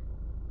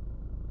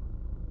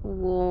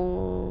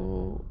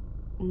 Well,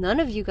 none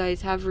of you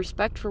guys have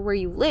respect for where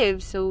you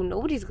live, so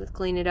nobody's going to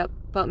clean it up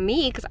but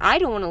me, because I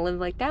don't want to live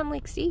like that. I'm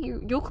like, see,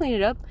 you'll clean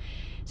it up.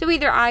 So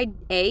either I,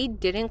 A,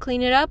 didn't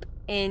clean it up,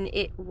 and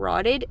it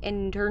rotted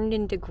and turned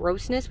into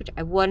grossness, which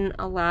I wouldn't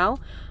allow,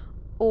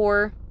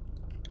 or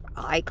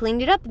I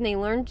cleaned it up and they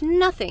learned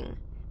nothing.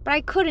 But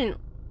I couldn't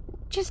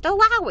just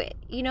allow it,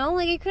 you know?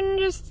 Like, I couldn't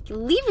just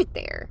leave it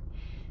there.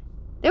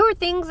 There were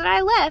things that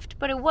I left,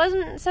 but it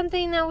wasn't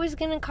something that was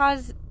going to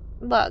cause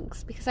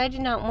bugs, because I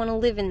did not want to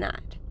live in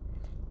that.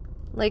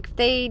 Like, if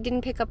they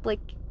didn't pick up,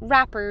 like,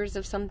 wrappers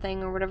of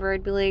something or whatever,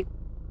 I'd be like,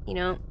 you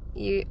know,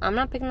 I'm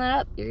not picking that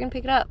up. You're going to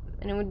pick it up.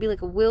 And it would be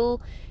like a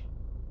will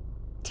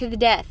to the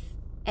death,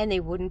 and they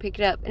wouldn't pick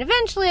it up. And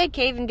eventually I'd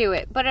cave and do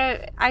it, but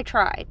I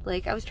tried.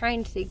 Like, I was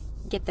trying to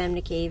get them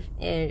to cave,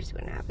 and it just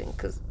wouldn't happen,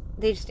 because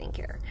they just didn't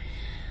care.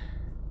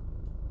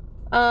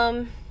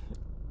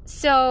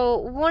 So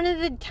one of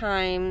the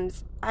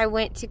times I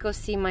went to go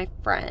see my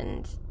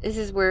friend, this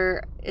is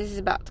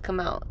about to come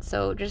out,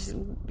 so just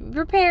be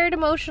prepared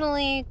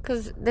emotionally,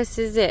 because this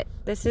is it.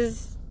 This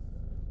is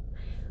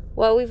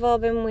what we've all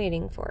been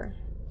waiting for.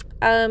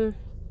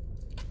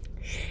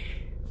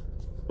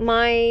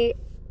 My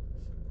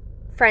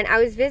friend,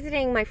 I was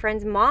visiting my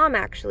friend's mom,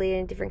 actually,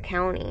 in a different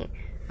county,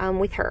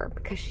 with her,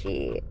 because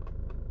she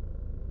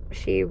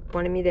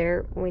wanted me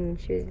there when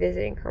she was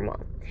visiting her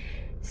mom.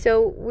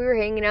 So we were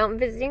hanging out and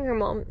visiting her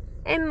mom,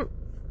 and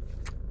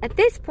at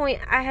this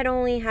point, I had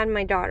only had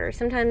my daughter.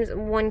 Sometimes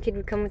one kid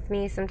would come with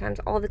me, sometimes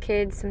all the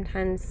kids,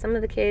 sometimes some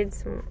of the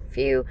kids, a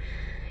few.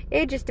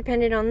 It just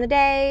depended on the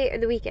day or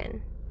the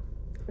weekend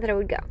that I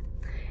would go.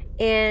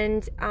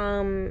 And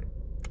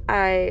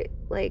I,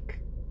 like,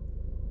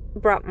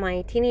 brought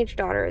my teenage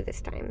daughter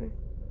this time,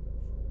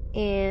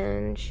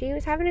 and she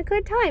was having a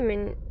good time,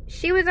 and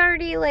she was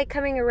already, like,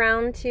 coming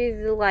around to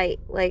the light.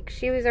 Like,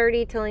 she was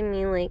already telling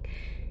me, like,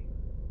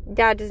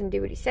 Dad doesn't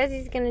do what he says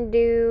he's gonna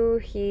do.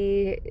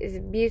 He is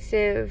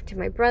abusive to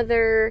my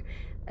brother.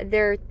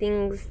 There are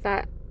things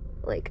that,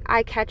 like,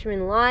 I catch him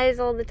in lies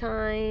all the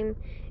time.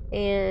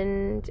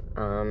 And,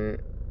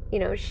 you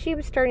know, she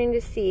was starting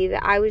to see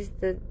that I was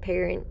the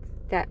parent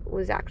that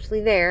was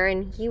actually there,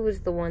 and he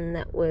was the one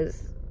that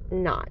was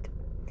not.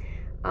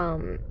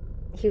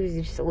 He was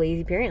just a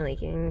lazy parent.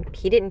 Like,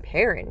 he didn't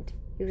parent.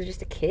 He was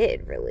just a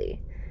kid,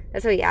 really.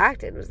 That's how he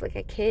acted, was like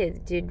a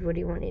kid, did what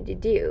he wanted to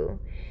do.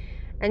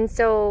 And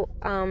so,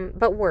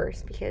 but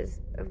worse because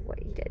of what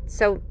he did.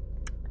 So,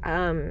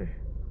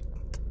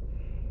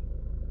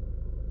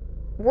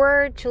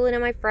 we're chilling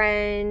at my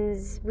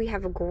friends. We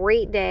have a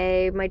great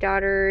day. My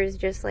daughter's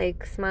just,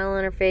 like, smiling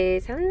on her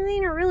face. I haven't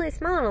seen her really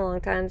smile in a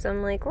long time. So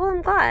I'm like, well,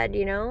 I'm glad,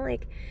 you know?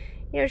 Like,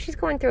 you know, she's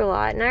going through a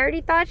lot. And I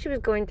already thought she was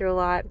going through a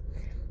lot.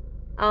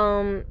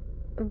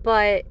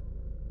 But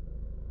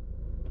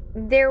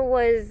there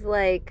was,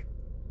 like,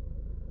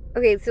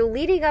 okay, so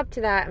leading up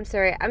to that, I'm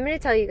sorry, I'm going to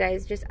tell you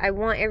guys, just, I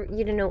want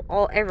you to know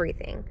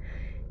everything.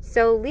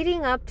 So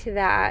leading up to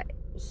that,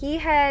 he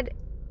had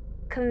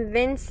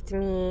convinced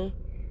me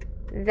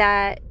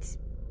that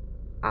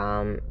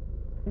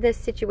the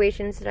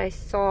situations that I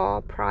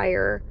saw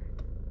prior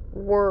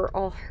were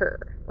all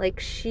her. Like,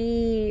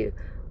 she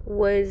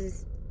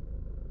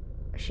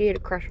had a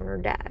crush on her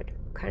dad,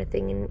 kind of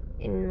thing,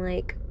 and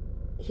like,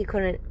 he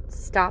couldn't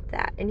stop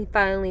that, and he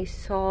finally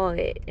saw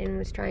it and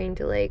was trying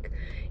to, like,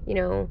 you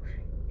know,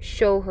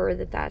 show her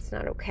that that's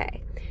not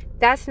okay.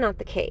 That's not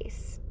the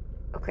case,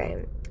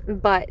 okay?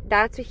 But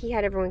that's what he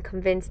had everyone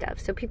convinced of.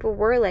 So people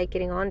were, like,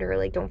 getting on to her,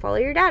 like, don't follow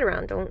your dad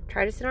around, don't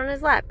try to sit on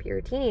his lap, you're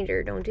a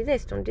teenager, don't do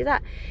this, don't do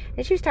that.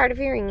 And she was tired of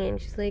hearing it,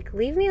 and she's like,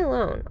 leave me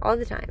alone all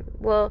the time.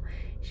 Well,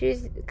 she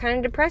was kind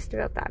of depressed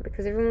about that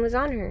because everyone was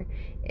on her,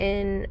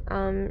 and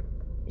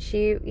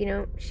she, you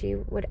know, she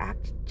would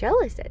act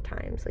jealous at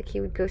times. Like, he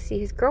would go see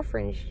his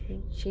girlfriend,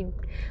 she'd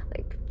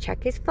like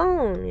check his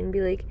phone and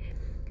be like,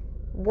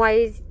 why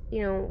is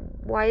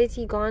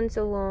he gone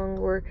so long?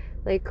 Or,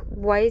 like,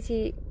 why is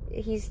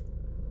he's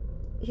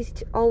he's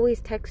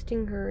always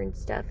texting her and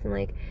stuff, and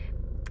like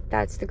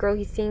that's the girl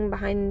he's seeing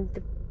behind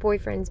the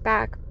boyfriend's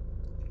back,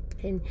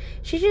 and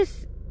she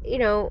just, you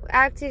know,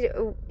 acted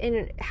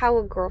in how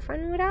a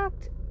girlfriend would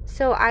act.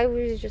 So I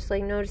was just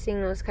like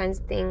noticing those kinds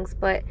of things,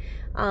 but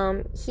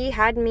he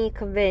had me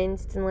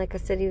convinced, and like I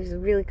said, he was a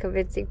really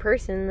convincing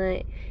person,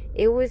 that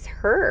it was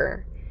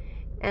her.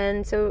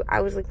 And so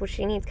I was like, well,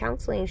 she needs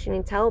counseling, she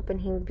needs help.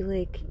 And he would be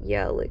like,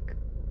 yeah, like,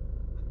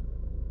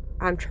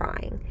 I'm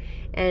trying.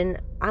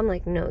 And I'm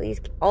like, no,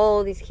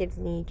 all these kids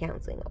need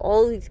counseling.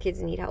 All these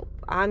kids need help.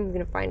 I'm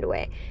going to find a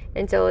way.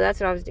 And so that's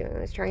what I was doing. I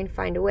was trying to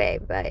find a way.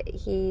 But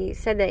he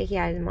said that he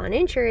had him on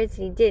insurance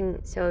and he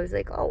didn't. So I was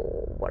like, oh,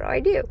 what do I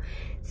do?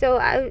 So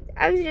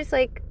I was just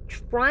like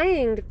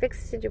trying to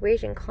fix the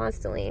situation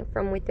constantly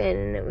from within.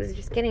 And it was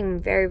just getting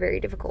very,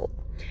 very difficult.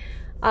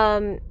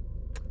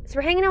 So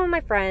we're hanging out with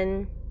my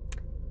friend.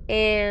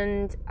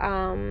 And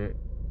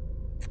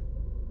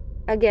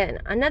again,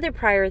 another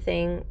prior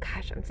thing,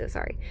 gosh, I'm so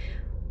sorry,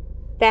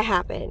 that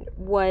happened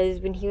was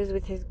when he was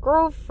with his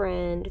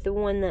girlfriend, the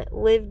one that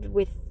lived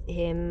with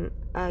him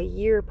a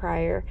year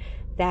prior,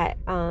 that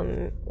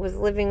was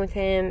living with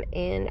him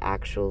and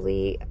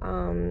actually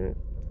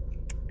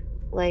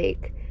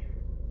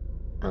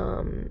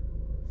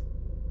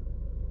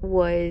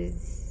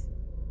was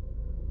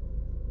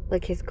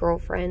like his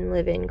girlfriend,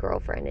 live-in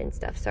girlfriend and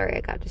stuff. Sorry,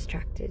 I got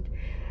distracted.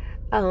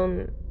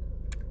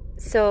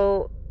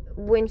 So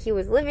when he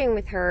was living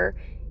with her,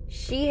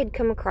 she had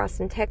come across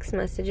some text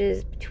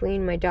messages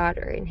between my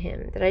daughter and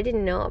him that I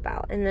didn't know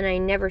about, and then I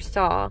never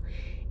saw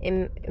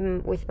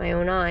with my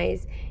own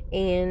eyes.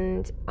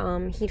 And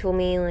he told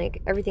me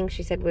like everything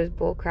she said was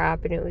bull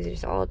crap, and it was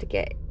just all to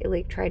get,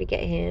 like, try to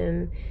get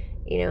him,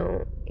 you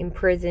know, in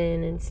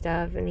prison and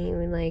stuff. And he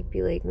would like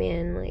be like,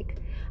 man, like,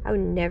 I would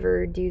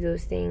never do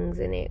those things.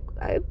 And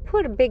I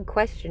put a big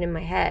question in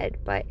my head,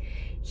 but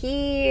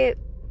he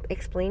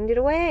explained it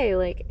away,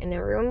 like, and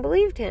everyone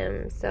believed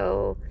him.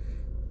 So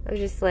I was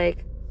just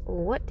like,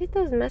 what did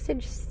those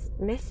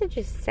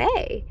messages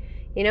say?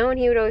 You know, and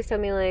he would always tell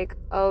me like,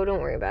 oh, don't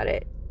worry about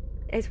it,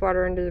 it's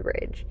water under the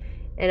bridge.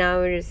 And I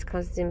would just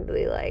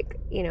constantly like,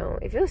 you know,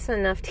 if it was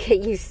enough to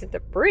get you sent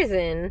to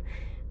prison,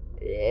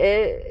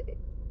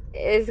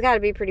 it's got to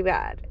be pretty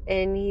bad.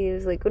 And he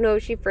was like, oh, no,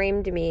 she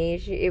framed me.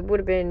 It would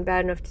have been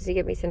bad enough to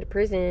get me sent to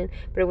prison,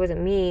 but it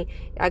wasn't me.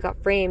 I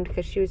got framed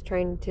because she was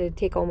trying to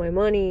take all my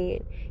money.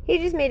 And he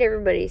just made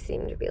everybody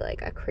seem to be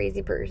like a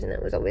crazy person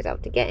that was always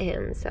out to get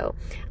him. So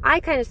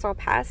I kind of saw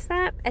past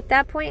that at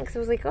that point, because I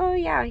was like, oh,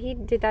 yeah, he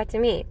did that to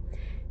me.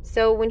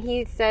 So when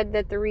he said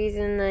that the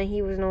reason that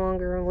he was no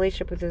longer in a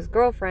relationship with his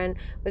girlfriend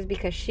was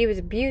because she was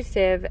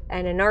abusive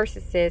and a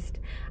narcissist,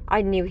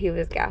 I knew he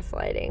was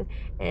gaslighting.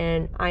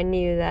 And I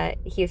knew that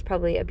he was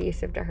probably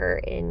abusive to her,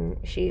 and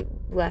she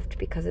left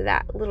because of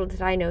that. Little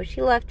did I know,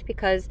 she left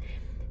because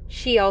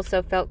she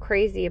also felt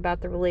crazy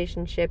about the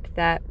relationship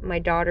that my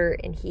daughter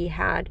and he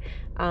had,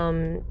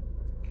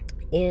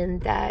 in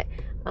that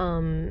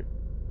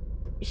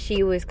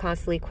she was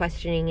constantly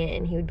questioning it,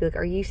 and he would be like,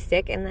 are you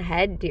sick in the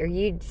head? Are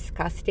you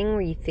disgusting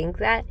where you think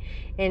that?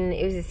 And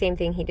it was the same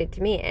thing he did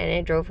to me, and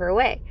it drove her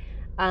away.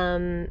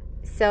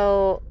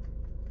 So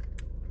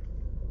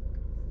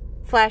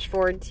flash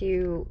forward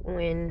to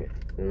when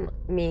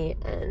me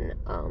and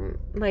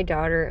my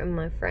daughter and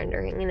my friend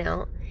are hanging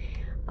out.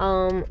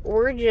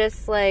 We're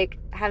just like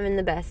having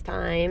the best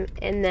time,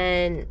 and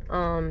then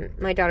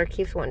my daughter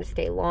keeps wanting to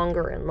stay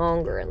longer and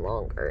longer and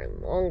longer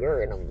and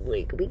longer, and I'm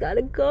like, we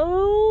gotta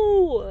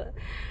go,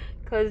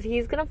 because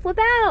he's gonna flip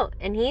out.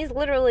 And he's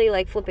literally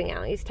like flipping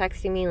out. He's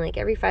texting me like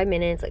every 5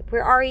 minutes, like,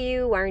 where are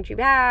you? Why aren't you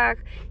back?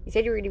 You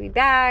said you were gonna be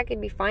back.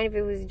 It'd be fine if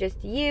it was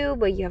just you,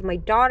 but you have my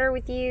daughter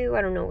with you.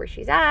 I don't know where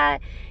she's at.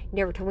 You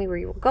never told me where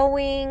you were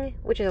going,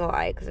 which is a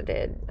lie, because I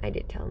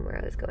did tell him where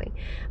I was going.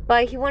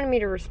 But he wanted me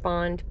to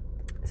respond.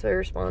 So I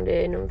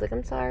responded, and I was like,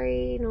 I'm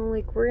sorry, you know,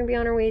 like, we're gonna be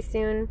on our way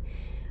soon.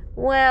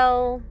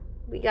 Well,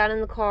 we got in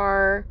the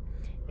car,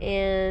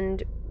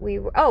 and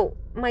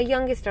my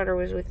youngest daughter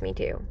was with me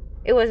too.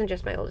 It wasn't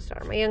just my oldest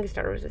daughter. My youngest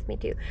daughter was with me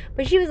too.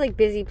 But she was like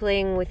busy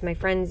playing with my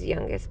friend's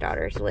youngest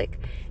daughter. So like,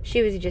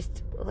 she was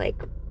just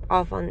like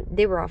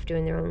they were off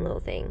doing their own little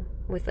thing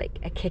with like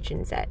a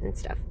kitchen set and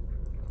stuff.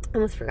 I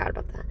almost forgot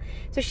about that.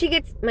 So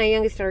my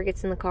youngest daughter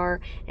gets in the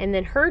car, and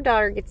then her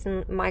daughter gets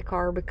in my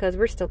car because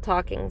we're still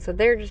talking. So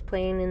they're just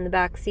playing in the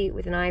back seat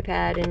with an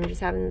iPad and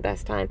just having the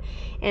best time.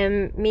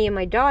 And me and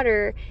my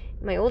daughter,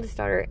 my oldest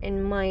daughter,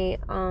 and my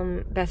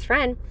best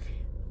friend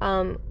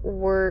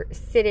were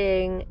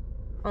sitting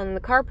on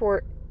the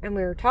carport, and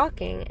we were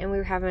talking, and we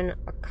were having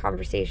a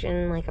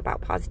conversation like about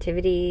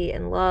positivity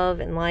and love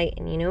and light.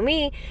 And you know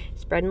me,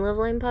 spreading love,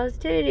 light, and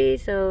positivity,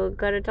 so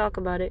gotta talk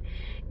about it.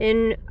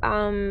 And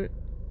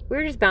we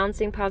were just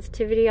bouncing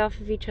positivity off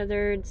of each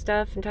other and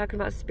stuff, and talking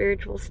about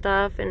spiritual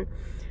stuff. And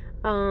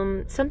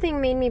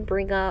something made me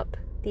bring up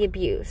the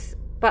abuse,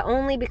 but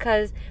only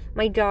because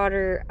my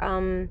daughter,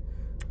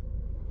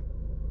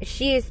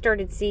 she has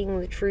started seeing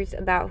the truth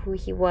about who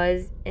he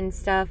was and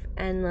stuff.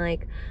 And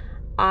like,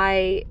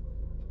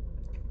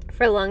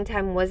 for a long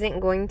time wasn't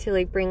going to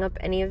like bring up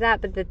any of that,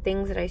 but the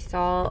things that I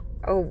saw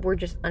were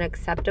just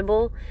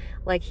unacceptable.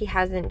 Like, he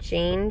hasn't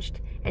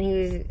changed and he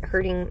was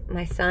hurting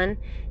my son.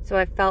 So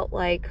I felt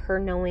like her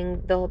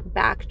knowing the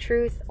back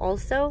truth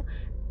also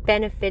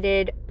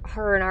benefited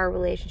her and our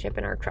relationship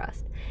and our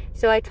trust.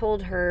 So I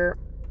told her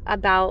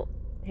about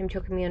him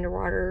choking me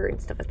underwater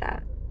and stuff like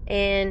that.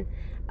 And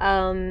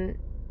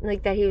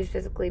like that he was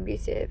physically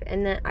abusive,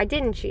 and that I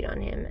didn't cheat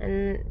on him,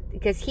 and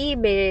because he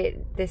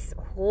made this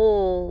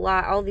whole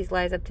lot, all these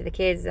lies up to the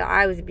kids, that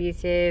I was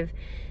abusive,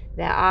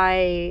 that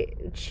I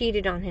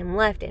cheated on him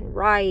left and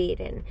right,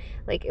 and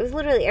like it was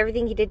literally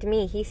everything he did to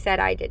me, he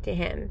said I did to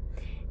him,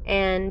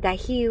 and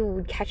that he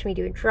would catch me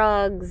doing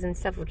drugs and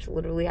stuff, which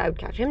literally I would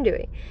catch him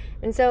doing.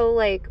 And so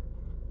like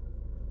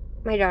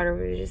my daughter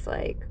was just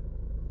like,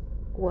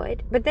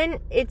 what? But then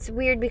it's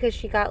weird because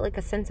she got like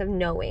a sense of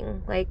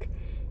knowing, like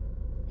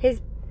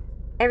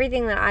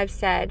everything that I've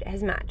said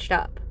has matched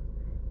up.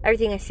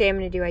 Everything I say I'm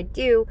going to do, I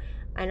do,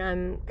 and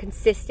I'm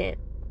consistent.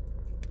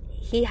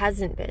 He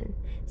hasn't been.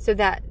 So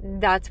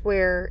that's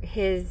where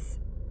his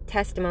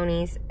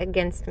testimonies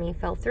against me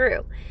fell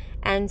through.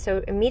 And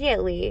so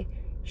immediately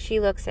she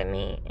looks at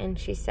me and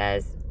she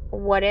says,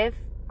 what if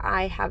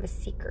I have a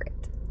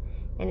secret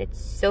and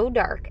it's so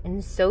dark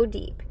and so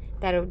deep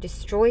that it would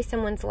destroy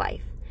someone's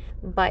life,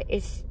 but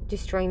it's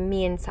destroying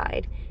me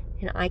inside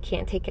and I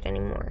can't take it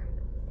anymore?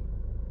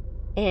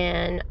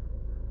 And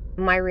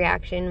my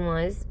reaction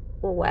was,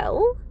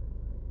 well,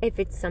 if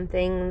it's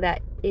something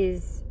that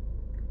is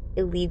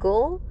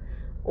illegal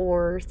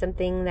or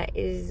something that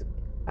is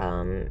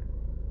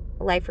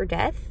life or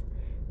death,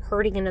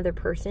 hurting another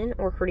person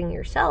or hurting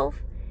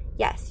yourself,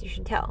 yes, you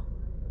should tell.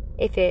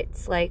 If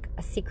it's like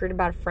a secret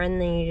about a friend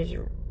that you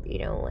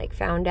just, like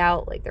found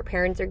out, like their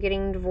parents are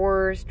getting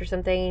divorced or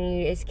something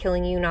and it's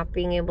killing you not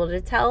being able to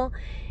tell,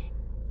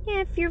 yeah,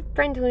 if your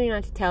friend told you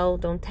not to tell,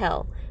 don't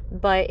tell.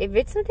 But if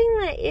it's something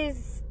that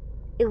is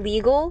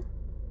illegal,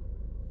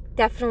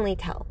 definitely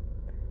tell.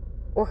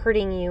 Or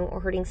hurting you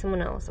or hurting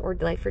someone else or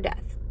life or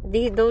death.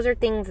 Those are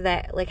things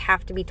that like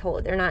have to be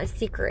told. They're not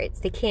secrets.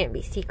 They can't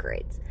be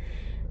secrets.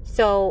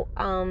 So,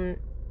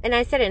 and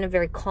I said it in a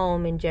very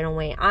calm and gentle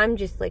way. I'm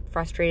just like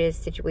frustrated at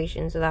the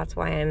situation, so that's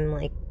why I'm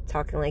like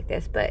talking like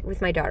this. But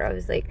with my daughter, I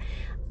was like,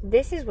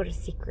 this is what a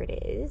secret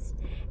is,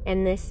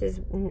 and this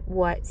is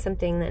what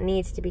something that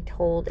needs to be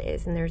told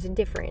is, and there's a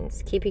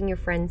difference. Keeping your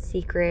friend's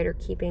secret or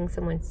keeping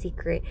someone's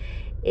secret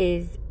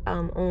is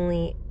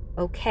only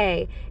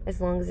okay as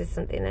long as it's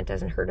something that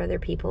doesn't hurt other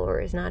people or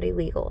is not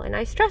illegal. And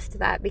I stressed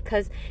that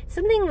because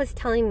something was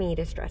telling me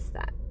to stress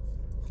that,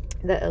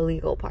 the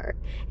illegal part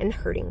and the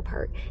hurting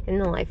part and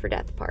the life or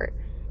death part.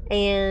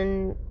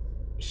 And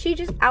she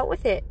just out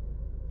with it.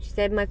 She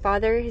said, my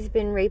father has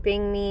been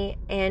raping me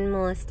and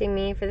molesting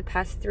me for the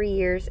past 3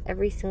 years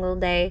every single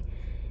day.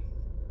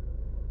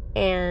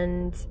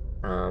 And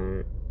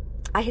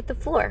I hit the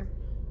floor.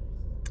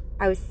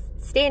 I was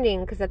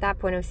standing, because at that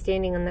point I was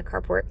standing on the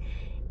carport,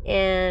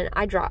 and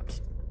I dropped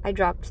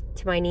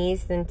to my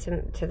knees and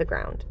to the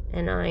ground,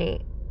 and I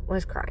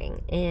was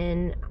crying.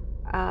 And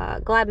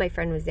glad my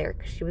friend was there,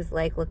 because she was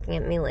like looking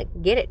at me like,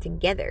 get it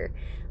together,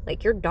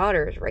 like your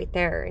daughter's right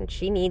there and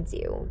she needs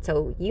you,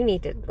 so you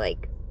need to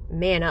like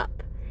man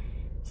up.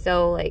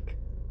 So like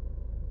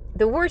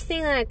the worst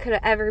thing that could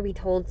ever be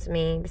told to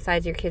me,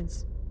 besides your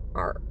kids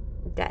are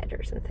dead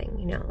or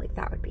something, like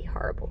that would be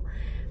horrible.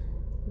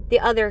 The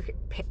other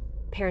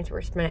parents'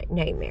 worst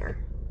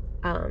nightmare.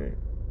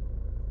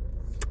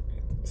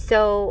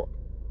 So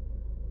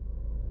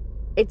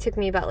it took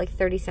me about like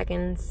 30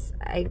 seconds.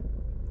 I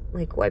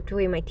like wiped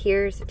away my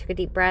tears. I took a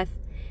deep breath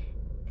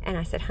and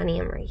I said, honey,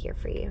 I'm right here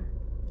for you.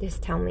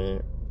 Just tell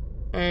me.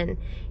 And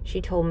she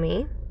told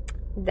me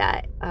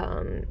that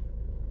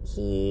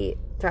he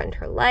threatened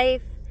her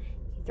life.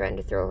 He threatened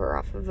to throw her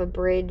off of a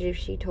bridge if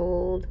she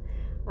told.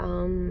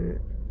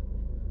 I'm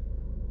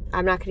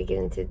not going to get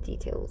into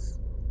details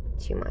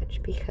too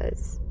much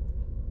because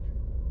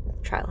the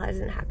trial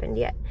hasn't happened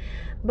yet.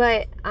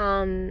 But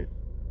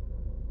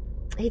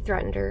he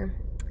threatened her,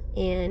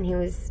 and he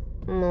was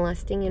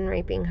molesting and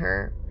raping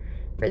her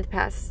for the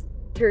past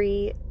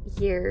 3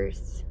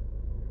 years.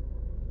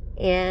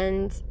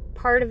 And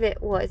part of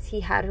it was he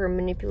had her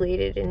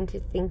manipulated into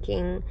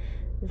thinking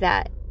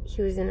that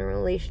he was in a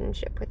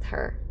relationship with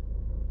her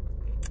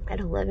at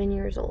 11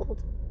 years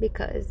old,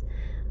 because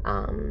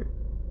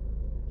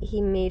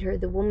he made her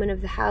the woman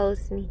of the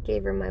house, and he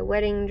gave her my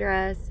wedding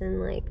dress,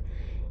 and like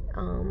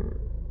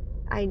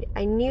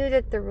I knew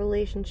that the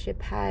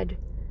relationship had,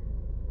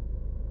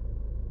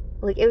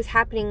 like, it was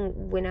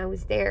happening when I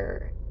was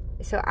there,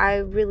 so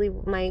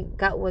my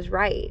gut was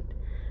right,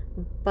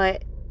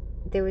 but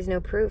there was no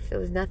proof. There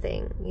was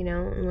nothing,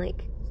 and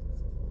like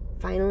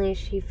finally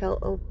she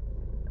felt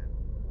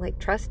like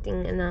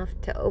trusting enough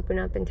to open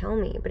up and tell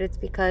me. But it's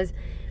because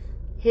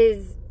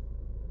his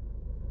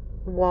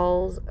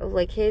walls,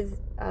 like his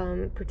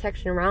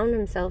protection around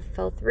himself,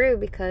 fell through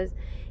because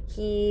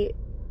he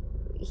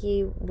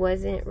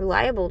wasn't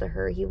reliable to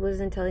her. He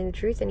wasn't telling the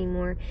truth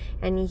anymore,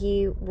 and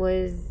he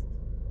was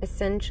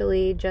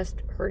essentially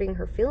just hurting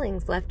her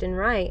feelings left and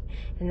right.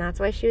 And that's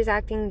why she was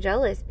acting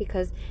jealous,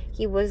 because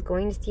he was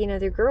going to see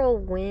another girl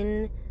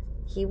when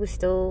he was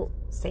still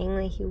saying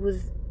that he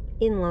was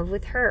in love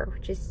with her,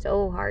 which is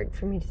so hard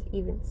for me to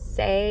even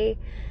say.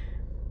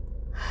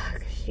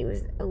 She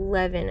was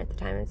 11 at the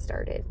time it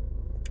started.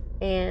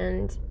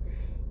 And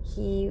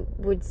he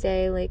would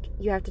say, like,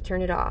 you have to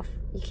turn it off.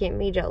 You can't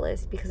be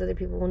jealous because other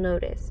people will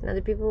notice. And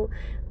other people,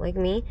 like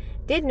me,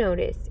 did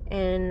notice.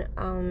 And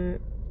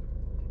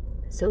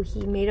so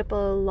he made up a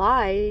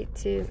lie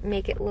to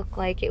make it look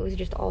like it was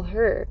just all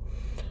her.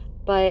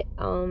 But,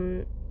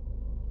 and,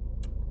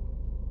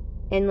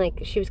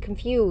 like, she was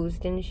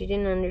confused and she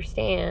didn't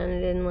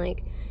understand. And,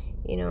 like,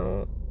 you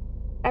know,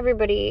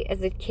 everybody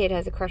as a kid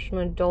has a crush on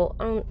an adult.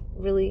 I don't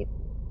really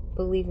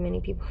believe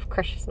many people have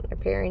crushes on their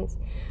parents.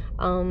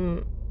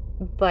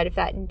 But if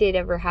that did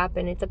ever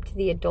happen, it's up to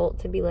the adult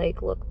to be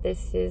like, look,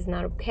 this is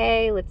not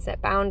okay. Let's set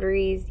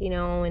boundaries, you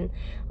know, and,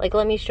 like,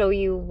 let me show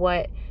you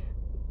what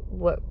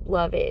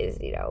love is,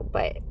 you know.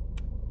 But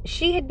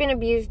she had been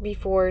abused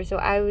before, so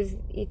I was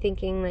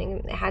thinking,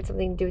 like, it had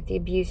something to do with the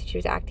abuse. She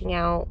was acting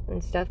out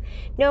and stuff.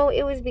 No,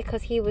 it was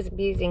because he was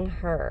abusing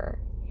her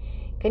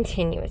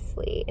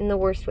continuously in the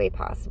worst way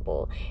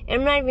possible.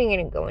 And I'm not even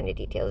going to go into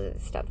details of the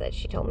stuff that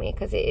she told me,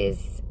 because it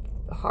is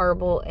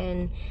horrible.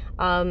 And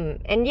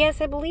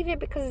yes, I believe it,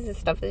 because it's the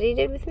stuff that he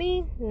did with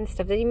me and the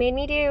stuff that he made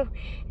me do.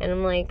 And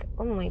I'm like,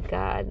 oh my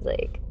God,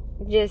 like,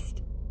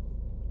 just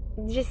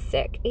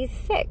sick. He's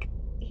sick.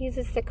 He's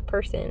a sick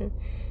person.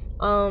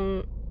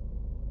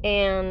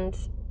 And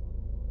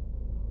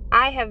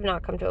I have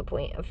not come to a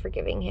point of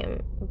forgiving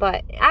him,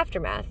 but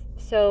aftermath.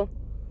 So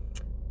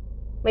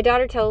my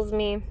daughter tells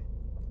me,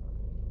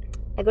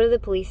 I go to the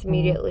police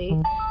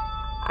immediately.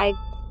 I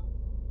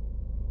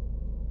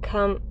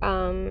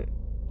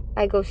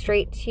go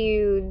straight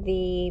to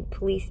the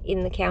police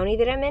in the county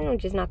that I'm in,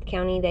 which is not the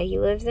county that he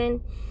lives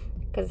in,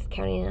 because it's the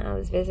county that I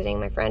was visiting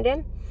my friend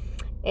in.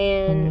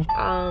 And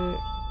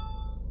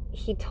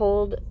he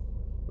told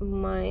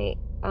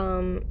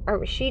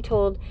she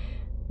told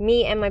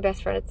me and my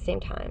best friend at the same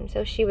time.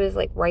 So she was,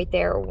 like, right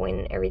there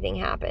when everything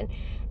happened.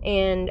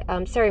 And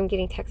sorry, I'm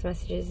getting text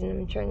messages and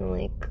I'm trying to,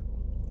 like,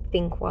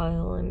 think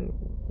while I'm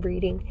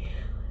reading.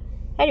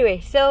 Anyway,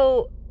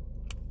 so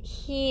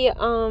he's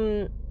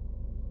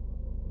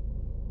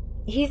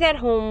at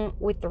home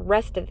with the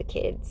rest of the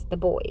kids, the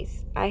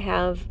boys. I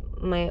have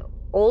my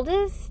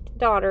oldest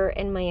daughter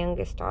and my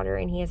youngest daughter,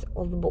 and he has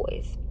all the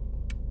boys.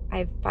 I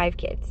have 5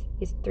 kids.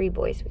 He has 3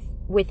 boys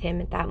with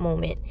him at that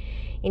moment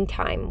in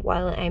time,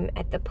 while I'm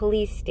at the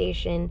police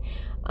station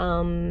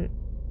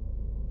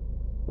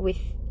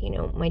with, you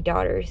know, my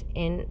daughters,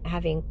 and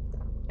having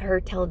her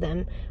tell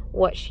them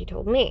what she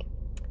told me.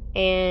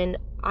 And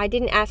I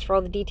didn't ask for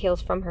all the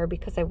details from her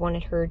because I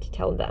wanted her to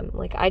tell them.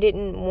 Like, I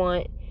didn't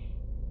want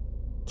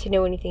to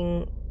know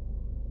anything.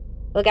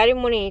 Like, I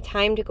didn't want any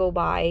time to go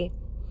by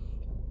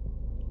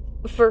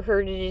for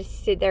her to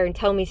just sit there and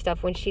tell me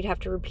stuff when she'd have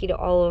to repeat it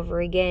all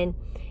over again,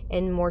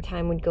 and more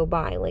time would go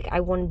by. Like, I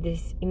wanted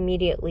this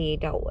immediately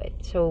dealt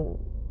with. So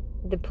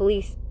the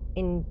police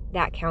in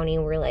that county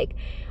were like,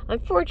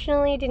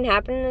 unfortunately, it didn't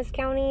happen in this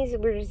county, so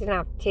we're just gonna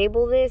have to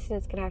table this, and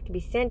it's gonna have to be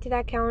sent to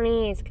that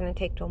county. It's gonna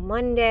take till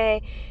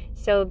Monday.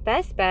 So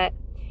best bet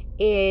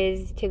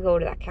is to go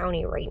to that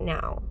county right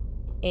now.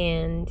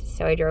 And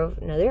so I drove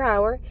another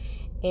hour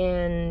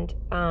and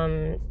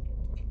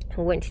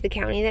went to the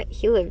county that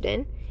he lived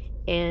in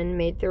and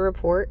made the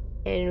report.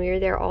 And we were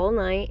there all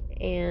night,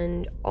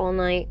 and all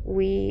night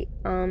we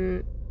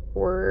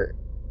were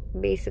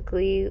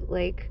basically,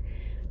 like,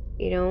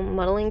 you know,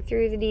 muddling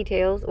through the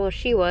details. Well,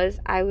 she was.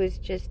 I was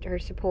just her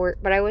support,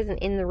 but I wasn't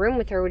in the room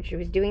with her when she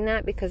was doing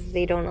that, because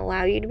they don't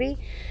allow you to be.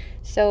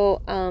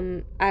 So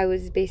I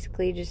was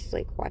basically just,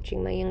 like,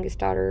 watching my youngest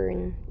daughter,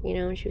 and, you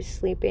know, she was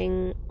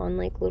sleeping on,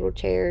 like, little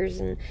chairs,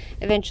 and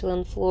eventually on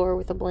the floor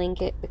with a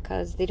blanket,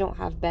 because they don't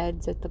have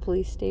beds at the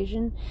police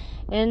station.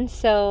 And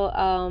so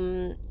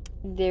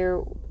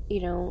there, you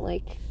know,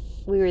 like,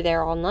 we were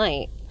there all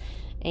night.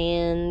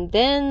 And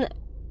then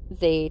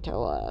they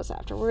told us,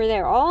 after we were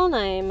there all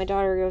night, my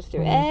daughter goes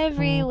through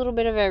every little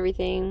bit of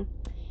everything,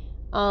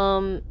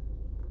 that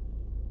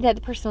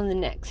the person on the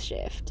next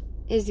shift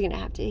is going to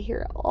have to hear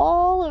it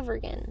all over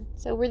again.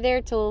 So we're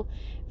there till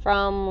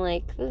from,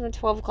 like,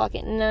 12 o'clock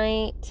at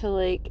night to,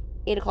 like,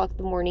 8 o'clock in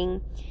the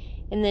morning.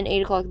 And then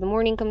 8 o'clock in the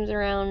morning comes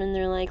around, and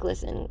they're like,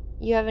 listen,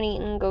 you haven't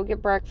eaten, go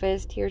get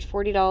breakfast. Here's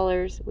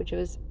 $40, which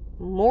was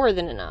more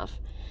than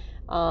enough.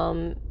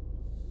 And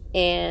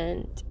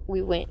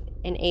we went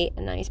and ate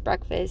a nice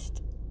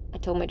breakfast. I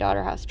told my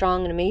daughter how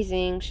strong and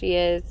amazing she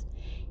is,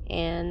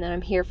 and that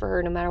I'm here for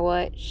her no matter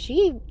what.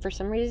 She, for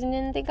some reason,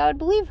 didn't think I would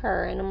believe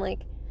her. And I'm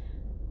like,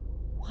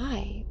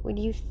 why would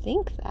you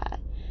think that?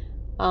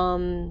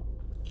 And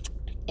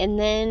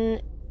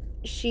then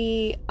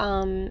she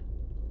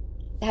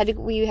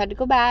we had to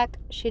go back.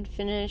 She had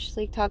finished,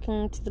 like,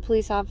 talking to the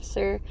police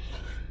officer,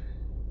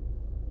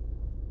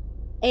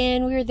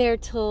 and we were there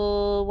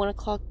till 1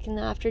 o'clock in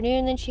the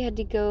afternoon. Then she had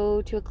to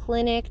go to a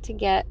clinic to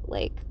get,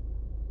 like,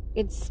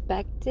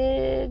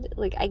 inspected.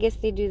 Like, I guess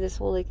they do this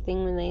whole, like,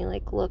 thing when they,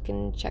 like, look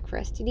and check for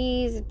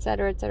STDs,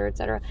 etc., etc.,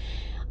 etc.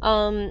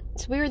 So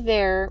we were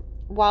there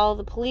while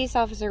the police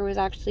officer was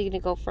actually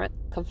going to go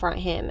confront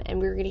him, and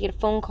we were going to get a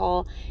phone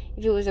call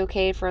if it was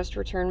okay for us to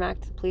return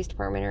back to the police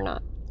department or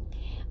not.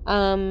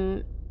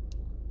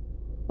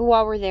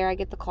 While we're there, I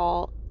get the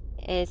call,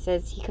 and it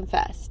says he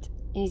confessed,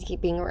 and he's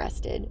being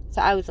arrested.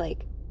 So I was,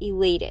 like,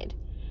 elated,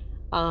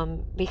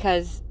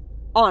 because,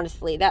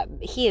 honestly, that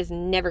he has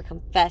never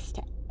confessed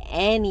to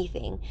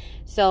anything.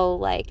 So,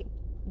 like,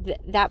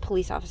 that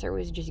police officer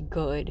was just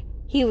good.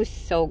 He was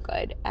so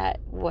good at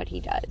what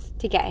he does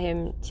to get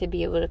him to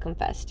be able to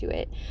confess to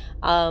it.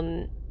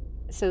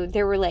 So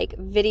there were, like,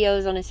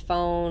 videos on his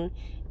phone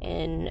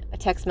and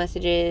text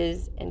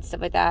messages and stuff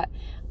like that.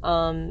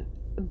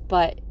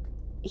 But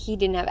he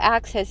didn't have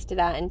access to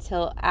that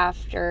until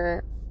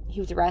after he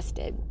was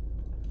arrested.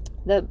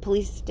 The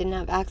police didn't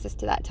have access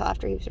to that until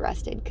after he was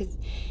arrested, because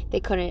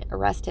they couldn't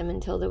arrest him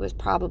until there was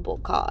probable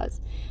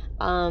cause.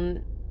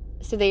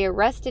 So they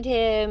arrested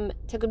him,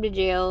 took him to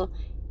jail.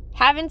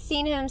 Haven't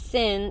seen him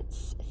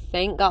since,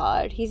 thank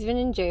God. He's been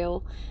in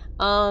jail.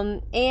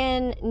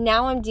 And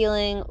now I'm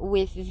dealing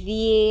with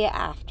the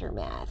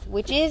aftermath,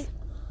 which is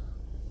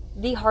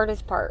the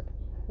hardest part.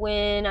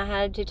 When I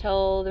had to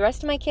tell the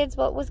rest of my kids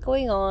what was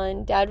going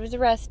on, Dad was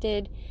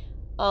arrested,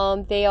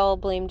 they all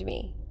blamed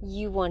me.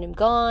 You want him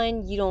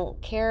gone, you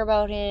don't care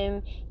about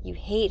him, you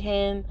hate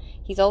him,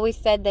 he's always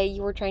said that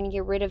you were trying to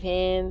get rid of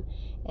him.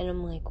 And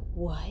I'm like,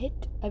 what?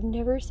 I've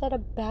never said a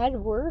bad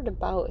word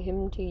about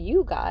him to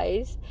you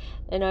guys.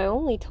 And I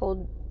only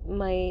told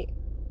my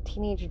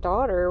teenage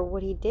daughter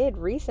what he did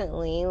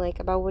recently, like,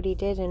 about what he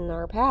did in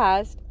our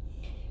past.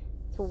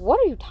 So what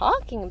are you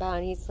talking about?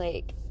 And he's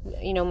like,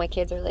 my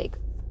kids are like,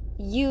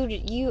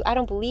 I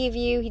don't believe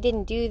you. He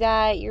didn't do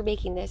that. You're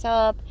making this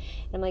up.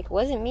 And I'm like, it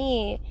wasn't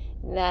me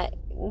that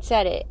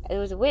said it. It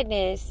was a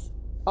witness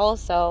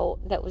also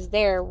that was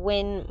there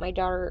when my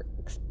daughter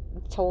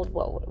told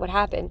what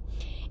happened.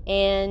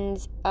 And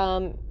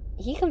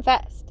he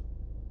confessed.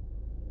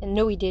 And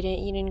no, he didn't.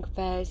 He didn't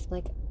confess. I'm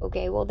like,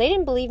 okay, well, they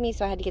didn't believe me,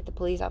 so I had to get the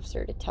police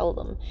officer to tell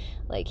them,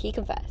 like, he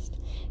confessed.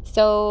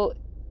 So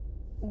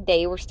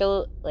they were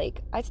still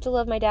like, I still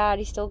love my dad,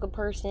 he's still a good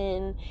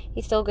person,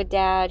 he's still a good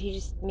dad, he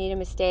just made a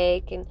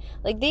mistake. And,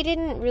 like, they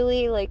didn't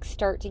really, like,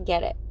 start to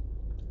get it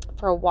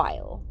for a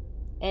while.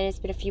 And it's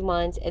been a few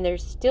months, and they're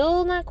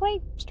still not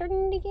quite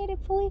starting to get it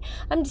fully.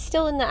 I'm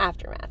still in the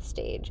aftermath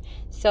stage.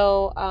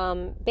 So,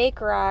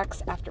 Baker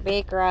Acts after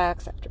Baker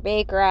Acts after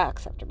Baker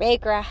Acts after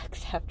Baker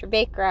Acts after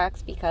Baker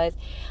Acts, because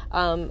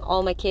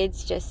all my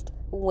kids just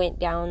went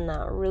down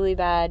that really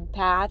bad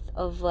path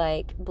of,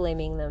 like,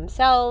 blaming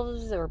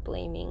themselves or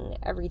blaming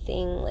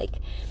everything. Like,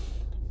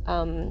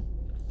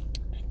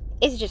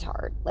 it's just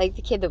hard. Like,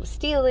 the kid that was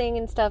stealing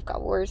and stuff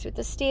got worse with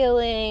the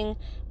stealing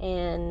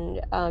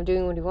and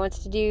doing what he wants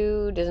to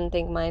do, doesn't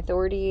think my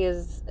authority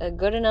is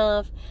good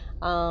enough.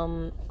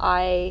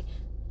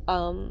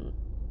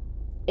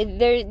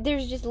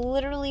 There's just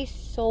literally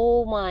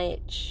so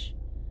much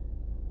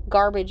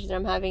garbage that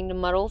I'm having to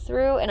muddle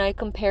through, and I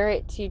compare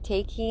it to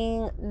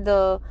taking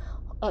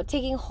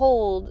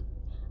hold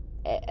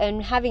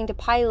and having to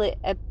pilot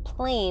a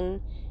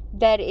plane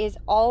that is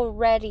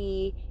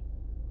already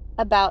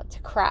about to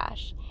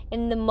crash.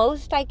 And the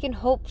most I can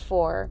hope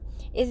for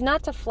is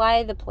not to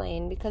fly the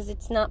plane, because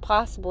it's not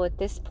possible at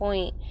this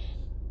point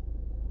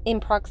in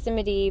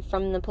proximity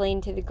from the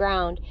plane to the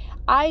ground.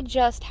 I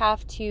just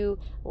have to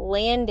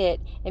land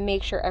it and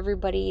make sure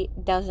everybody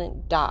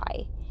doesn't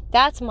die.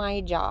 That's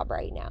my job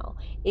right now,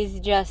 is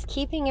just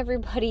keeping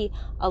everybody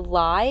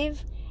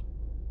alive,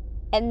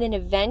 and then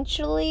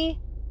eventually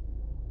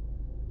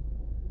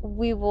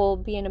we will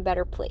be in a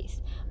better place.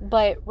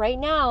 But right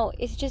now,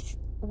 it's just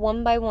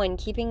one by one,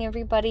 keeping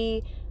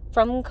everybody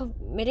from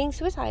committing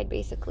suicide,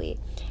 basically.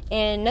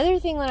 And another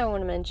thing that I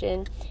want to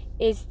mention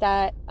is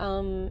that,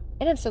 and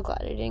I'm so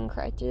glad I didn't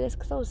cry through this,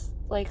 because I was,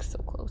 like, so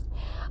close.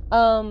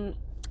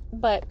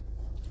 But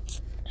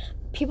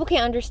people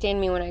can't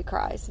understand me when I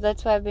cry, so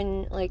that's why I've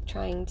been, like,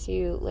 trying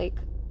to, like,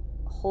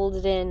 hold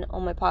it in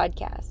on my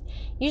podcast.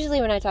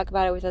 Usually when I talk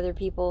about it with other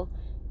people,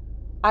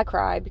 I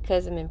cry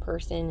because I'm in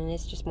person and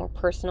it's just more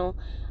personal.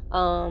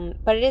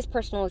 But it is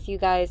personal with you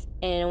guys,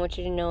 and I want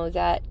you to know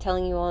that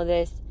telling you all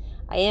this,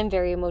 I am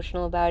very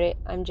emotional about it.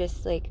 I'm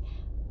just like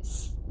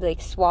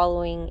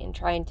swallowing and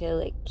trying to,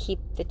 like, keep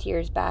the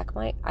tears back.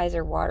 My eyes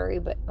are watery,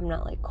 but I'm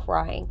not, like,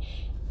 crying,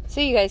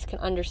 so you guys can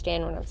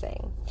understand what I'm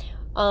saying.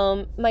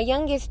 My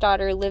youngest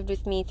daughter lived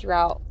with me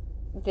throughout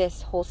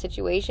this whole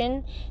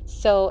situation,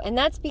 and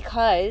that's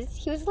because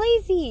he was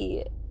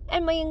lazy.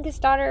 And my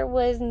youngest daughter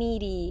was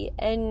needy,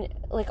 and,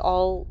 like,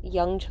 all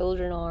young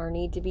children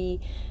need to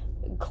be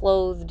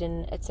clothed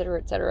and etc.,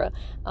 etc.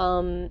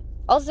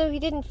 Also, he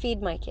didn't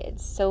feed my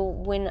kids. So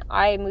when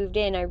I moved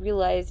in, I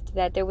realized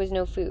that there was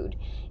no food,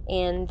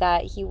 and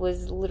that he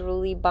was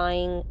literally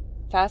buying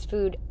fast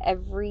food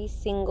every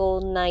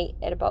single night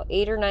at about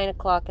 8 or 9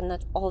 o'clock, and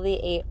that's all they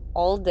ate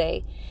all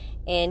day.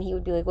 and he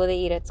would be like, well, they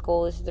eat at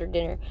school, this is their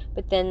dinner.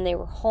 But then they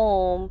were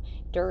home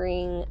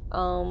during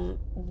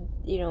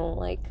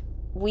like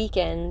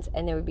weekends,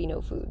 and there would be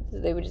no food, so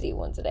they would just eat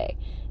once a day.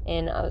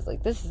 And I was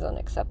like, this is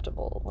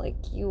unacceptable. Like,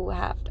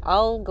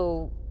 I'll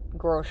go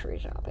grocery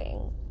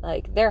shopping,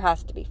 like, there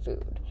has to be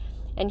food.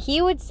 And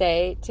he would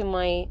say to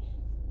my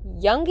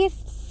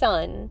youngest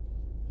son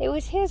it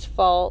was his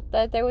fault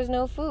that there was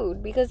no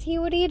food, because he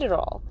would eat it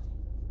all.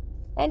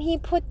 And he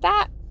put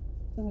that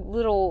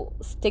little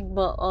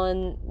stigma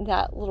on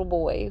that little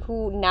boy,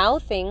 who now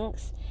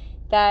thinks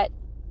that,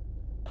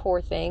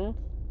 poor thing,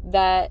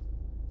 that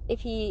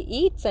if he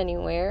eats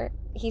anywhere,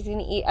 he's going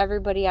to eat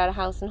everybody out of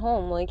house and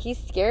home. Like, he's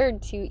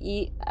scared to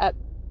eat at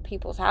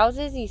people's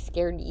houses. He's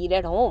scared to eat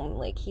at home.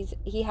 Like,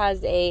 he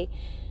has a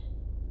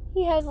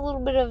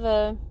little bit of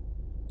a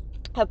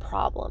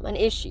problem, an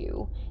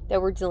issue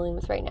that we're dealing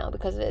with right now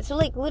because of it. So,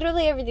 like,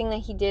 literally everything that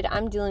he did,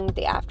 I'm dealing with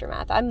the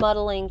aftermath. I'm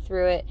muddling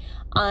through it.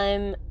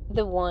 I'm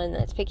the one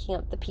that's picking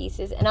up the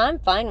pieces, and I'm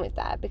fine with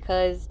that,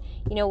 because,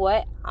 you know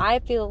what? I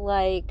feel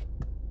like,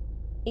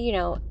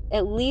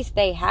 at least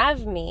they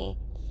have me,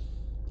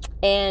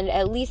 and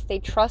at least they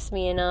trust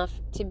me enough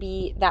to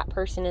be that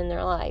person in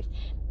their life.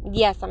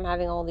 Yes, I'm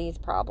having all these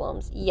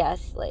problems.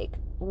 Yes, like,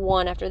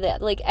 one after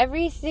that. Like,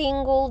 every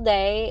single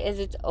day is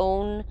its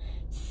own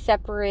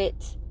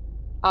separate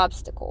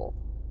obstacle.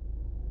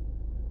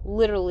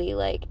 Literally,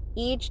 like,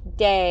 each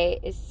day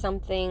is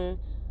something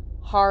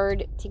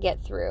hard to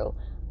get through.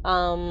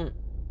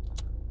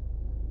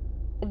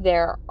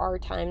 There are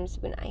times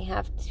when I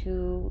have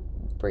to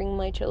bring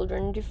my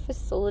children to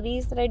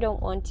facilities that I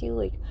don't want to,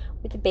 like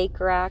with the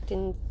Baker Act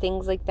and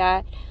things like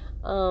that.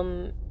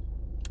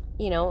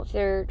 If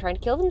they're trying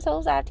to kill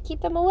themselves, I have to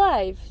keep them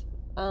alive.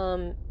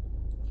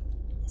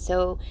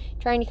 So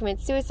trying to commit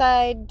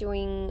suicide,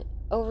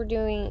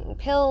 overdoing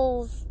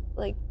pills,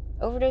 like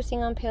overdosing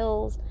on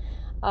pills.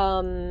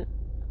 I'm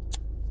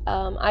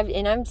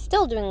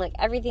still doing, like,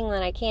 everything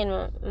that I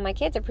can. My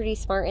kids are pretty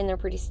smart and they're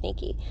pretty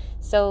sneaky.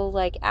 So,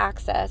 like,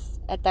 access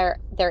at their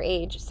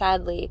age,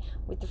 sadly,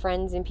 with the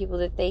friends and people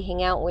that they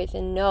hang out with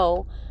and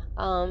know,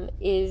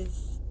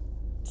 is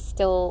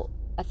still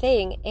a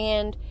thing.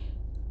 And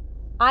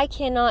I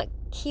cannot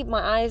keep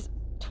my eyes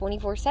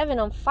 24/7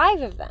 on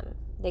 5 of them.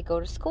 They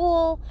go to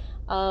school.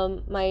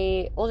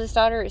 My oldest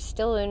daughter is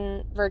still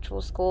in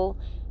virtual school.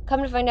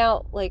 Come to find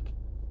out, like,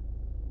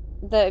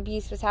 the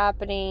abuse was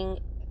happening.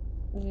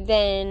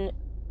 Then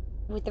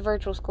with the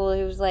virtual school,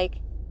 it was like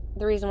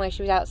the reason why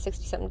she was out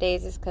 60-something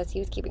days is because he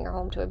was keeping her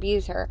home to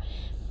abuse her.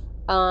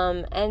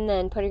 And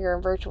then putting her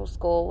in virtual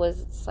school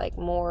was, like,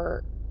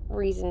 more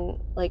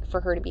reason, like, for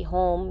her to be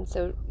home,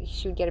 so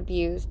she would get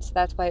abused. So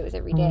that's why it was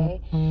every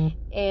day.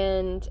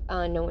 And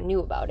no one knew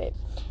about it.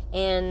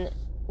 And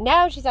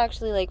now she's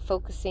actually, like,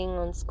 focusing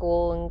on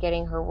school and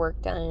getting her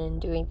work done and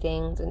doing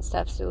things and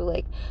stuff. So,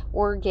 like,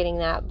 we're getting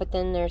that. But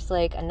then there's,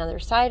 like, another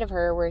side of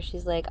her where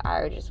she's like,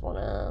 I just want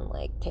to,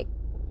 like, take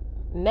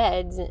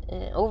meds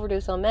and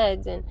overdose on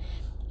meds. And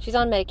she's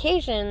on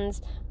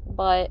medications,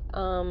 but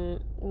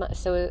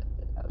so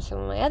some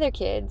of my other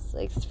kids,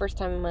 like, it's the first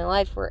time in my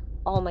life where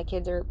all my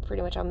kids are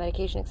pretty much on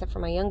medication except for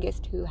my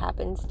youngest, who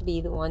happens to be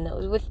the one that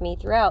was with me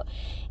throughout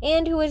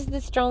and who is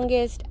the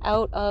strongest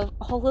out of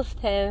all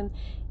of them.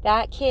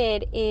 That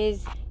kid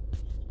is,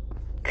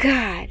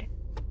 God,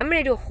 I'm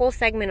going to do a whole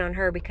segment on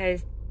her,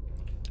 because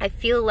I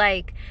feel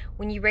like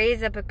when you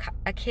raise up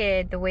a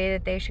kid the way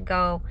that they should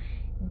go,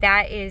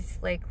 that is,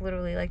 like,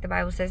 literally, like the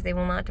Bible says, they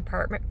will not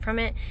depart from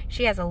it.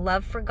 She has a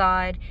love for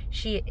God.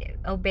 She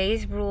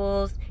obeys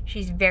rules.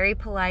 She's very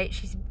polite.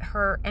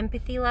 Her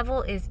empathy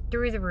level is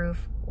through the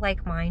roof,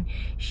 like mine.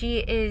 She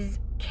is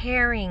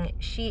caring.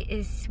 She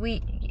is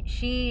sweet.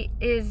 She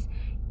is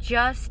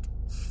just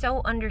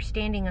so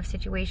understanding of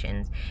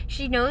situations.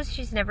 She knows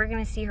she's never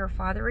going to see her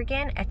father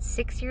again at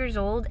 6 years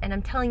old, and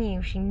I'm telling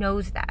you, she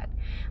knows that.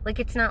 Like,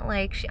 it's not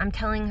like I'm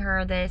telling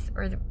her this,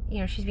 or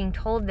she's being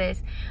told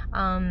this,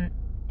 and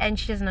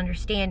she doesn't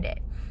understand it.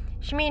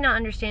 She may not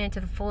understand it to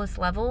the fullest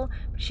level,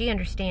 but she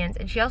understands.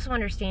 And she also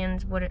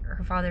understands what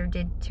her father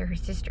did to her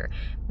sister,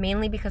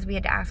 mainly because we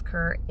had to ask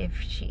her if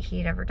he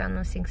had ever done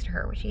those things to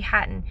her, which he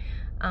hadn't.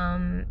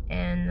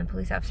 And the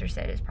police officer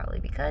said it's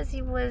probably because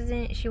she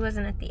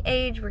wasn't at the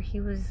age where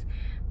he was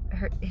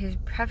his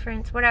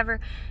preference, whatever.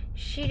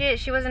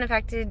 She wasn't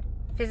affected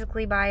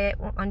physically by it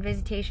on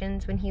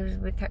visitations when she was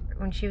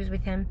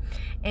with him.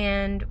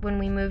 And when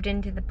we moved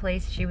into the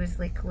place, she was,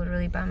 like,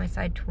 literally by my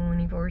side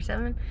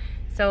 24/7.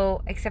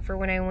 So, except for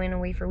when I went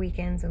away for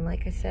weekends, and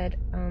like I said,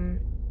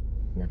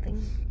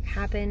 nothing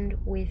happened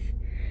with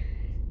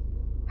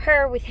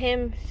her, with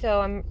him.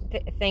 So I'm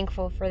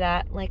thankful for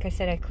that. Like I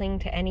said, I cling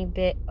to any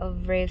bit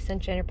of ray of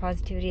sunshine or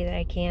positivity that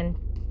I can.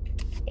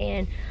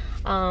 And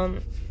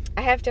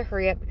I have to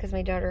hurry up because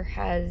my daughter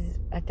has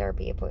a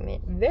therapy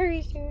appointment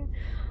very soon.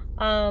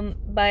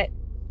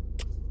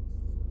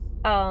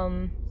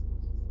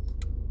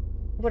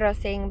 What I was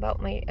saying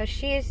about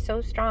she is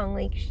so strong.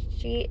 Like,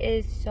 she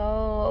is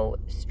so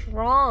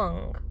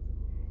strong.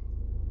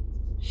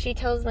 She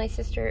tells her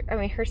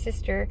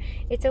sister,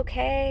 it's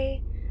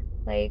okay.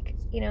 Like,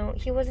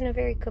 he wasn't a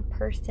very good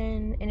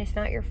person, and it's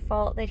not your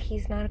fault that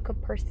he's not a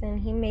good person.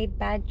 He made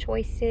bad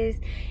choices,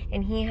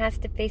 and he has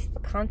to face the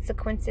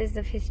consequences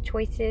of his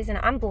choices. And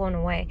I'm blown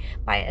away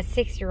by a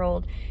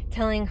 6-year-old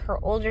telling her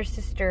older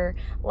sister,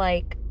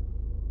 like,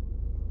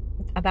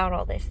 about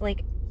all this.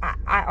 Like,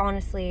 I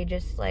honestly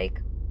just,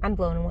 like, I'm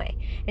blown away.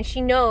 And she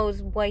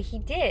knows what he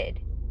did.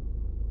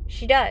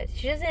 She does.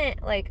 She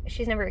doesn't, like,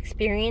 she's never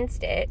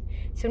experienced it.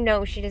 So,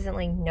 no, she doesn't,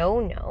 like,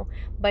 know.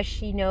 But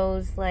she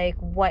knows, like,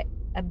 what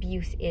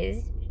abuse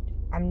is.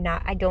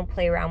 I don't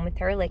play around with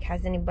her. Like,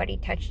 has anybody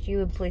touched you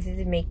in places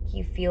that make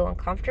you feel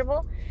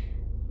uncomfortable?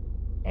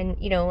 And,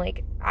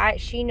 like,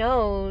 she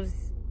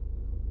knows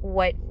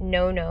what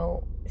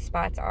no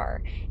spots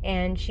are.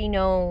 And she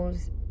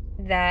knows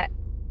that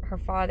her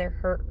father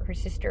hurt her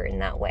sister in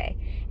that way.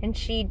 And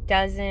she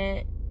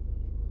doesn't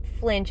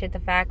flinch at the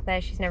fact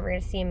that she's never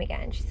going to see him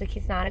again. She's like,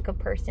 he's not a good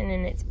person,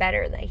 and it's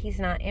better that he's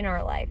not in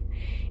our life.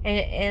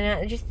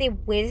 And just the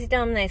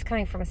wisdom that is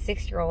coming from a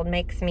 6-year-old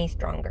makes me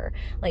stronger.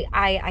 Like,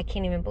 I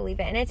can't even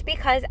believe it. And it's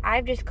because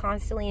I've just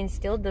constantly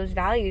instilled those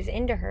values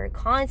into her,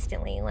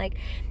 constantly. Like,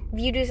 if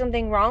you do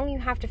something wrong, you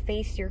have to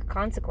face your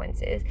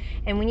consequences.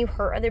 And when you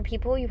hurt other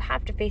people, you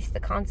have to face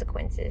the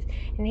consequences.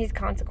 And his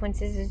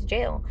consequences is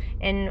jail,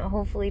 and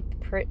hopefully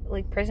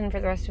prison for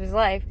the rest of his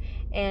life.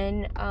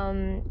 And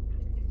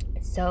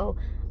so,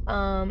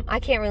 I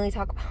can't really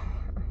talk about,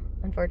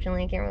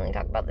 unfortunately, I can't really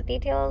talk about the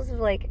details of,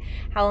 like,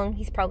 how long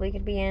he's probably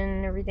going to be in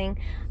and everything,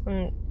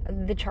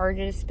 the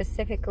charges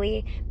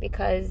specifically,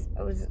 because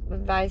I was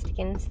advised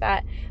against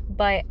that.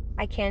 But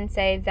I can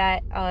say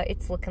that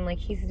it's looking like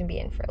he's going to be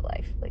in for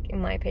life, like, in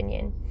my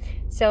opinion.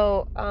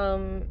 So,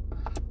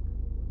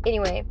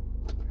 anyway,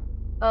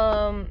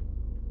 4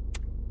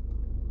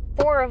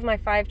 of my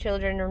 5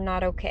 children are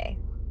not okay.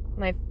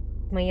 My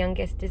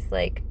youngest is,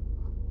 like,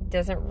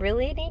 doesn't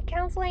really need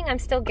counseling. I'm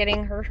still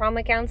getting her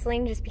trauma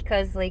counseling just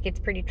because, like, it's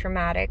pretty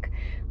traumatic,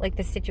 like,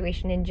 the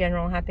situation in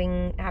general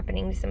happening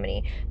to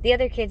somebody. The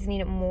other kids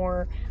need it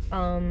more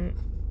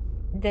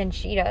than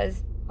she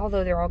does,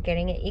 although they're all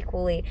getting it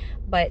equally.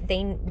 But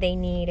they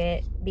need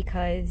it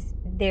because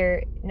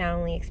they're not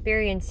only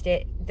experienced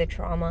it, the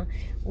trauma,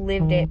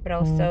 lived it, but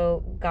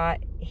also got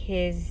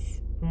his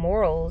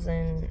morals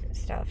and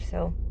stuff.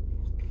 So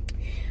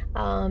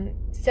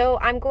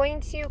I'm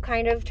going to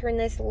kind of turn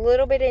this a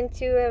little bit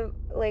into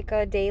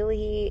a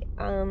daily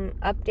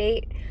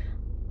update,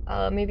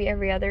 maybe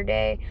every other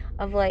day,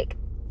 of, like,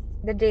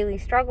 the daily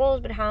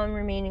struggles, but how I'm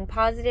remaining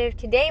positive.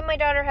 Today my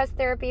daughter has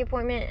therapy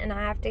appointment, and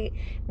I have to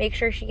make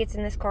sure she gets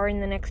in this car in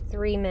the next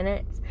 3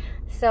 minutes.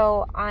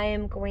 So I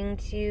am going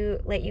to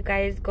let you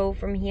guys go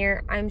from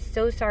here. I'm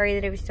so sorry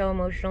that it was so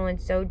emotional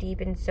and so deep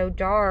and so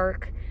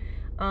dark,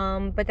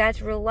 but that's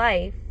real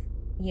life,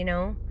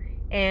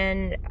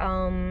 and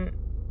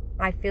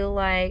I feel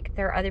like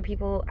there are other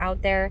people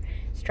out there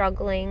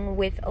struggling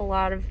with a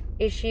lot of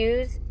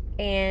issues,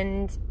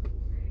 and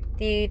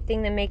the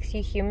thing that makes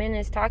you human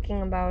is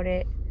talking about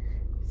it.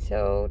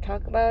 So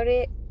talk about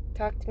it.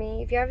 Talk to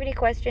me. If you have any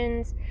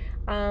questions,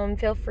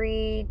 feel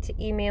free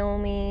to email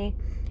me.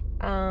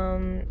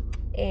 And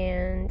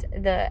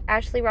the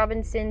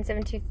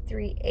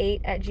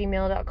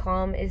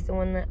AshleyRobinson7238@gmail.com is the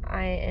one that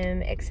I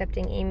am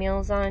accepting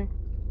emails on.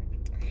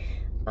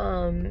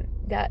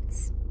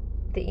 That's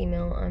the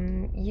email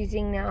I'm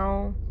using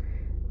now.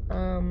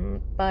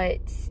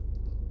 But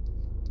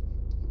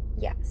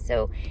yeah,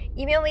 so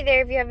email me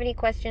there if you have any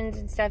questions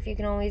and stuff. You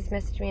can always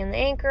message me on the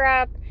Anchor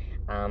app.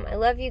 I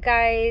love you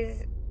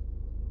guys.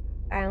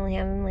 I only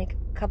have like a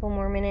couple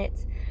more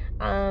minutes.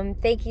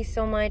 Thank you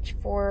so much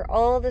for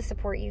all the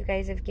support you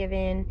guys have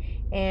given,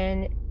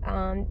 and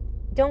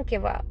don't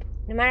give up.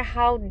 No matter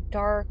how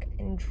dark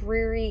and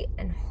dreary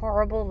and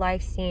horrible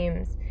life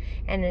seems,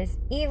 and as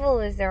evil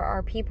as there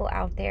are people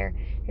out there,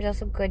 there's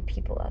also good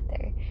people out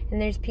there. And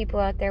there's people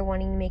out there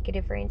wanting to make a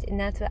difference, and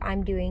that's what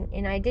I'm doing.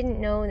 And I didn't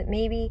know that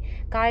maybe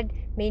God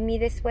made me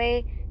this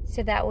way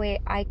so that way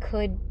I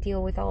could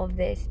deal with all of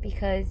this,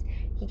 because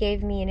He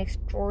gave me an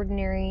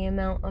extraordinary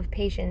amount of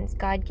patience.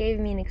 God gave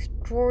me an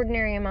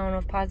extraordinary amount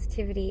of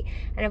positivity,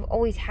 and I've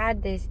always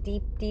had this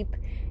deep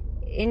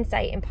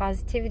insight and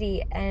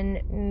positivity,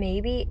 and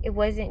maybe it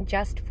wasn't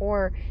just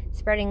for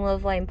spreading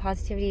love, light, and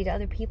positivity to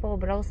other people,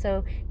 but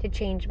also to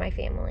change my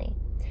family,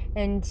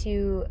 and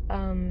to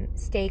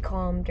stay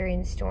calm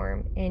during the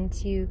storm, and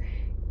to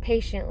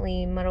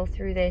patiently muddle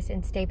through this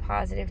and stay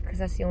positive, because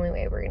that's the only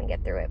way we're going to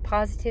get through it.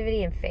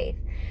 Positivity and faith,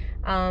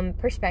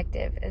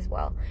 perspective as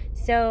well.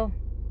 So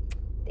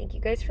thank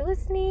you guys for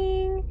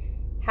listening.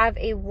 Have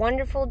a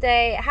wonderful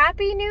day.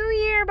 Happy New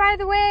Year, by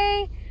the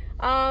way.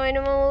 And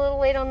I'm a little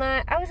late on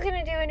that. I was going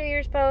to do a New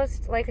Year's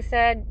post. Like I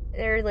said,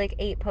 there are like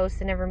 8 posts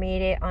that never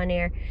made it on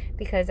air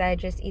because I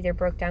just either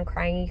broke down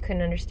crying, you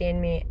couldn't understand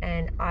me,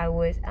 and I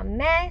was a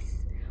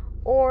mess,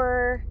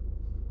 or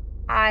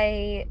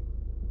I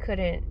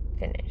couldn't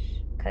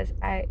finish because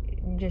I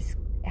just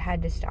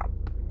had to stop.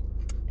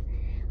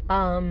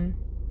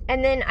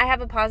 And then I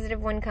have a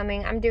positive one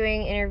coming. I'm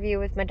doing an interview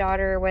with my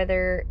daughter,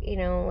 whether,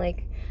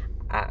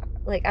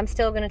 like, I'm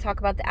still going to talk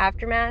about the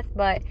aftermath,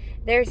 but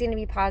there's going to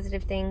be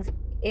positive things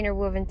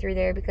interwoven through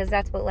there, because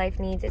that's what life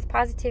needs. It's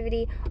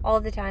positivity all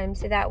the time,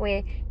 so that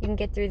way you can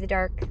get through the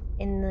dark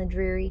and the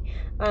dreary.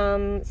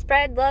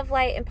 Spread love,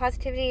 light, and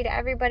positivity to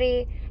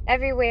everybody,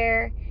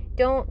 everywhere.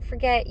 Don't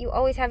forget, you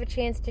always have a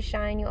chance to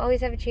shine. You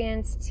always have a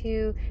chance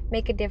to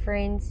make a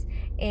difference.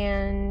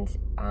 And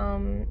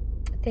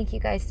thank you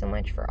guys so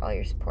much for all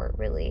your support,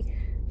 really.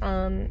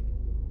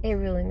 It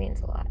really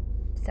means a lot.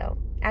 So,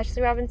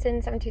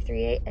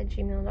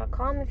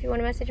 AshleyRobinson7238@gmail.com if you want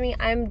to message me.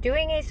 I'm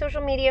doing a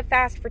social media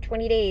fast for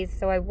 20 days,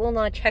 so I will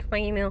not check my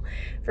email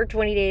for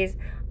 20 days.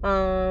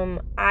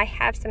 I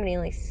have somebody,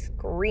 like,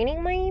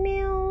 screening my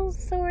emails,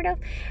 sort of.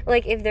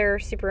 Like, if they're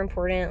super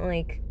important,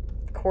 like,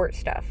 court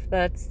stuff.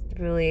 That's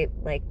really,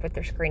 like, what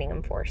they're screening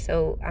them for.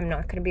 So, I'm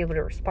not going to be able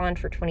to respond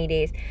for 20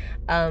 days.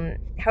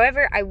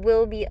 However, I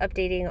will be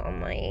updating on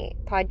my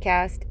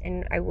podcast,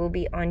 and I will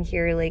be on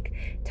here, like,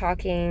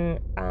 talking,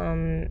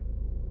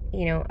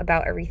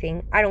 about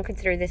everything. I don't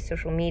consider this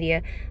social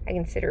media. I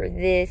consider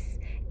this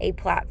a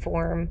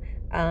platform,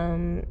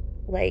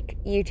 like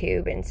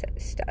YouTube and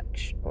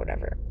such,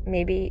 whatever.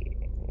 Maybe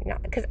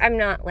not, because I'm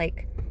not,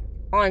 like,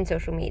 on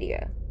social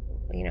media,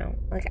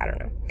 like, I don't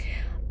know.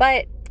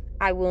 But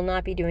I will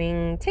not be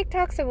doing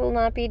TikToks. I will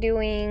not be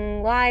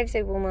doing lives.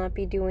 I will not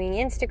be doing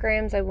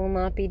Instagrams. I will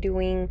not be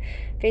doing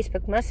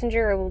Facebook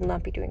Messenger. I will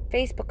not be doing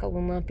Facebook. I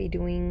will not be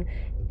doing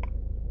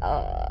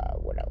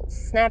what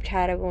else?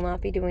 Snapchat. I will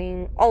not be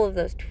doing all of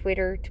those.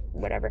 Twitter,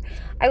 whatever.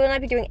 I will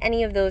not be doing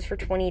any of those for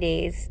 20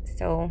 days.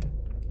 So,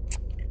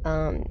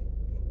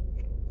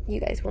 you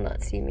guys will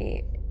not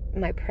see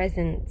my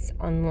presence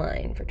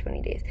online for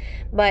 20 days.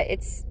 But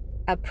it's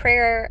a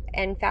prayer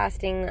and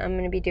fasting I'm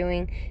going to be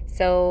doing.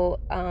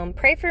 So,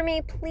 pray for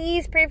me.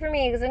 Please pray for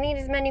me, because I need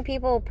as many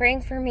people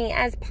praying for me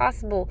as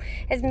possible.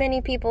 As many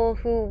people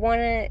who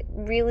want to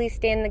really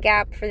stand the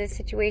gap for this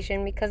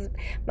situation, because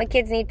my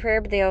kids need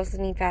prayer, but they also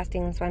need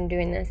fasting. That's why I'm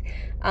doing this.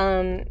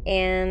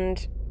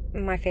 And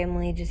my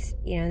family just,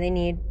 they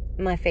need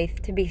my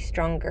faith to be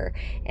stronger,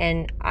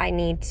 and I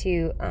need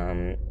to,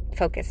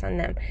 focus on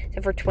them.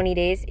 So for 20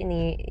 days in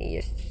the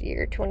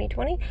year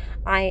 2020,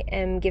 I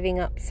am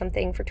giving up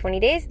something for 20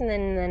 days, and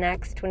then the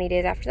next 20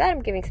 days after that,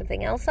 I'm giving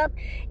something else up,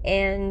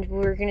 and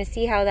we're going to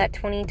see how that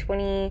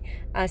 2020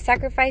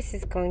 sacrifice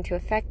is going to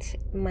affect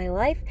my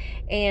life.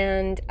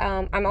 And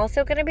I'm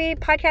also going to be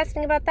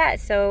podcasting about that,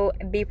 so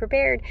be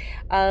prepared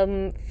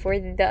for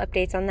the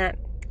updates on that.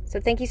 So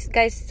thank you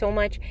guys so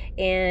much,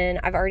 and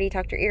I've already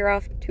talked your ear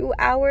off. 2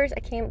 hours. I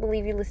can't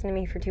believe you listened to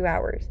me for 2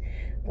 hours.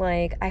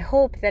 Like, I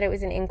hope that it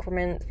was in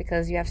increments,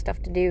 because you have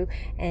stuff to do,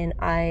 and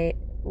I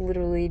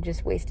literally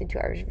just wasted 2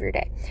 hours of your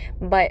day.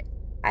 But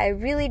I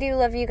really do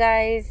love you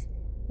guys.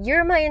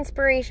 You're my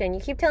inspiration. You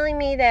keep telling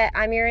me that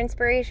I'm your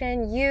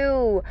inspiration.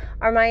 You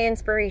are my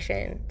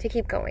inspiration to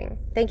keep going.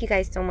 Thank you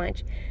guys so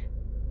much.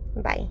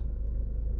 Bye.